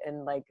you,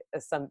 and like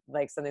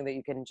something that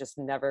you can just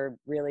never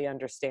really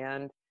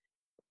understand.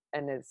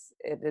 And it's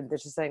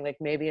just saying like,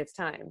 maybe it's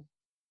time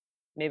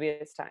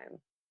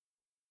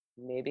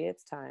maybe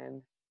it's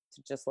time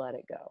to just let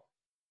it go.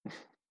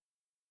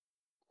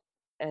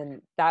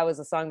 And that was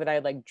a song that I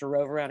like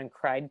drove around and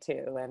cried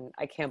to, and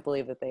I can't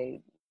believe that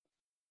they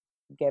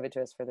gave it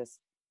to us for this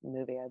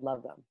movie. I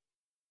love them.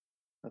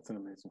 That's an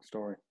amazing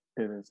story.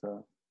 It is. I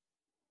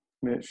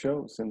mean, it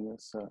shows in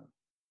this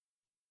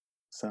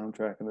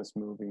soundtrack in this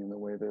movie and the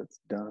way that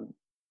it's done.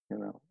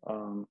 You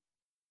know,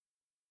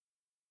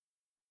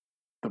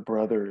 the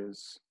brother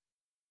is.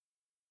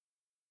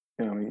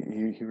 You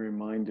know, he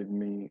reminded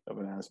me of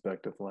an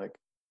aspect of like,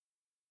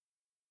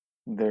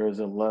 there is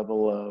a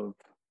level of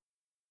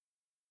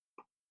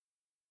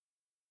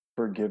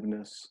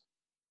forgiveness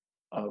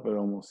of, it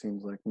almost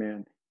seems like,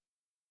 man,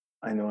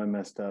 I know I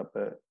messed up,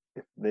 but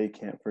if they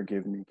can't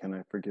forgive me, can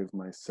I forgive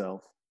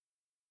myself?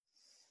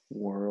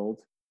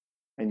 World.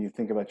 And you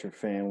think about your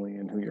family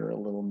and who you're a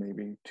little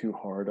maybe too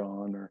hard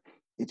on, or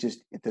it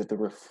just the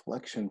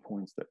reflection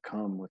points that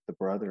come with the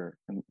brother,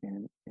 and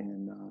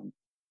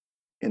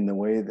in the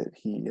way that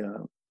he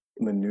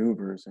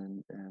maneuvers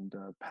and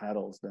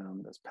paddles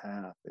down this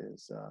path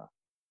is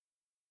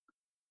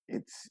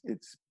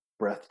it's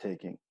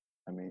breathtaking.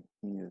 I mean,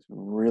 he is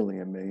really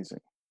amazing.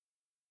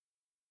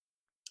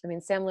 I mean,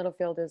 Sam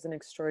Littlefield is an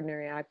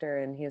extraordinary actor,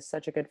 and he is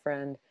such a good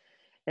friend,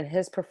 and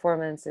his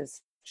performance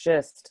is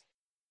just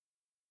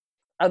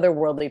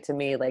otherworldly to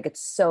me. Like,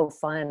 it's so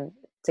fun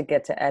to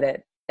get to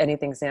edit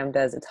anything Sam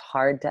does. It's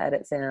hard to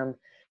edit Sam.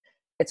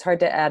 It's hard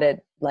to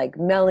edit like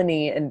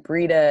Melanie and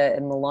Brita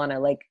and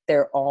Milana. Like,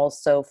 they're all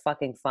so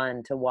fucking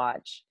fun to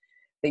watch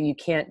that you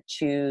can't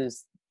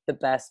choose the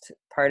best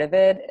part of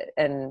it.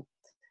 And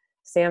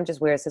Sam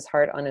just wears his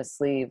heart on his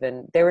sleeve.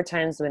 And there were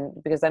times when,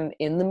 because I'm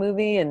in the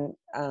movie, and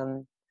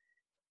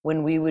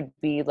when we would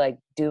be like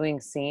doing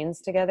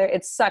scenes together,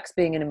 it sucks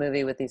being in a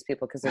movie with these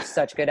people because they're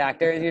such good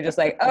actors. You're just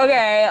like,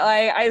 okay,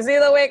 like I see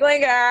the weak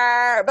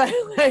linker, but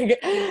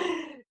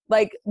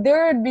like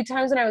there would be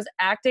times when I was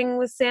acting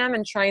with Sam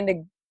and trying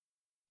to,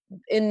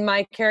 in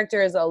my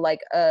character as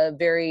a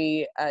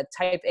very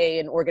type A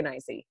and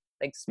organizing,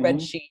 like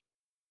spreadsheet.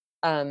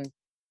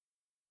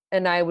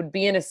 And I would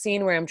be in a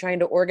scene where I'm trying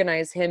to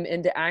organize him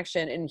into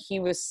action, and he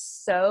was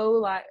just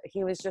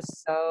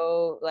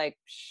so like,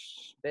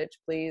 bitch,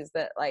 please,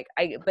 that like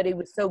but he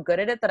was so good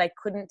at it that I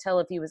couldn't tell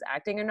if he was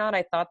acting or not.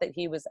 I thought that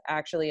he was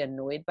actually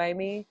annoyed by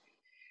me.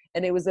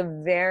 And it was a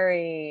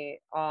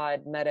very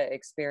odd meta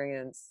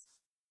experience.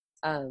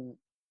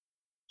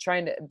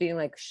 Trying to being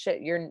like,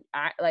 shit,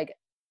 like,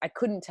 I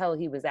couldn't tell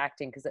he was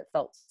acting because it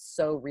felt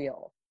so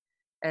real.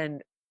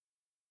 And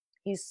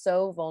he's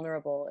so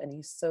vulnerable and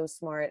he's so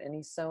smart and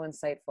he's so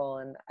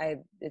insightful. And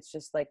it's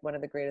just like one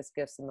of the greatest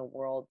gifts in the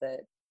world that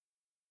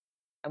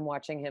I'm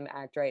watching him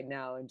act right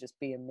now and just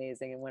be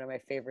amazing. And one of my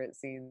favorite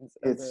scenes.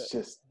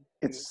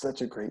 It's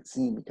such a great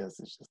scene because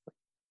it's just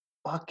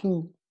like,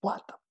 fucking,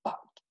 what the fuck?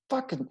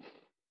 Fucking.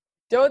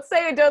 Don't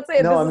say it. This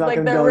is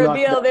like the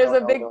reveal. There's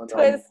a big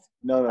twist.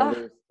 No,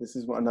 this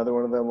is another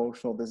one of the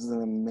emotional. This is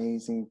an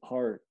amazing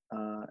part,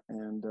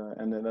 and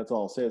then that's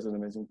all I'll say is an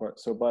amazing part.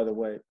 So, by the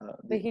way,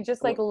 but he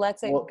just like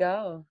lets it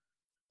go,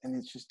 and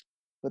it's just.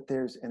 But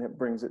and it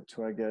brings it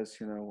to, I guess,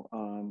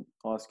 I'll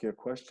ask you a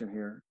question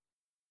here.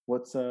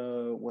 What's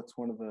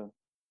one of the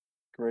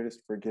greatest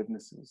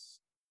forgivenesses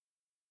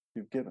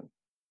you've given?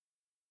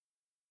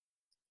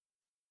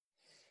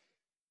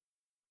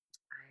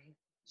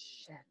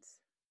 Shit.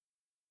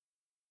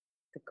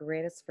 The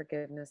greatest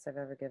forgiveness I've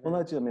ever given. Well,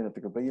 not just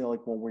but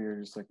like one where you're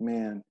just like,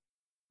 man,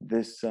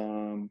 this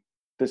meant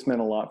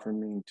a lot for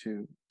me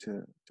to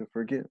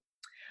forgive.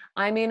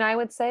 I mean, I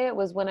would say it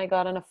was when I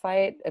got in a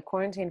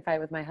quarantine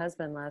fight with my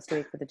husband last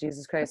week with the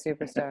Jesus Christ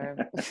Superstar.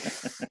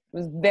 It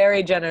was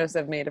very generous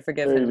of me to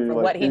forgive him for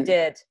what he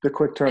did. The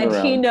quick turnaround.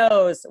 And he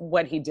knows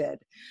what he did.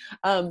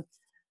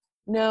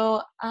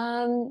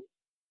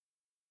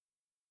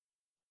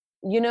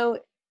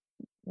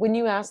 When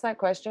you ask that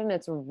question,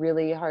 it's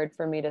really hard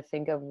for me to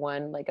think of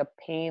one, like a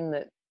pain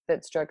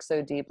that struck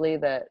so deeply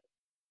that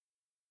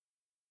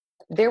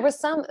there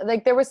was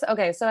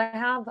okay, so I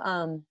have,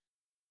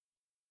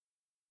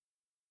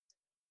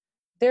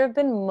 there have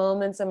been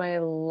moments in my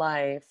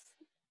life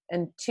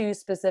and two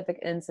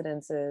specific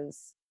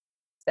incidences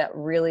that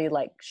really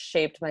like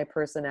shaped my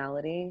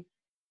personality.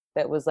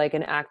 That was like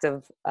an act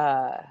of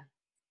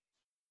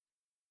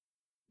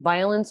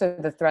violence or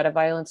the threat of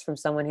violence from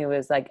someone who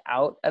is like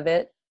out of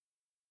it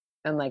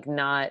and like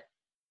not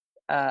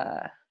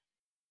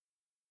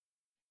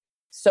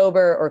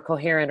sober or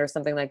coherent or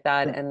something like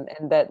that. And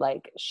that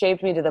like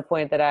shaped me to the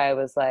point that I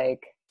was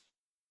like,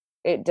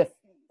 it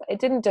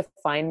didn't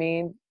define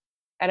me.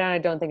 I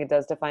don't think it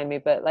does define me,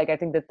 but like, I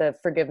think that the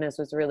forgiveness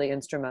was really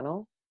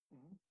instrumental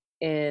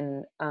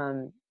in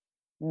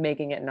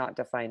making it not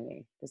define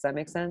me. Does that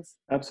make sense?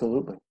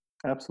 Absolutely.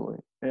 I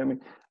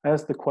mean, I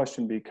asked the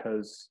question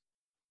because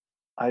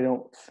I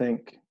don't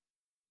think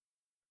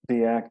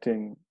the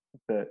acting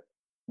that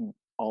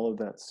all of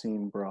that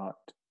scene brought,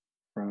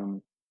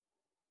 from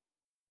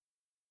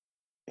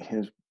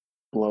his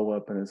blow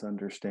up and his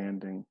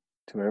understanding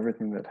to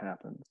everything that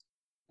happens,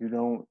 you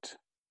don't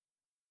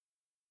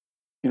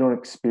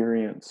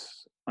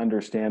experience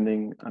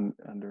understanding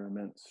under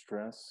immense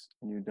stress,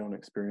 and you don't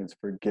experience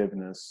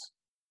forgiveness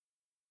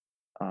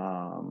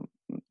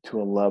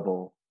to a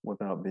level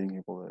without being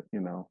able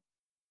to,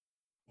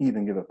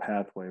 even give a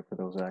pathway for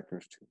those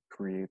actors to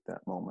create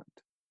that moment,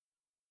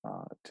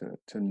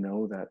 to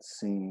know that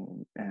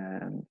scene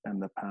and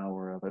the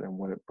power of it and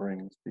what it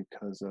brings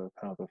because of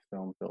how the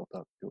film built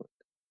up to it.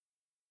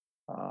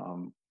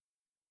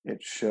 It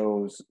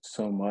shows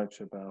so much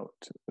about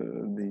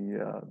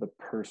the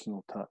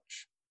personal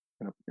touch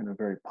in a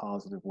very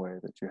positive way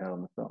that you had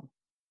on the film.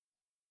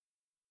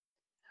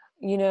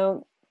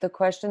 The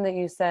question that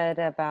you said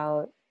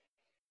about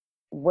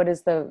what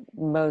is the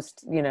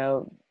most,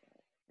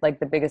 like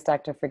the biggest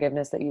act of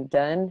forgiveness that you've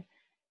done,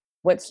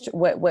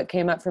 what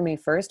came up for me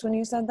first when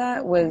you said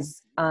that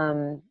was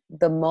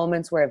the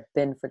moments where I've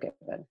been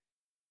forgiven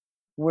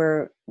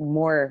were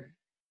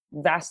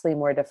vastly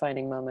more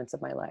defining moments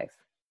of my life,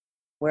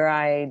 where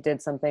I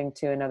did something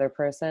to another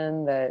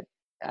person that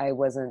I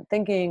wasn't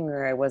thinking,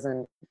 or I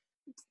wasn't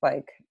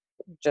like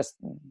just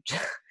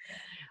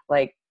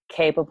like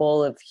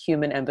capable of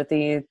human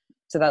empathy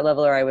to that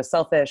level, or I was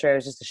selfish, or I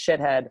was just a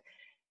shithead,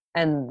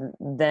 and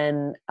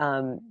then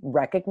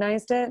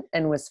recognized it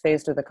and was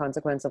faced with the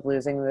consequence of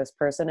losing this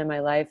person in my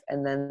life,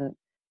 and then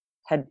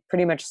had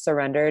pretty much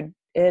surrendered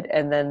it,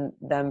 and then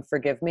them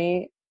forgive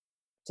me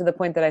to the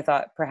point that I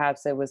thought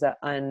perhaps it was an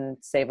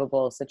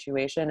unsavable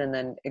situation, and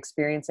then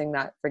experiencing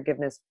that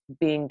forgiveness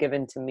being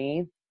given to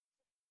me,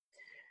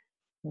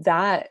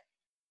 that's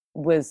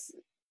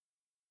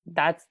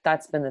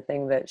been the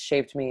thing that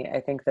shaped me, I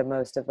think, the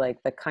most, of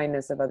like the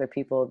kindness of other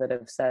people that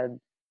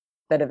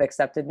have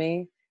accepted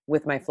me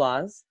with my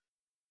flaws,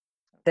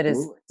 that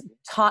has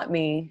taught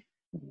me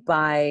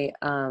by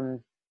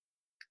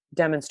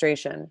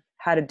demonstration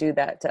how to do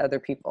that to other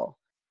people,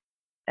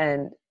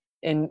 and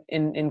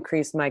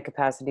increase my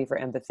capacity for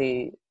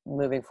empathy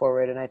moving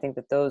forward. And I think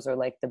that those are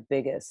like the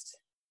biggest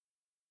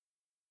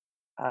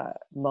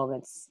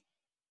moments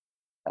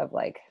of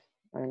like,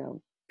 I don't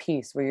know,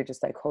 peace, where you're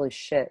just like, holy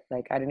shit,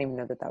 like I didn't even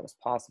know that was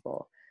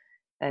possible.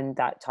 And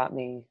that taught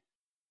me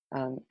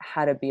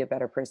how to be a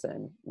better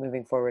person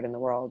moving forward in the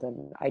world.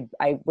 And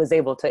I was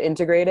able to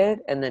integrate it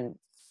and then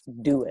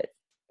do it.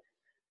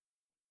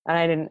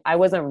 And I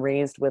wasn't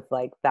raised with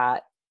like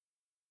that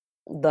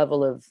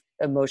level of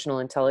emotional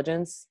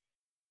intelligence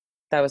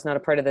that was not a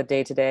part of the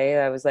day to day.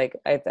 I was like,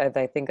 I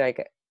think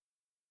like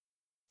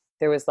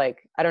there was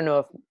like, I don't know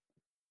if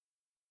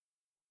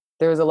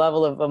there was a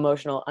level of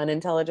emotional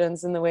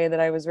unintelligence in the way that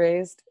I was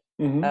raised,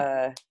 Hmm.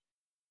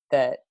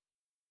 that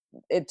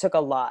it took a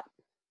lot.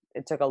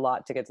 It took a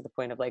lot to get to the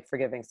point of like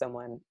forgiving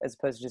someone as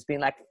opposed to just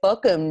being like,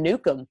 fuck them,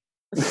 nuke them,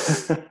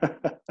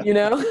 you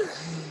know?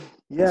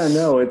 Yeah,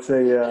 no, it's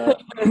a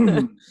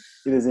it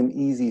is an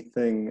easy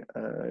thing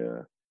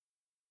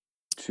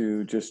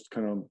to just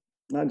kind of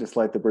not just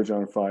light the bridge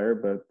on fire,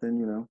 but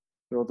then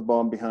throw the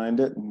bomb behind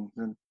it and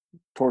then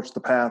torch the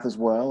path as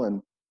well,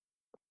 and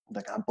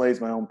like I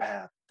blaze my own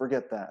path.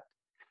 Forget that,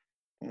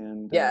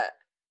 and Yeah.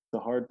 the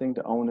hard thing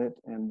to own it,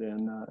 and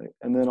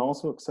then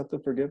also accept the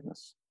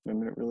forgiveness. I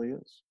mean, it really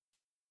is.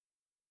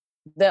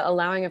 The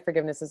allowing of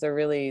forgiveness is a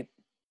really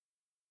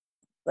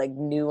like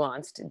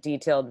nuanced,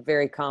 detailed,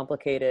 very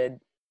complicated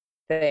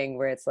thing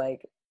where it's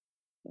like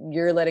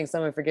you're letting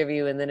someone forgive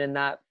you, and then in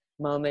that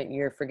moment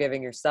you're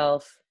forgiving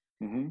yourself.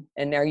 Hmm.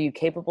 And are you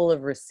capable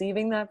of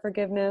receiving that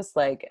forgiveness?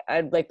 Like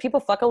like people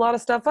fuck a lot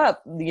of stuff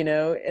up,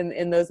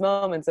 in those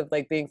moments of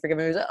like being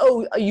forgiven. It's like,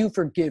 oh, you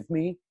forgive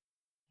me.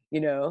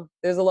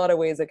 There's a lot of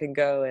ways it can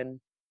go. And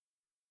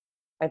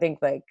I think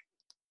like,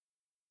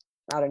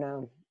 I don't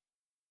know,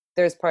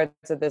 there's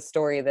parts of this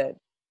story that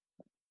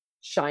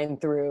shine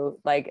through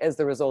like as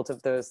the result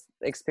of those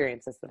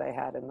experiences that I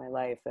had in my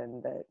life.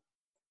 And that,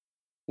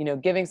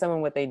 giving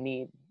someone what they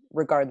need,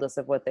 regardless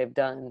of what they've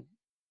done,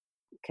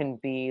 can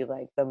be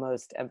like the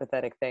most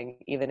empathetic thing,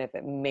 even if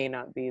it may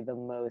not be the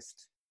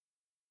most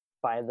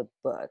by the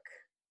book.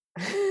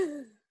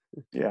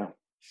 Yeah.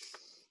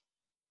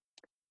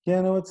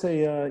 Yeah, no, it's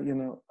a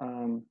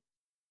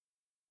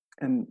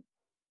and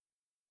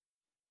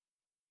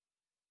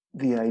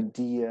the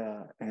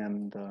idea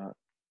and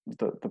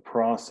the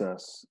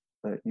process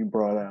that you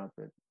brought out,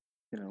 that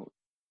you know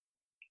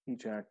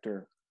each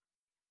actor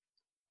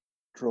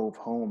drove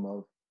home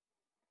of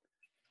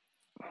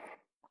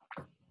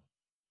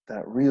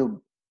that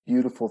real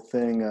beautiful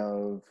thing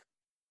of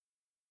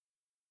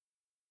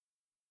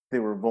they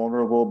were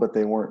vulnerable, but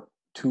they weren't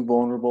too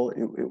vulnerable.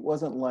 It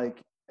wasn't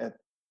like at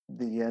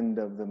the end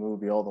of the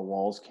movie, all the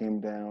walls came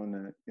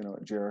down,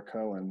 at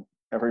Jericho, and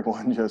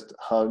everyone just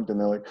hugged, and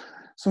they're like,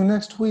 "So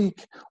next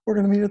week we're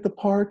gonna meet at the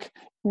park.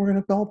 We're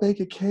gonna all bake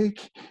a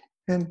cake,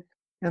 and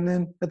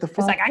then at the It's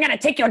final." like, I'm gonna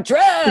take your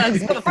drugs,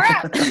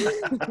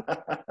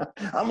 motherfucker.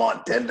 I'm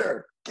on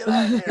Tinder. Get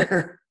out of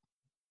here.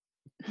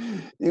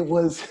 It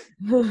was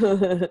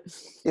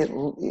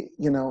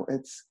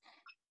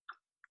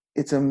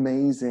it's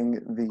amazing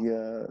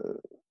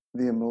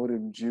the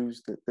emotive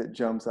juice that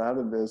jumps out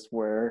of this,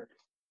 where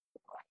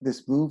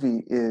this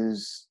movie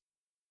is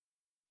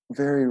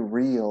very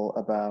real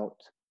about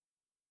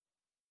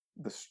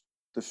the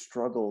the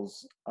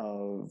struggles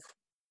of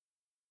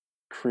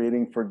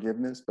creating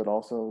forgiveness, but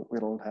also we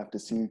don't have to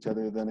see each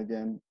other then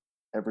again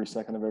every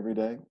second of every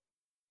day.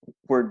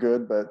 We're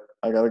good, but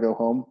I got to go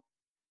home.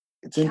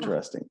 It's Yeah.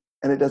 interesting,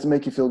 and it doesn't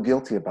make you feel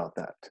guilty about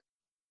that.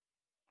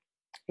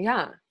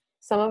 Yeah.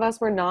 Some of us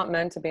were not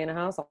meant to be in a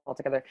house all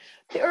together.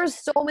 There are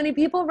so many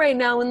people right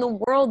now in the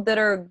world that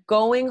are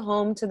going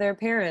home to their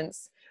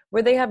parents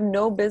where they have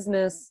no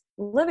business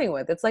living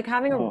with. It's like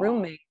having a Oh,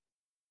 roommate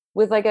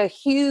with like a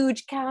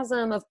huge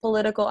chasm of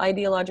political,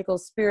 ideological,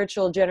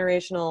 spiritual,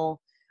 generational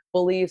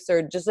beliefs,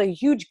 or just a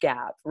huge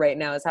gap right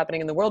now is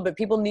happening in the world, but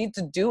people need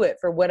to do it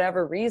for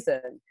whatever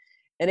reason.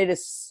 And it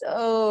is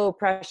so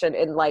prescient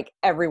in like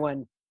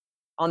everyone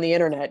on the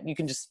internet. You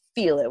can just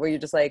feel it where you're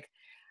just like,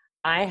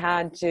 I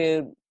had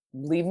to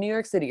leave New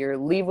York City or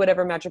leave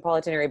whatever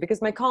metropolitan area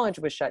because my college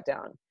was shut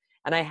down.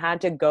 And I had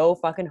to go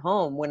fucking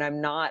home when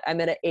I'm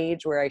at an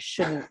age where I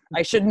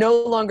should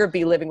no longer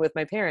be living with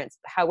my parents.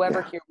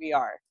 However, yeah. here we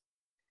are.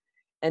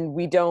 And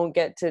we don't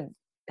get to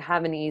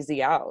have an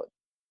easy out.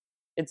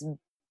 It's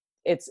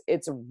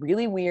it's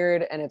really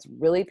weird and it's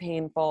really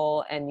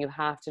painful, and you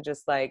have to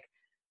just like,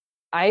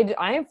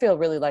 I feel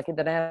really lucky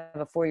that I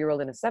have a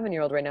 4-year-old and a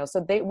 7-year-old right now.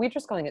 So we're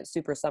just calling it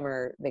super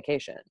summer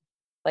vacation.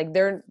 Like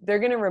they're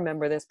gonna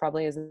remember this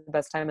probably as the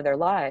best time of their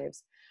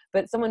lives.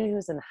 But someone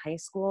who's in high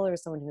school or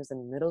someone who's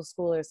in middle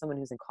school or someone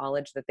who's in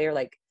college, that they're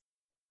like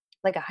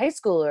a high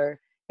schooler,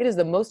 it is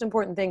the most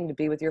important thing to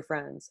be with your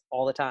friends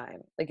all the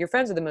time. Like your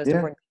friends are the most Yeah.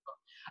 important people.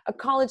 A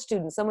college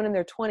student, someone in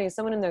their 20s,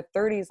 someone in their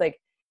 30s, like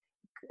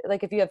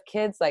if you have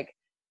kids, like,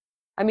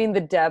 I mean,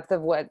 the depth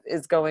of what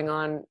is going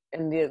on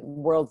in the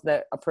world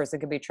that a person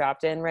could be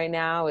trapped in right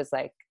now is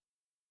like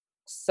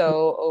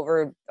so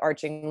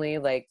overarchingly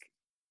like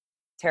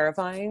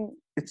terrifying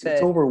It's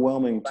that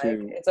overwhelming like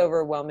too. it's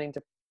overwhelming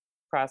to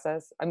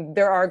process. I mean,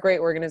 there are great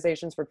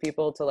organizations for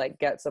people to like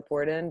get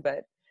support in,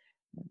 but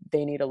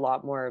they need a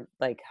lot more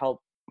like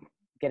help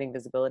getting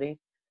visibility.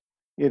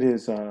 It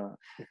is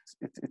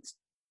it's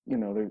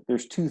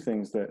there's two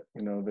things that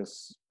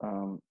this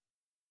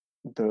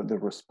the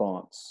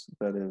response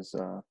that is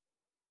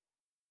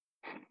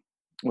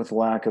with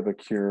lack of a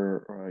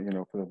cure,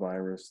 for the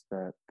virus,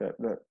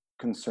 that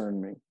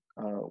concern me.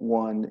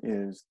 One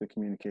is the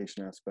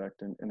communication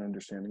aspect and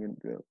understanding,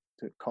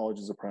 and college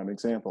is a prime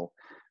example.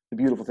 the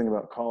beautiful thing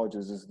about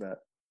colleges is that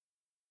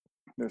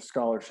there's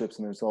scholarships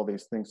and there's all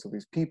these things. So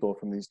these people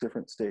from these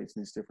different states,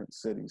 these different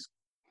cities,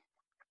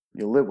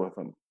 you live with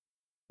them.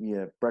 You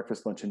have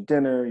breakfast, lunch, and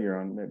dinner. You're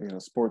on maybe on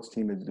a sports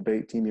team, a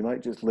debate team. You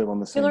might just live on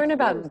the You same learn floor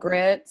about as them.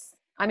 grits.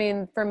 I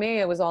mean, for me,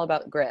 it was all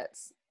about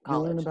grits. You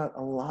learn College. about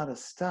a lot of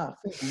stuff,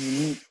 and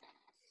you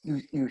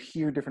meet, you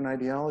hear different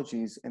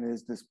ideologies, and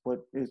is this what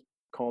is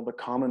called the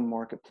common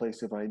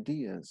marketplace of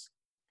ideas.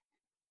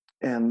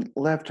 And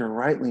left or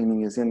right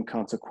leaning is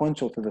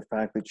inconsequential to the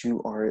fact that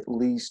you are at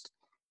least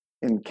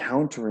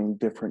encountering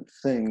different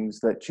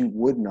things that you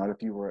would not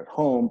if you were at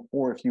home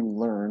or if you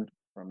learned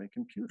from a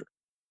computer.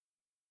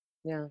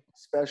 Yeah.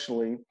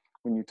 Especially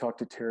when you talk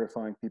to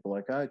terrifying people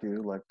like I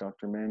do, like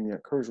Dr. Manya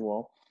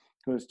Kurzweil,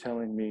 who is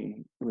telling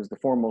me, who is the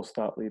foremost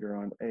thought leader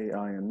on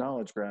AI and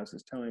knowledge graphs,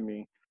 is telling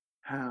me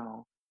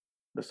how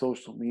the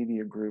social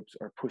media groups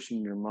are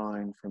pushing your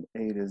mind from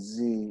A to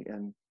Z.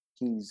 And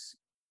he's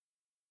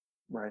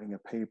writing a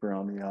paper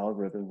on the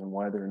algorithms and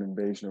why they're an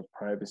invasion of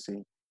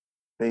privacy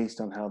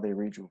based on how they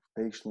read your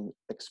facial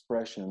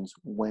expressions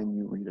when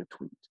you read a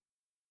tweet.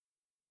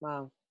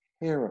 Wow.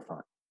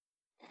 Terrifying.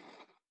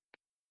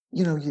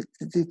 You know,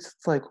 it's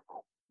like,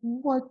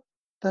 what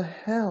the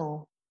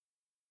hell?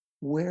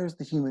 Where's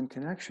the human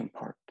connection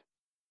part?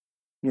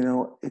 You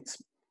know,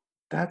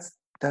 that's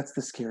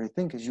the scary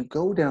thing, because you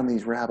go down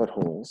these rabbit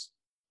holes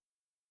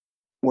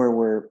where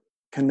we're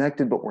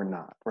connected but we're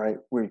not, right?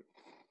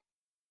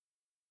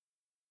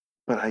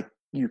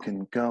 You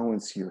can go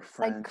and see your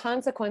friends. Like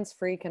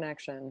consequence-free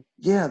connection.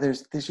 Yeah,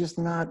 there's just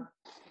not.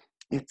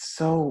 It's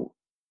so.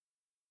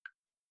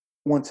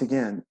 Once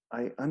again,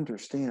 I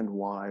understand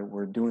why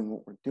we're doing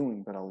what we're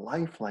doing, but a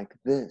life like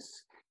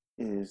this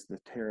is the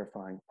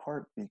terrifying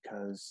part,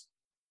 because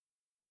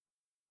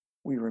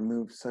we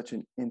remove such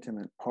an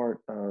intimate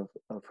part of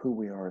who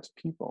we are as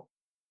people,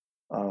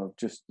 of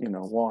just, you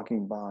know,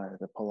 walking by,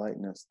 the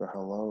politeness, the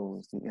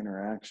hellos, the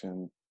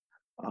interaction.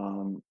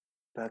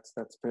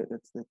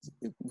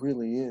 It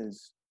really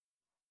is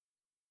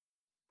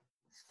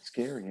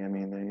scary. I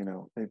mean,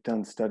 they've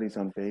done studies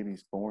on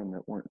babies born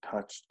that weren't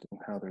touched and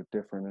how they're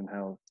different and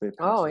how they pass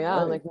Oh away.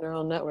 yeah, like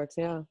neural networks.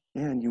 Yeah.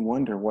 Yeah, and you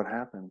wonder what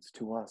happens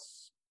to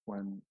us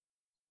when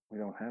we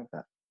don't have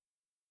that.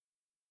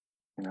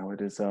 You know,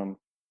 it is. I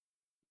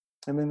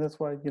mean, that's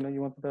why, you know, you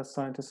want the best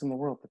scientists in the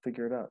world to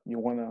figure it out. You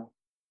want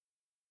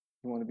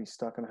to be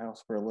stuck in a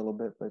house for a little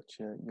bit, but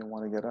you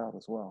want to get out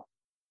as well.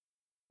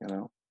 You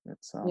know,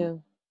 Yeah.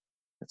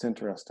 it's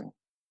interesting,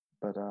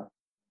 but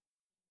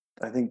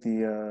I think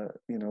the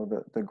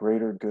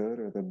greater good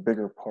or the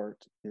bigger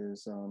part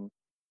is,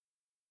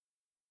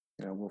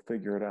 we'll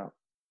figure it out.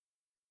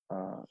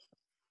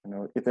 You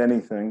know, if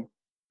anything,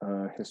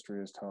 history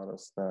has taught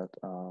us that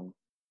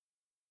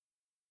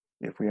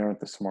if we aren't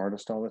the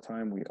smartest all the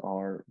time, we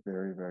are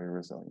very, very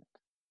resilient,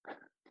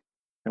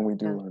 and we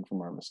do Yeah. learn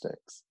from our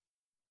mistakes.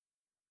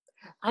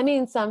 I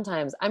mean,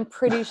 sometimes I'm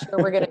pretty sure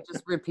we're gonna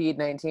just repeat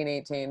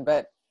 1918,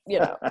 but you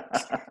know,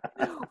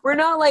 we're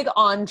not like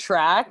on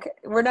track.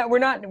 We're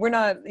not.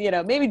 You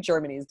know, maybe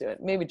Germany's doing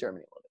it. Maybe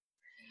Germany will do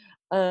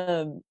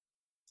it.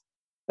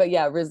 But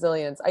yeah,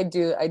 resilience. I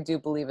do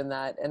believe in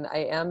that, and I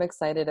am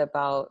excited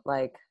about,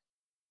 like,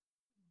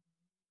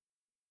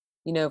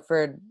 you know,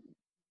 for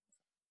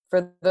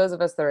those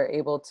of us that are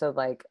able to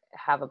like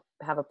have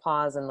a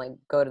pause and like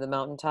go to the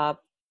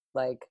mountaintop,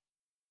 like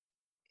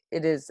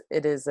it is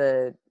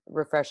a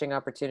refreshing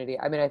opportunity.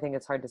 I mean, I think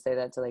it's hard to say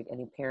that to like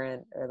any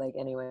parent or like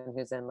anyone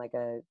who's in like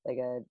a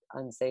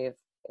unsafe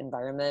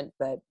environment,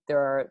 but there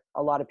are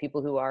a lot of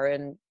people who are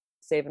in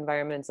safe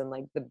environments, and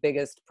like the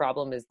biggest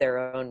problem is their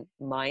own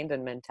mind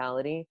and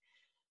mentality.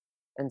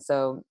 And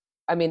so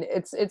I mean,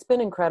 it's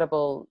been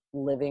incredible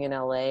living in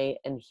LA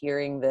and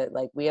hearing that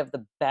like we have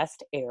the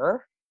best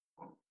air.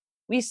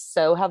 We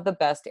so have the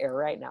best air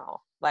right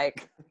now.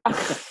 Like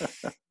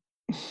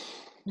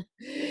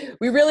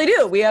we really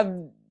do. We have,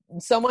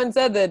 someone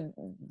said that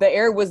the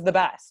air was the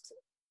best,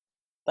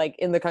 like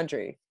in the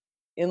country,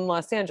 in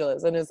Los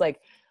Angeles. And it's like,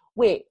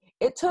 wait,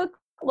 it took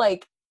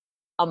like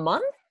a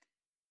month?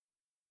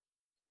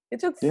 It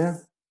took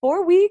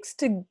 4 weeks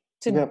to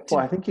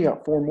I think you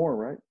got 4 more,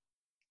 right?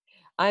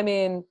 I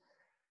mean,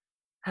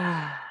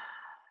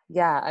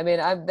 yeah, I mean,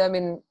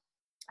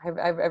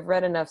 I've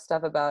read enough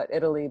stuff about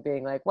Italy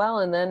being like, well,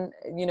 and then,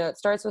 you know, it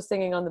starts with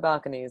singing on the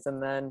balconies,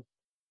 and then,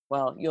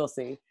 well, you'll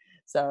see.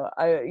 So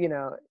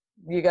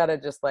you got to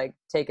just like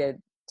take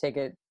it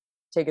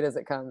as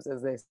it comes,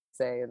 as they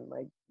say, and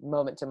like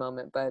moment to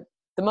moment. But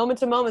the moment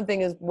to moment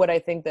thing is what I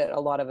think that a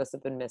lot of us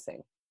have been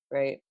missing,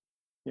 right?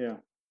 Yeah.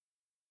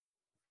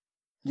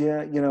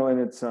 Yeah, you know, and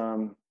it's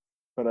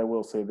but I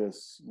will say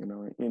this, you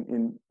know,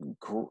 in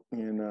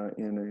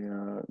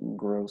a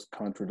gross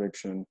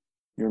contradiction,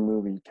 your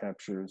movie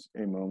captures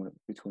a moment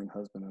between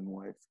husband and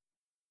wife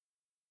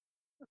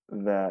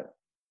that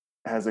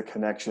has a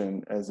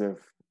connection as if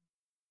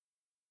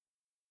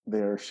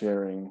they're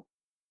sharing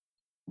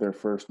their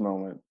first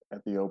moment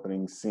at the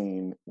opening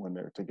scene when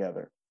they're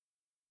together.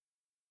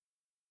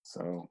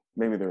 So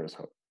maybe there is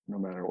hope, no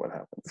matter what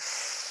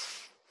happens.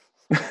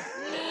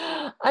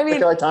 I mean,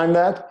 Can I time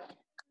that?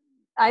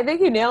 I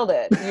think you nailed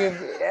it.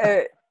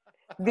 The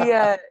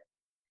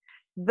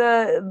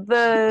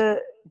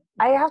the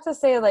I have to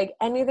say, like,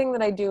 anything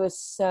that I do is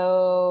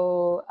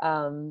so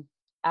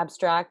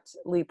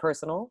abstractly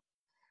personal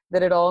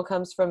that it all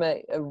comes from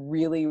a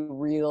really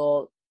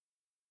real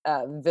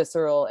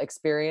visceral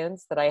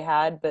experience that I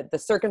had. But the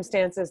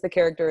circumstances, the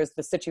characters,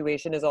 the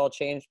situation is all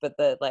changed, but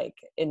the like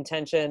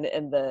intention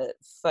and the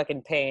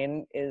fucking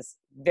pain is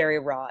very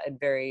raw and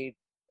very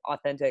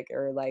authentic,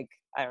 or like,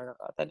 I don't know,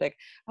 authentic.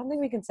 I don't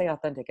think we can say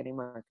authentic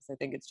anymore because I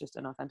think it's just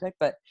inauthentic,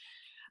 but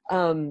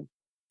um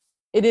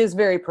it is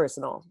very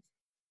personal.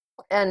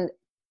 And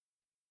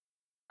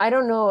I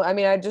don't know. I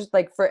mean, I just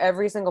like, for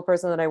every single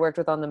person that I worked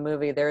with on the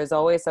movie, there is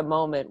always a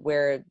moment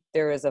where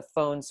there is a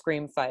phone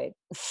scream fight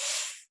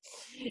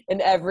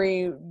in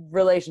every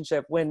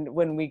relationship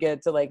when we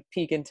get to like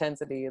peak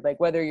intensity, like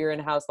whether you're in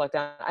house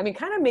lockdown. I mean,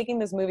 kind of making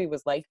this movie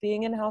was like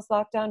being in house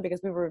lockdown,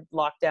 because we were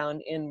locked down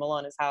in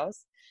Milana's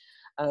house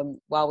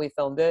while we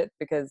filmed it,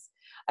 because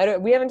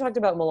we haven't talked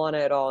about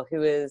Milana at all,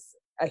 who is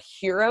a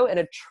hero and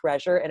a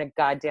treasure and a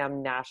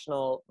goddamn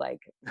national, like,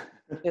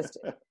 just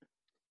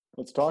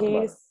Let's talk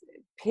about it.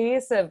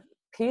 piece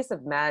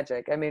of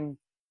magic. I mean,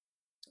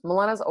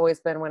 Milana's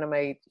always been one of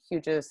my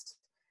hugest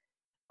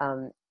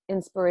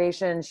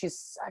inspiration.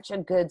 She's such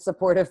a good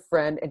supportive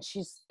friend, and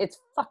it's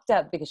fucked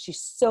up because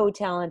she's so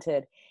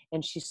talented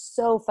and she's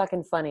so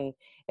fucking funny,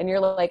 and you're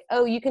like,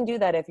 oh, you can do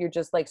that if you're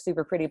just like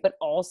super pretty. But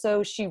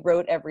also, she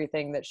wrote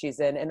everything that she's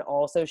in, and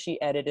also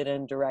she edited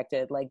and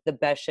directed. Like, the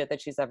best shit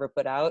that she's ever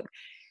put out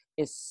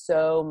is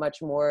so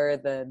much more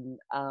than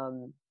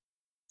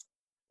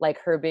like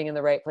her being in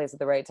the right place at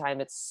the right time.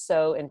 It's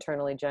so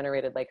internally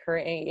generated. Like her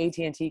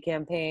AT&T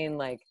campaign,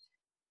 like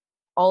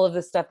all of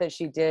the stuff that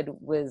she did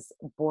was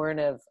born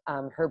of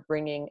her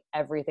bringing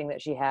everything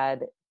that she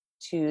had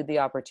to the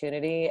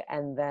opportunity,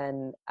 and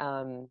then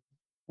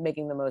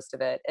making the most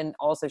of it. And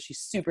also, she's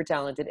super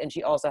talented, and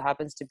she also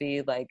happens to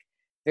be like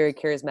very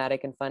charismatic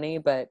and funny.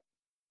 But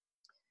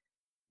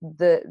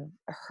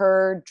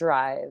her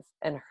drive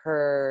and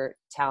her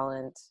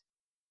talent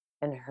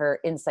and her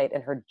insight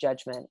and her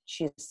judgment.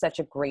 She's such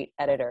a great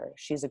editor.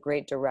 She's a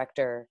great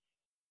director.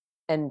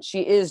 And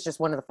she is just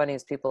one of the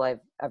funniest people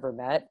I've ever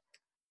met.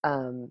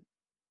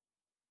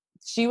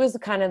 She was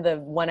kind of the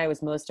one I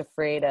was most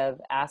afraid of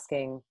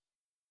asking.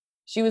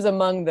 She was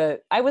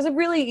I was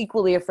really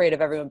equally afraid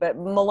of everyone, but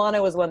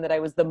Milana was one that I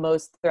was the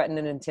most threatened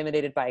and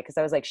intimidated by, because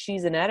I was like,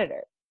 she's an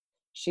editor.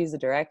 She's a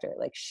director.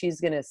 Like,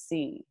 she's going to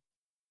see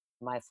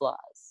my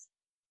flaws,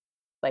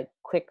 like,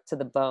 quick to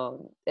the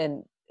bone.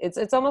 And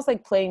it's almost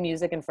like playing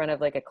music in front of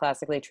like a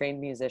classically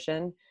trained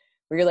musician,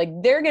 where you're like,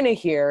 they're gonna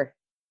hear,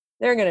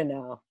 they're gonna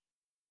know.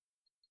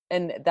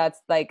 And that's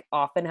like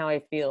often how I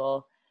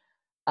feel.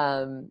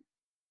 But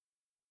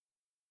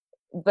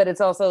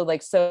it's also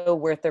like so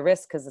worth the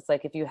risk, because it's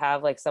like, if you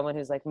have like someone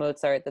who's like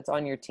Mozart that's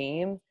on your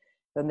team,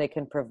 then they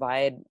can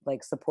provide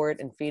like support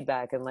and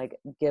feedback and like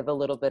give a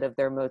little bit of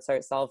their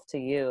Mozart self to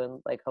you,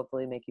 and like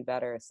hopefully make you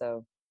better.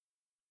 So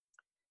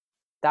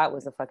that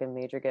was a fucking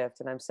major gift,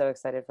 and I'm so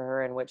excited for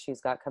her and what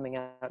she's got coming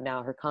out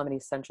now. Her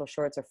Comedy Central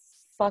shorts are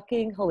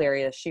fucking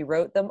hilarious. She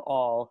wrote them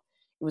all.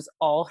 It was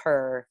all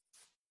her,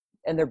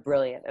 and they're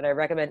brilliant. And I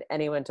recommend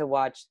anyone to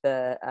watch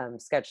the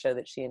sketch show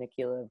that she and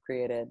Akila have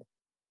created.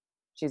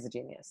 She's a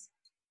genius.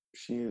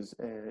 She is,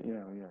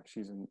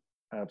 she's an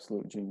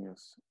absolute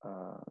genius.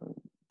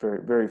 Very,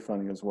 very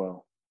funny as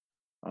well.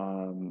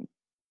 No,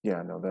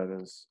 that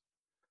is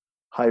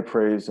high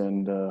praise,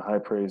 and high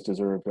praise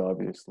deserved,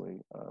 obviously,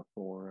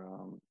 for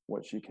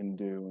what she can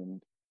do.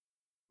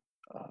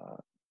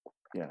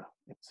 And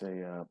it's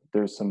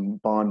there's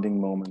some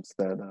bonding moments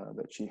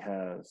that she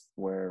has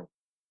where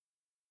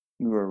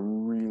you are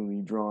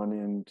really drawn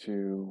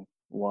into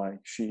why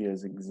she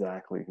is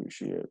exactly who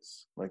she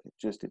is. Like,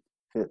 it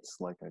fits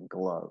like a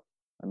glove.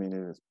 I mean,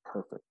 it is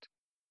perfect.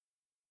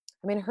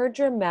 I mean, her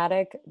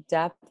dramatic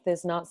depth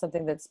is not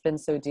something that's been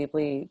so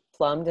deeply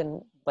plumbed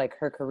in like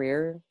her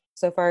career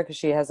so far, because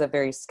she has a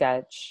very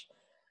sketch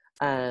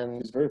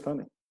She's very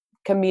funny,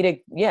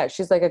 comedic. Yeah,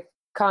 she's like a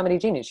comedy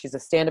genius. She's a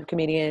stand-up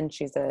comedian.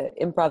 She's an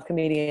improv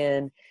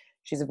comedian.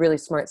 She's a really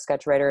smart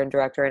sketch writer and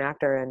director and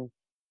actor.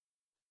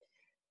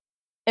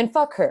 And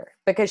fuck her,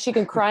 because she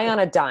can cry on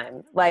a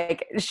dime.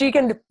 Like, she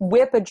can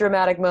whip a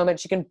dramatic moment.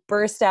 She can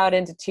burst out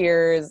into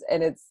tears,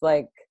 and it's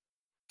like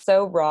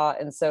so raw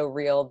and so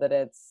real that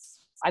it's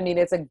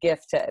a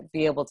gift to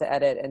be able to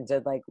edit and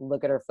to like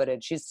look at her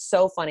footage. She's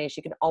so funny.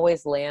 She can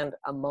always land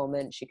a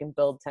moment. She can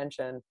build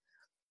tension.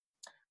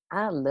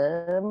 I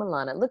love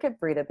Milana. Look at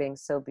Brita being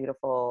so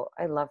beautiful.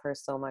 I love her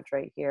so much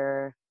right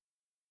here.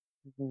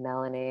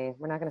 Melanie.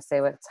 We're not going to say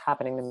what's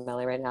happening to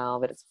Melanie right now,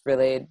 but it's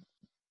really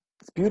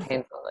beautiful.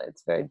 Painful.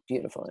 It's very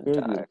beautiful and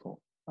very dark. Beautiful.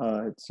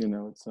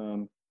 It's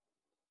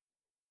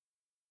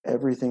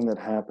everything that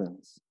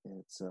happens.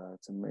 It's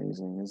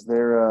amazing. Has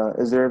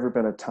there ever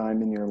been a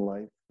time in your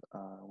life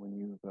when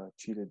you've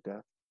cheated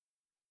death?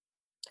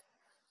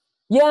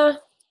 Yeah,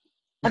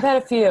 I've had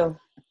a few.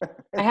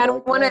 I had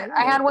one at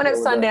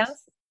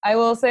Sundance. I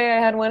will say I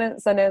had one at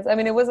Sundance. I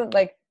mean, it wasn't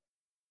like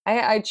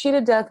I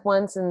cheated death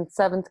once in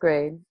 7th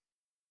grade,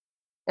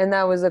 and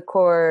that was a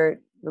core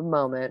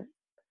moment.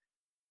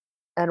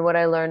 And what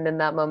I learned in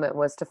that moment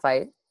was to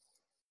fight.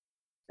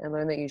 I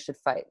learned that you should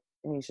fight,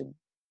 and you should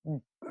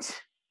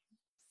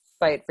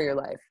fight for your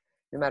life,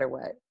 no matter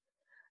what.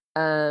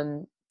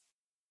 Um,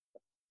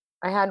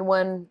 I had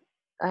one.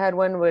 I had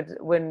one with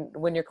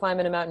when you're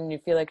climbing a mountain and you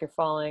feel like you're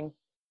falling,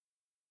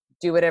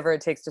 do whatever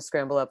it takes to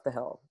scramble up the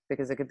hill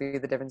because it could be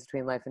the difference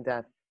between life and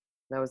death.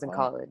 And I was in Wow.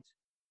 college,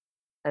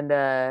 and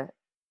I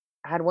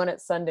had one at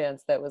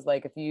Sundance that was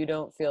like, if you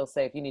don't feel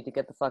safe, you need to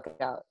get the fuck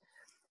out.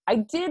 I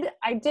did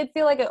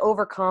feel like it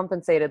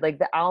overcompensated, like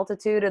the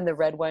altitude and the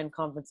red wine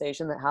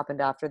compensation that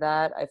happened after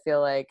that. I feel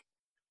like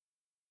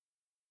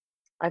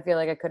I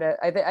could have.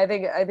 I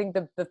think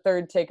the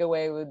third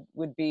takeaway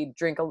would be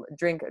drink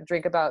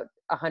about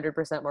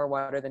 100% more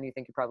water than you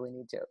think you probably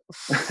need to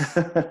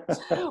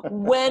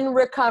when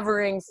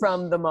recovering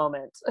from the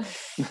moment.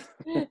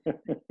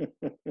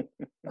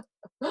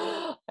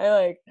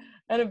 I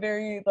had a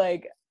very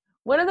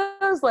one of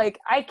those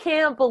I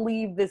can't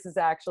believe this is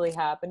actually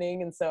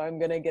happening, and so I'm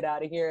gonna get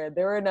out of here.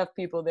 There were enough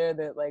people there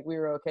that we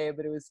were okay,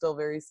 but it was still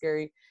very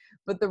scary.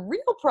 But the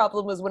real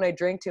problem was when I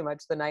drank too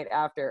much the night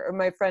after, or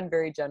my friend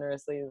very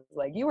generously was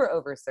like, "You were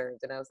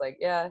overserved," and I was like,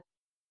 "Yeah,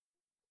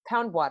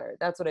 pound water."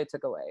 That's what I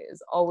took away: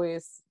 is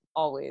always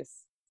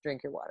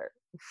drink your water.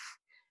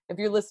 If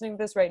you're listening to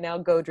this right now,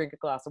 go drink a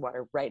glass of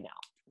water right now.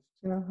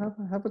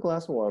 Have a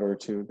glass of water or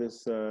two.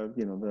 This,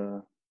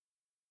 the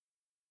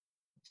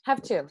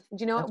Have to. Do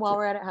you know what? have While to.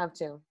 we're at it, have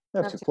to.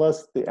 Have to.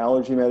 Plus the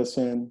allergy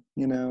medicine.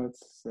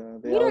 It's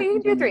the You allergies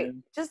can do in 3. there.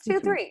 Just Do do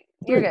three.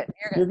 3. You're good.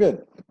 You're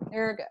good.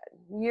 You're good.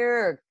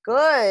 You're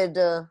good.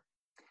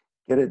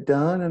 Get it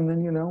done, and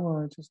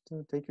then just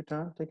take your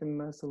time, take a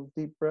nice little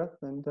deep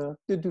breath, and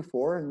do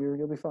 4, and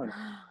you'll be fine.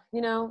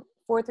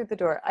 4 through the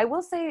door. I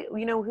will say,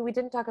 who we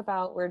didn't talk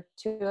about were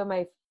 2 of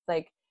my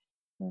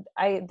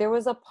there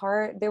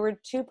were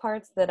 2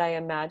 parts that I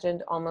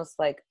imagined almost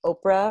like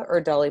Oprah or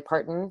Dolly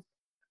Parton,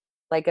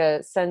 like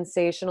a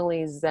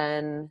sensationally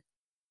zen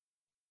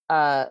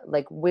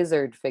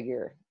wizard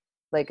figure,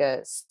 like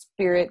a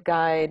spirit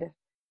guide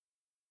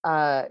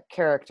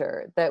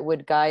character that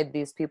would guide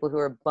these people who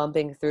are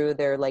bumping through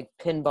their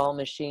pinball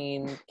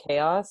machine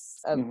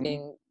chaos of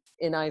being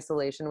in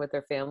isolation with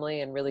their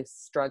family and really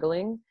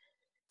struggling.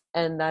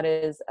 And that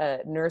is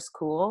Nurse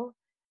Cool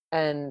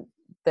and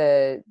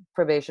the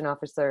probation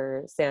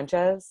officer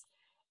Sanchez.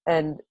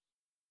 And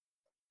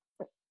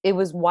it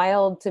was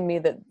wild to me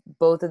that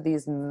both of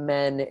these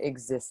men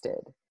existed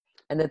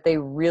and that they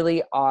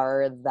really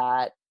are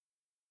that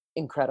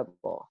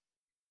incredible.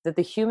 That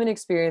the human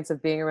experience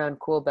of being around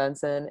Cool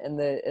Benson and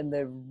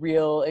the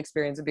real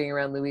experience of being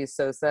around Luis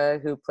Sosa,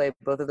 who played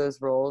both of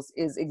those roles,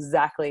 is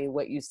exactly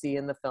what you see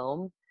in the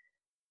film.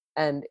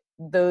 And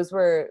those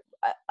were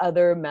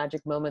other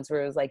magic moments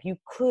where it was you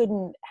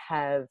couldn't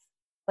have,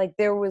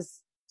 there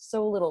was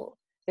so little,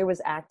 there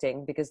was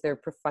acting because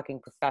they're fucking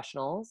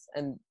professionals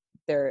and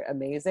they're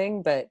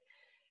amazing, but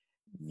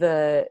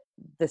the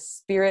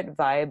spirit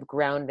vibe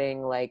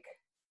grounding,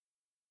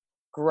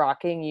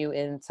 grokking you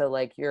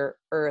into your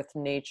earth,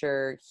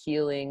 nature,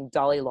 healing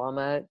Dalai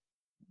Lama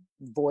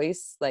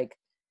voice.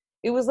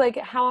 It was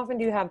how often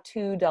do you have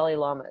 2 Dalai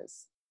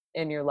Lamas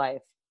in your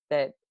life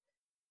that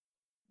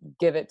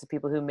give it to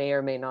people who may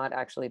or may not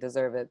actually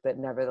deserve it, but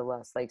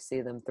nevertheless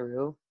see them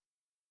through?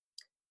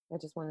 I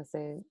just want to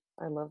say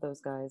I love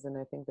those guys, and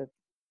I think that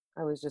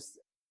it was just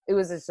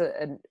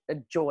a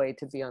joy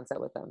to be on set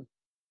with them.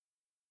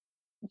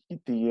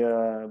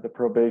 The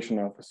probation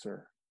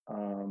officer,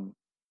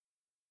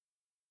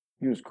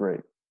 he was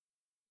great.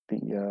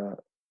 The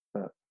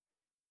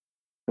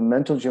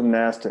mental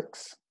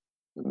gymnastics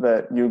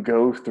that you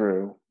go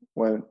through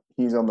when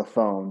he's on the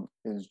phone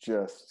is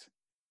just,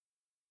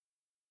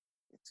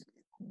 it's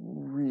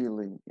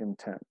really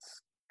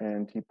intense,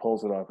 and he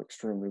pulls it off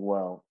extremely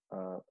well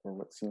for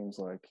what seems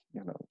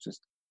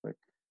just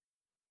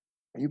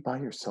are you by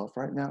yourself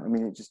right now? I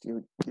mean, it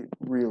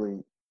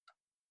really,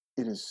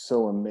 it is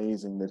so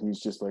amazing that he's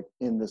just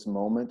in this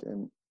moment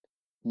and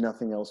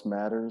nothing else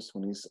matters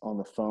when he's on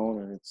the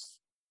phone, and it's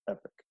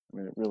epic. I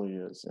mean, it really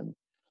is. And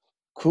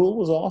Cool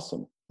was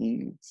awesome.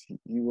 He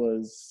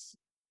was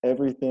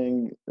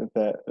everything that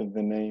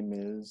the name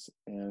is,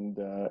 and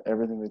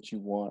everything that you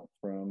want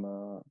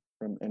from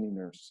any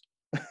nurse.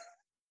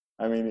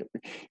 I mean,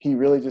 he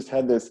really just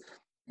had this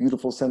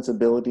beautiful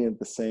sensibility at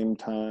the same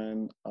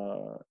time,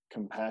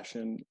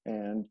 compassion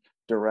and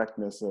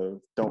directness of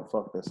don't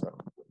fuck this up.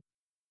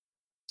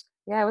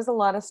 Yeah, it was a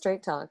lot of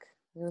straight talk.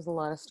 It was a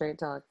lot of straight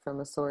talk from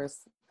a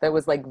source that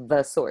was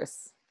the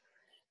source.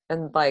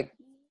 And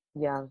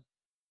yeah.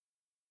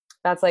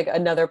 That's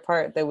another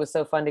part that was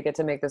so fun to get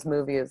to make this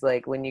movie is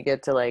when you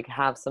get to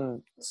have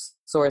some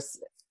source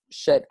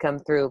shit come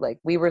through.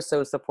 We were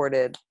so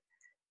supported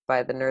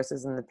by the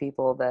nurses and the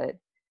people that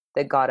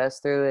got us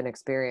through an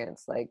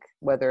experience,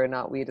 whether or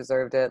not we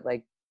deserved it,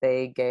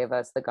 they gave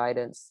us the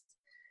guidance.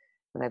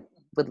 And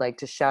would like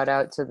to shout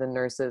out to the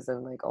nurses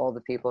and like all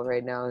the people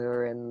right now who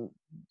are in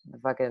the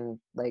fucking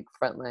like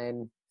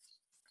frontline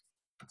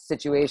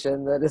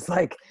situation that is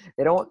like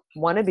they don't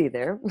want to be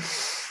there.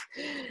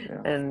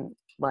 Yeah. And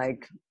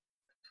like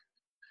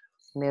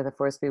may the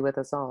force be with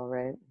us all,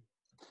 right?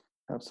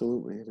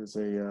 Absolutely. It is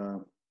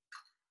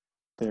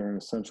they're an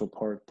essential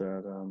part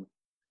that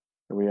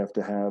we have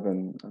to have,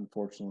 and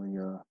unfortunately,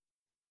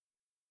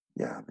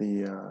 yeah,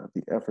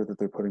 the effort that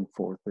they're putting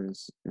forth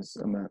is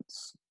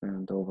immense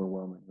and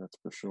overwhelming. That's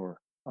for sure.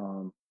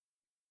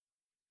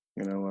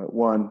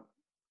 One,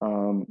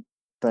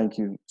 thank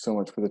you so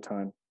much for the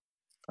time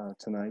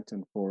tonight,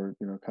 and for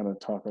kind of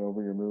talking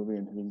over your movie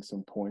and hitting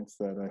some points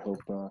that I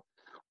hope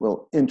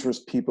will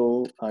interest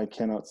people. I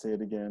cannot say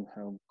it again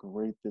how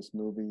great this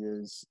movie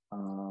is.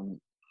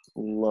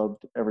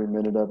 Loved every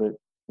minute of it.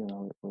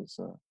 It was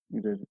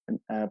you did an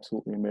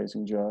absolutely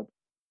amazing job.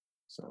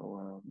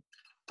 So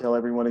tell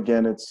everyone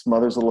again, it's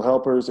Mother's Little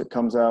Helpers. It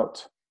comes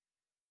out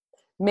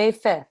May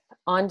 5th,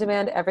 on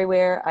demand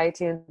everywhere,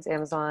 iTunes,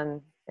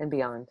 Amazon, and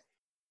beyond.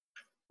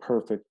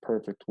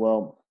 Perfect.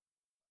 Well,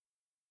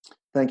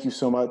 thank you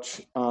so much.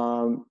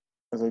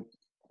 As I've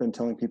been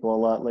telling people a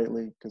lot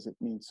lately, because it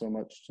means so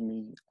much to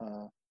me,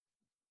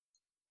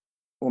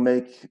 we'll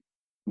make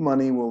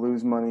money, we'll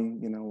lose money,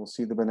 we'll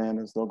see the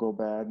bananas, they'll go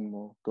bad, and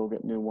we'll go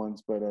get new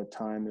ones. But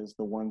time is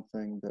the one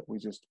thing that we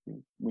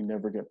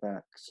never get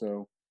back.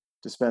 So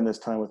to spend this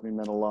time with me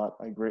meant a lot.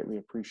 I greatly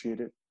appreciate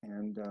it,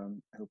 and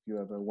I hope you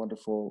have a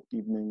wonderful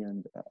evening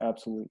and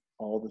absolutely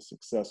all the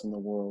success in the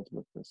world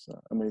with this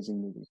amazing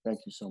movie. Thank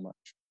you so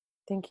much.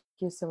 Thank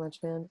you so much,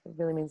 man. It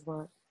really means a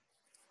lot.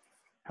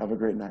 Have a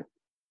great night.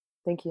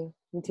 Thank you.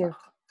 You too.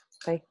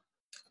 Bye.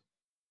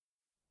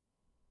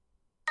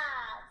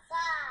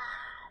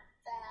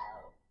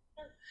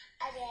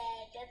 I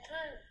did the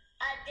poop.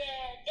 I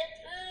did the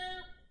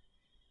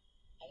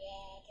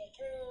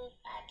poop.